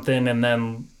post something and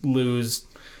then lose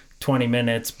 20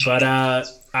 minutes. But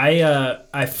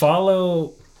I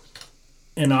follow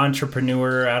an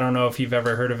entrepreneur. I don't know if you've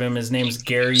ever heard of him. His name's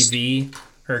Gary V,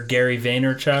 or Gary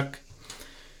Vaynerchuk.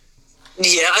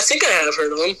 Yeah, I think I have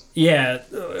heard of him. Yeah,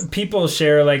 people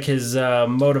share like his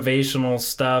motivational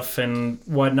stuff and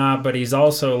whatnot, but he's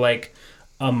also like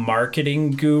a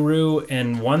marketing guru.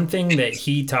 And one thing that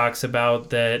he talks about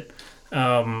that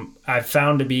I've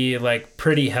found to be like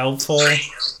pretty helpful,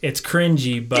 it's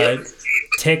cringy, but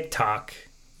TikTok,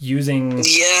 using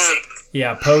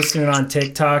posting it on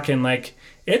TikTok, and like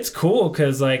it's cool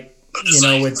because like,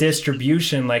 with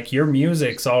distribution, like your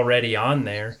music's already on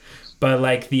there. But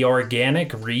like the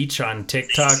organic reach on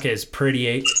TikTok is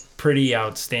pretty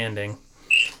outstanding.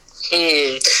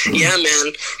 Yeah,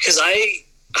 man. Because I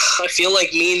feel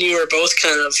like me and you are both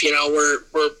kind of,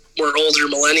 we're older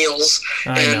millennials,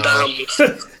 and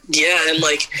and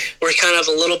like we're kind of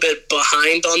a little bit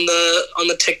behind on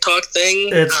the TikTok thing.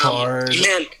 It's hard,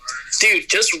 man. Dude,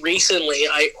 just recently,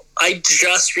 I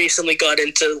just recently got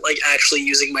into like actually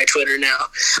using my Twitter now.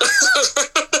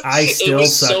 I still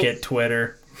suck at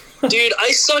Twitter. Dude, I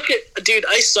sucked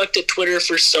at Twitter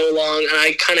for so long, and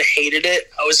I kind of hated it.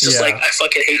 I was just like, I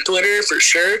fucking hate Twitter for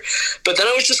sure. But then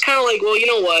I was just kind of like, well, you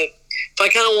know what? If I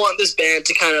kind of want this band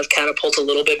to kind of catapult a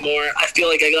little bit more, I feel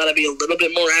like I got to be a little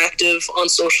bit more active on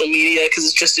social media, because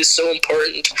it just is so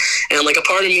important. And like a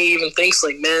part of me even thinks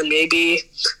like, man, maybe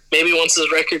once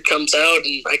this record comes out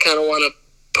and I kind of want to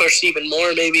push even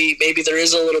more, maybe there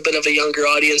is a little bit of a younger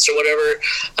audience or whatever,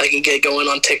 I can get going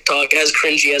on TikTok, as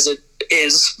cringy as it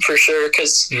is, for sure,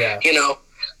 because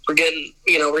we're getting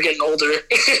older.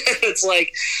 It's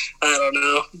like, I don't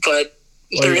know, but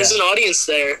there is an audience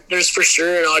there. There's for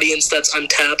sure an audience that's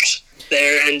untapped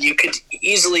there, and you could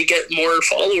easily get more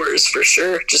followers for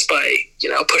sure just by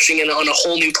pushing it on a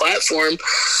whole new platform.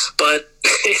 But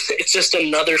it's just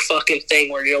another fucking thing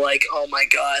where you're like, oh my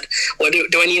god, what do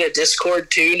I need a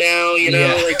Discord too now?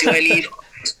 Like, do I need?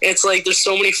 It's like there's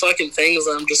so many fucking things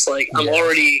that I'm just like, I'm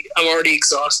already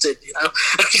exhausted. I'm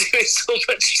doing so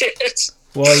much shit.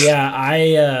 Well, yeah,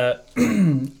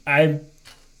 I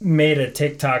made a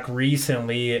TikTok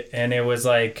recently, and it was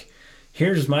like,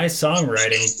 here's my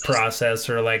songwriting process,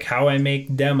 or like how I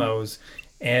make demos,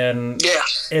 and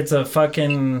it's a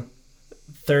fucking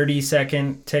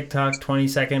 30-second TikTok,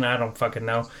 20-second, I don't fucking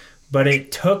know. But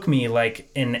it took me like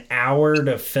an hour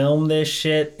to film this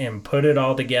shit and put it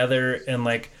all together, and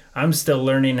like I'm still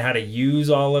learning how to use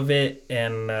all of it,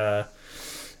 and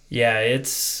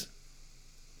it's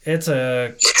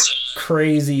a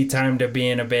crazy time to be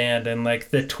in a band. And like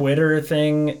the Twitter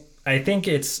thing, I think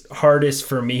it's hardest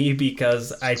for me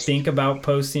because I think about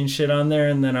posting shit on there,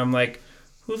 and then I'm like,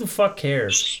 who the fuck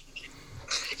cares?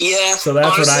 Yeah. So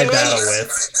that's honestly, what I battle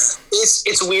with.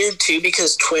 It's weird too,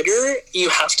 because Twitter, you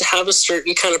have to have a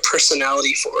certain kind of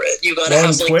personality for it. You gotta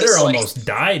have like Twitter this, almost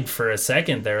died for a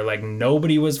second there. Like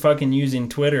nobody was fucking using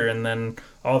Twitter, and then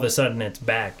all of a sudden it's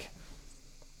back.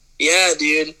 Yeah,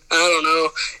 dude. I don't know.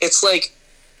 It's like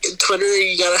Twitter,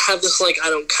 you gotta have this like I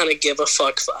don't kind of give a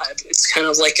fuck vibe. It's kind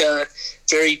of like a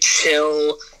very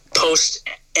chill, post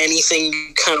anything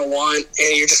you kind of want,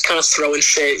 and you're just kind of throwing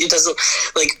shit. It doesn't,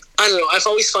 like, I don't know, I've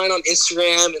always found on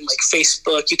Instagram and like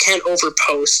Facebook, you can't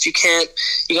overpost, you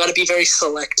got to be very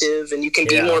selective, and you can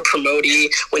be more promote-y.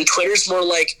 When Twitter's more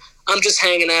like, I'm just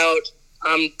hanging out,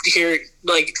 I'm here,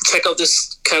 like, check out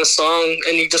this kind of song,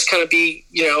 and you just kind of be,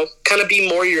 kind of be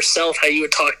more yourself, how you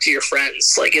would talk to your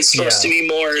friends. Like, it's supposed to be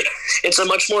more, it's a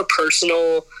much more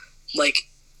personal, like,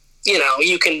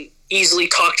 you can easily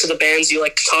talk to the bands you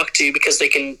like to talk to because they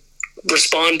can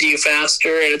respond to you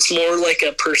faster, and it's more like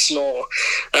a personal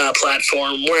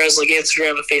platform, whereas like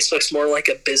Instagram and Facebook's more like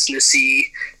a businessy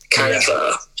kind of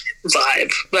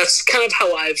vibe. That's kind of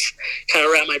how I've kind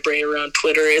of wrapped my brain around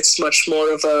Twitter. It's much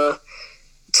more of a,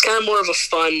 it's kind of more of a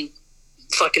fun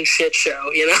fucking shit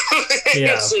show,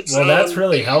 Yeah. Well, that's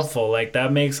really helpful. Like,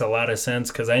 that makes a lot of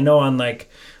sense, because I know on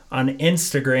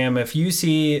Instagram, if you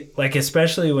see, like,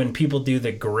 especially when people do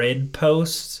the grid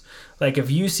posts, like,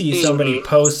 if you see somebody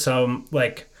post some,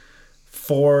 like,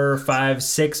 4, 5,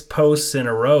 6 posts in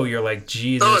a row, you're like,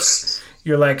 Jesus.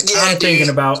 You're like, I'm thinking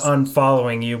about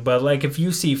unfollowing you. But, like, if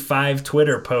you see 5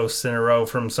 Twitter posts in a row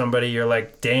from somebody, you're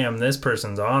like, damn, this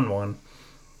person's on one.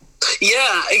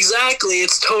 Yeah, exactly.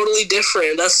 It's totally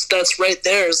different. That's right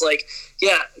there. Is like,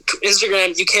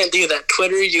 Instagram, you can't do that.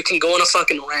 Twitter, you can go on a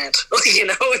fucking rant.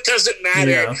 It doesn't matter.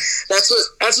 Yeah. That's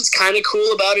what's kind of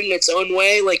cool about it in its own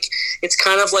way. Like, it's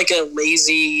kind of like a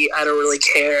lazy, I don't really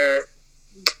care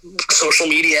social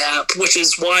media app, which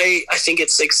is why I think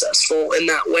it's successful in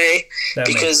that way. That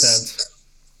makes sense.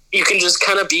 You can just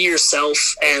kind of be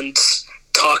yourself and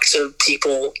talk to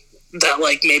people that,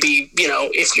 like, maybe,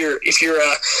 if you're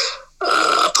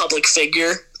a public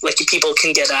figure, like, people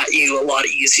can get at you a lot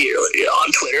easier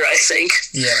on Twitter, I think.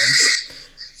 Yeah.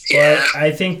 Well,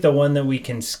 I think the one that we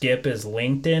can skip is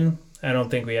LinkedIn. I don't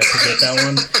think we have to get that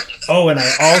one. Oh, and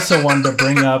I also wanted to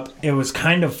bring up, it was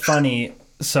kind of funny.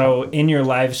 So in your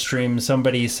live stream,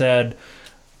 somebody said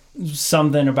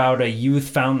something about a youth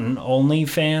fountain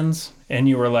OnlyFans, and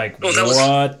you were like,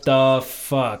 what the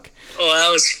fuck? Oh,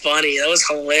 that was funny. That was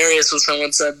hilarious when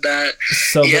someone said that.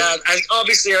 So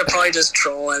obviously they're probably just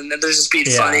trolling, and they're just being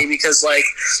funny because, like,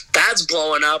 that's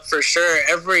blowing up for sure.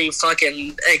 Every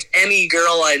fucking, like, any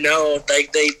girl I know,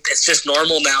 like, it's just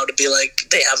normal now to be like,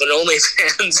 they have an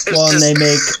OnlyFans. And they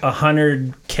make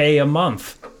 $100K a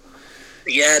month.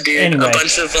 Yeah, dude. Anyway. A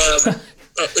bunch of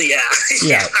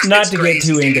yeah, not to get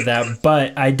too into that,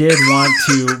 but I did want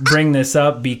to bring this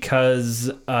up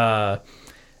because I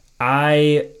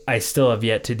still have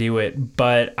yet to do it,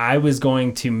 but I was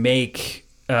going to make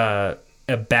a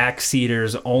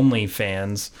Backseaters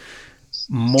OnlyFans,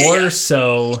 more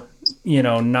so,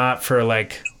 not for,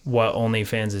 like, what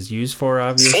OnlyFans is used for,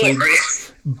 obviously,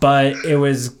 but it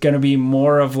was going to be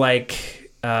more of, like,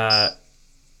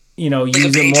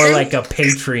 use it more like a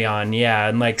Patreon,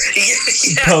 and, like,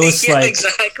 post, like,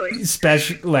 exactly.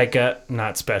 special, like,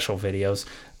 not special videos,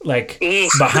 like,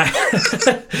 behind,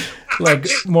 like,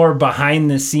 more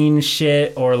behind the scenes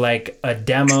shit, or, like, a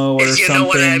demo or something. You know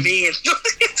what I mean?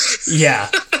 Yeah.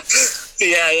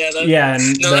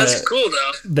 And that's cool,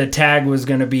 though. The tag was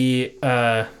going to be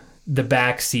the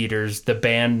Backseaters, the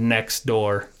band next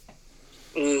door.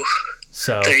 Ooh.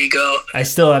 So there you go. I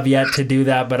still have yet to do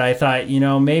that, but I thought,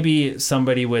 maybe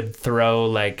somebody would throw,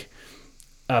 like,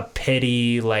 a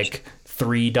pity, like,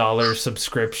 $3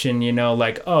 subscription,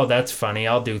 like, oh, that's funny,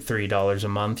 I'll do $3 a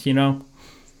month,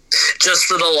 just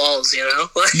for the lulz,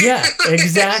 Yeah,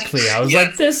 exactly. I was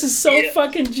like, this is so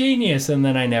fucking genius, and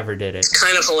then I never did it. It's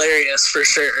kind of hilarious for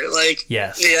sure. Like,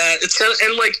 yes. Yeah, it's kind of,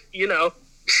 and, like,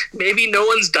 maybe no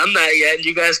one's done that yet, and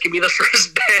you guys can be the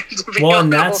first band to be on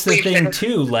and that's the thing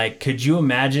too. Like, could you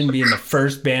imagine being the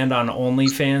first band on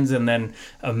OnlyFans, and then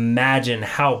imagine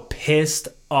how pissed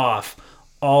off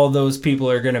all those people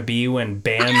are going to be when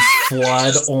bands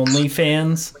flood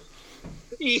OnlyFans?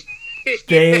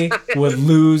 They would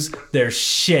lose their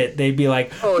shit. They'd be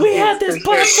like, we had this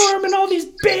platform and all these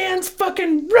bands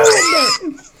fucking ruined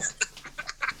it.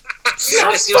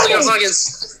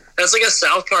 That's like a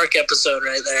South Park episode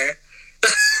right there.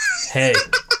 Hey,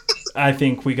 I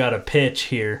think we got a pitch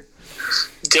here.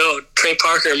 Dude, Trey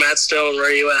Parker, Matt Stone, where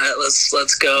are you at?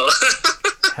 Let's go.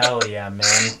 Hell yeah,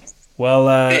 man. Well,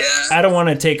 I don't want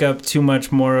to take up too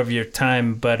much more of your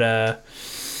time, but I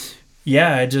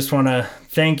just want to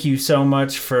thank you so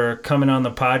much for coming on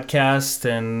the podcast,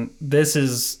 and this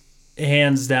is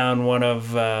hands down one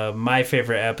of my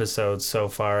favorite episodes so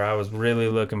far. I was really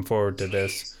looking forward to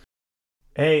this.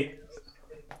 Hey,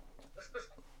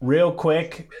 real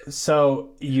quick, so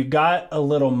you got a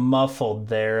little muffled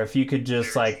there. If you could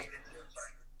just, like...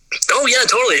 Oh, yeah,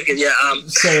 totally. Yeah.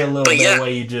 Say a little bit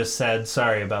what you just said.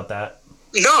 Sorry about that.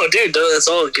 No, dude, that's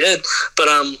all good. But,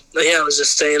 I was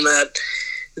just saying that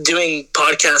doing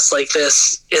podcasts like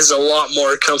this is a lot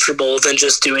more comfortable than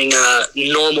just doing a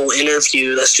normal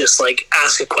interview that's just like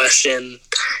ask a question,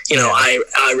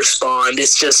 I respond.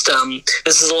 It's just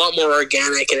this is a lot more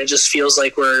organic, and it just feels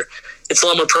like it's a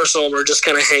lot more personal. We're just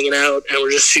kind of hanging out and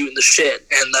we're just shooting the shit,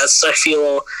 and that's, I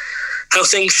feel, how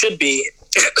things should be.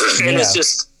 And it's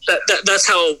just that's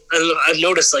how I've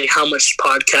noticed, like, how much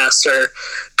podcasts are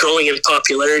growing in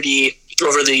popularity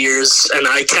over the years, and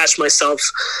I catch myself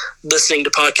listening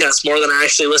to podcasts more than I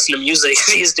actually listen to music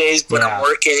these days when I'm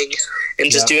working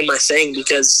and just doing my thing,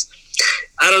 because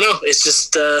I don't know, it's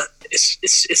just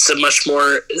it's a much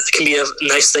more, it can be a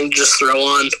nice thing to just throw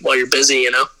on while you're busy,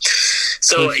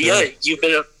 So yeah, you've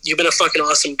been a fucking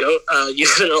awesome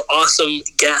you've been an awesome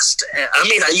guest. I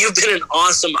mean, you've been an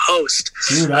awesome host,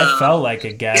 dude. I felt like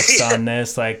a guest on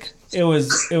this. Like, it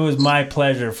was my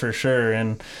pleasure for sure.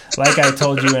 And like I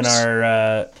told you in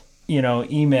our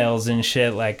emails and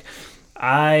shit, like,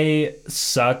 I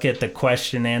suck at the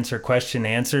question answer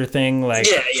thing. Like,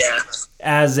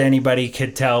 as anybody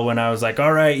could tell when I was like,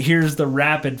 all right, here's the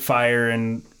rapid fire,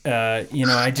 and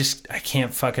I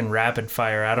can't fucking rapid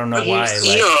fire. I don't know why.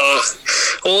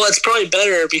 Well, it's probably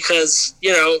better because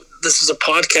this is a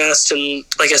podcast, and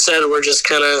like I said, we're just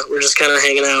kind of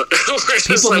hanging out.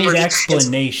 People need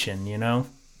explanation,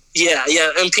 Yeah,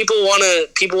 and people want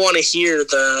to hear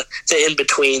the in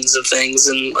betweens of things,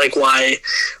 and like why,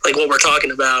 like what we're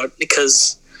talking about,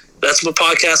 because that's what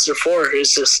podcasts are for.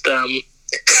 Is just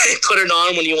put it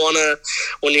on when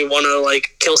you wanna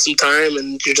like kill some time,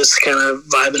 and you're just kind of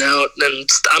vibing out, and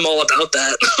I'm all about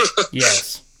that.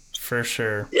 Yes, for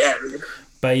sure. Yeah.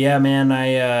 But yeah, man,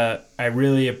 I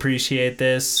really appreciate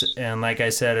this, and like I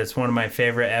said, it's one of my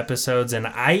favorite episodes, and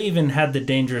I even had the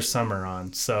Dangerous Summer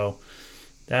on, so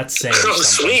that's saying something.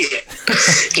 Sweet.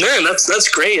 Man, that's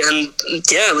great, and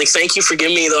yeah, like, thank you for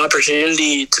giving me the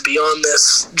opportunity to be on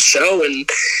this show, and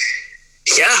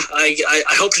yeah, I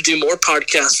hope to do more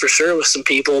podcasts for sure with some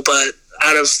people, but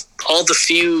out of all the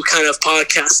few kind of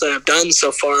podcasts that I've done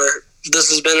so far,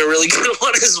 this has been a really good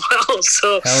one as well.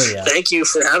 So thank you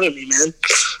for having me, man.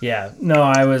 Yeah, no,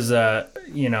 I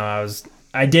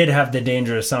did have the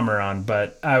Dangerous Summer on,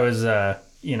 but I was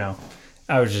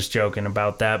just joking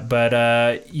about that. But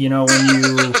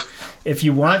if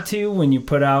you want to, when you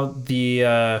put out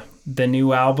the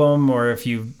new album, or if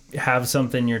you have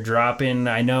something you're dropping,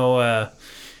 I know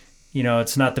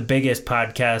it's not the biggest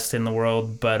podcast in the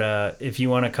world, but if you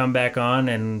want to come back on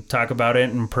and talk about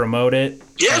it and promote it,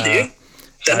 dude,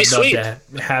 that'd be sweet. I'd love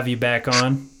to have you back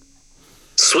on.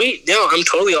 Sweet. Yeah, I'm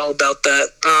totally all about that.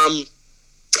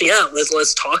 Yeah,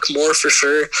 let's talk more for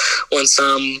sure once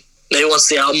maybe once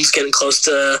the album's getting close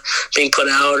to being put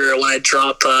out, or when I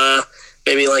drop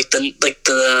maybe like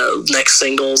the next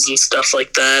singles and stuff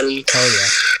like that, and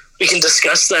we can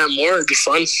discuss that more. It'd be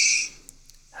fun.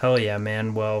 Hell yeah,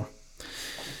 man. Well,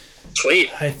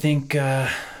 sweet. I think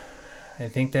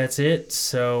that's it.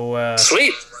 So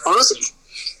sweet. Awesome.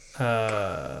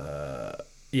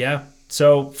 Yeah.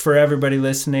 So for everybody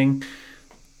listening,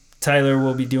 Tyler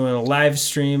will be doing a live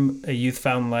stream, a Youth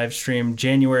Fountain live stream,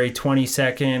 January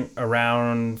 22nd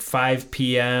around 5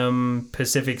 p.m.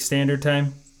 Pacific Standard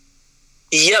Time.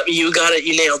 Yep, you got it.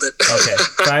 You nailed it. Okay,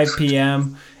 5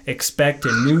 p.m. Expect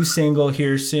a new single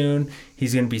here soon.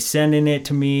 He's going to be sending it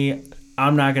to me.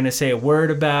 I'm not going to say a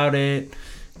word about it.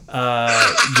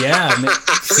 Yeah,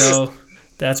 so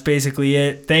that's basically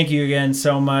it. Thank you again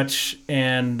so much.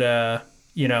 And,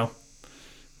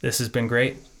 this has been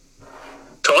great.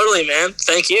 Totally, man.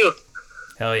 Thank you.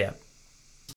 Hell yeah.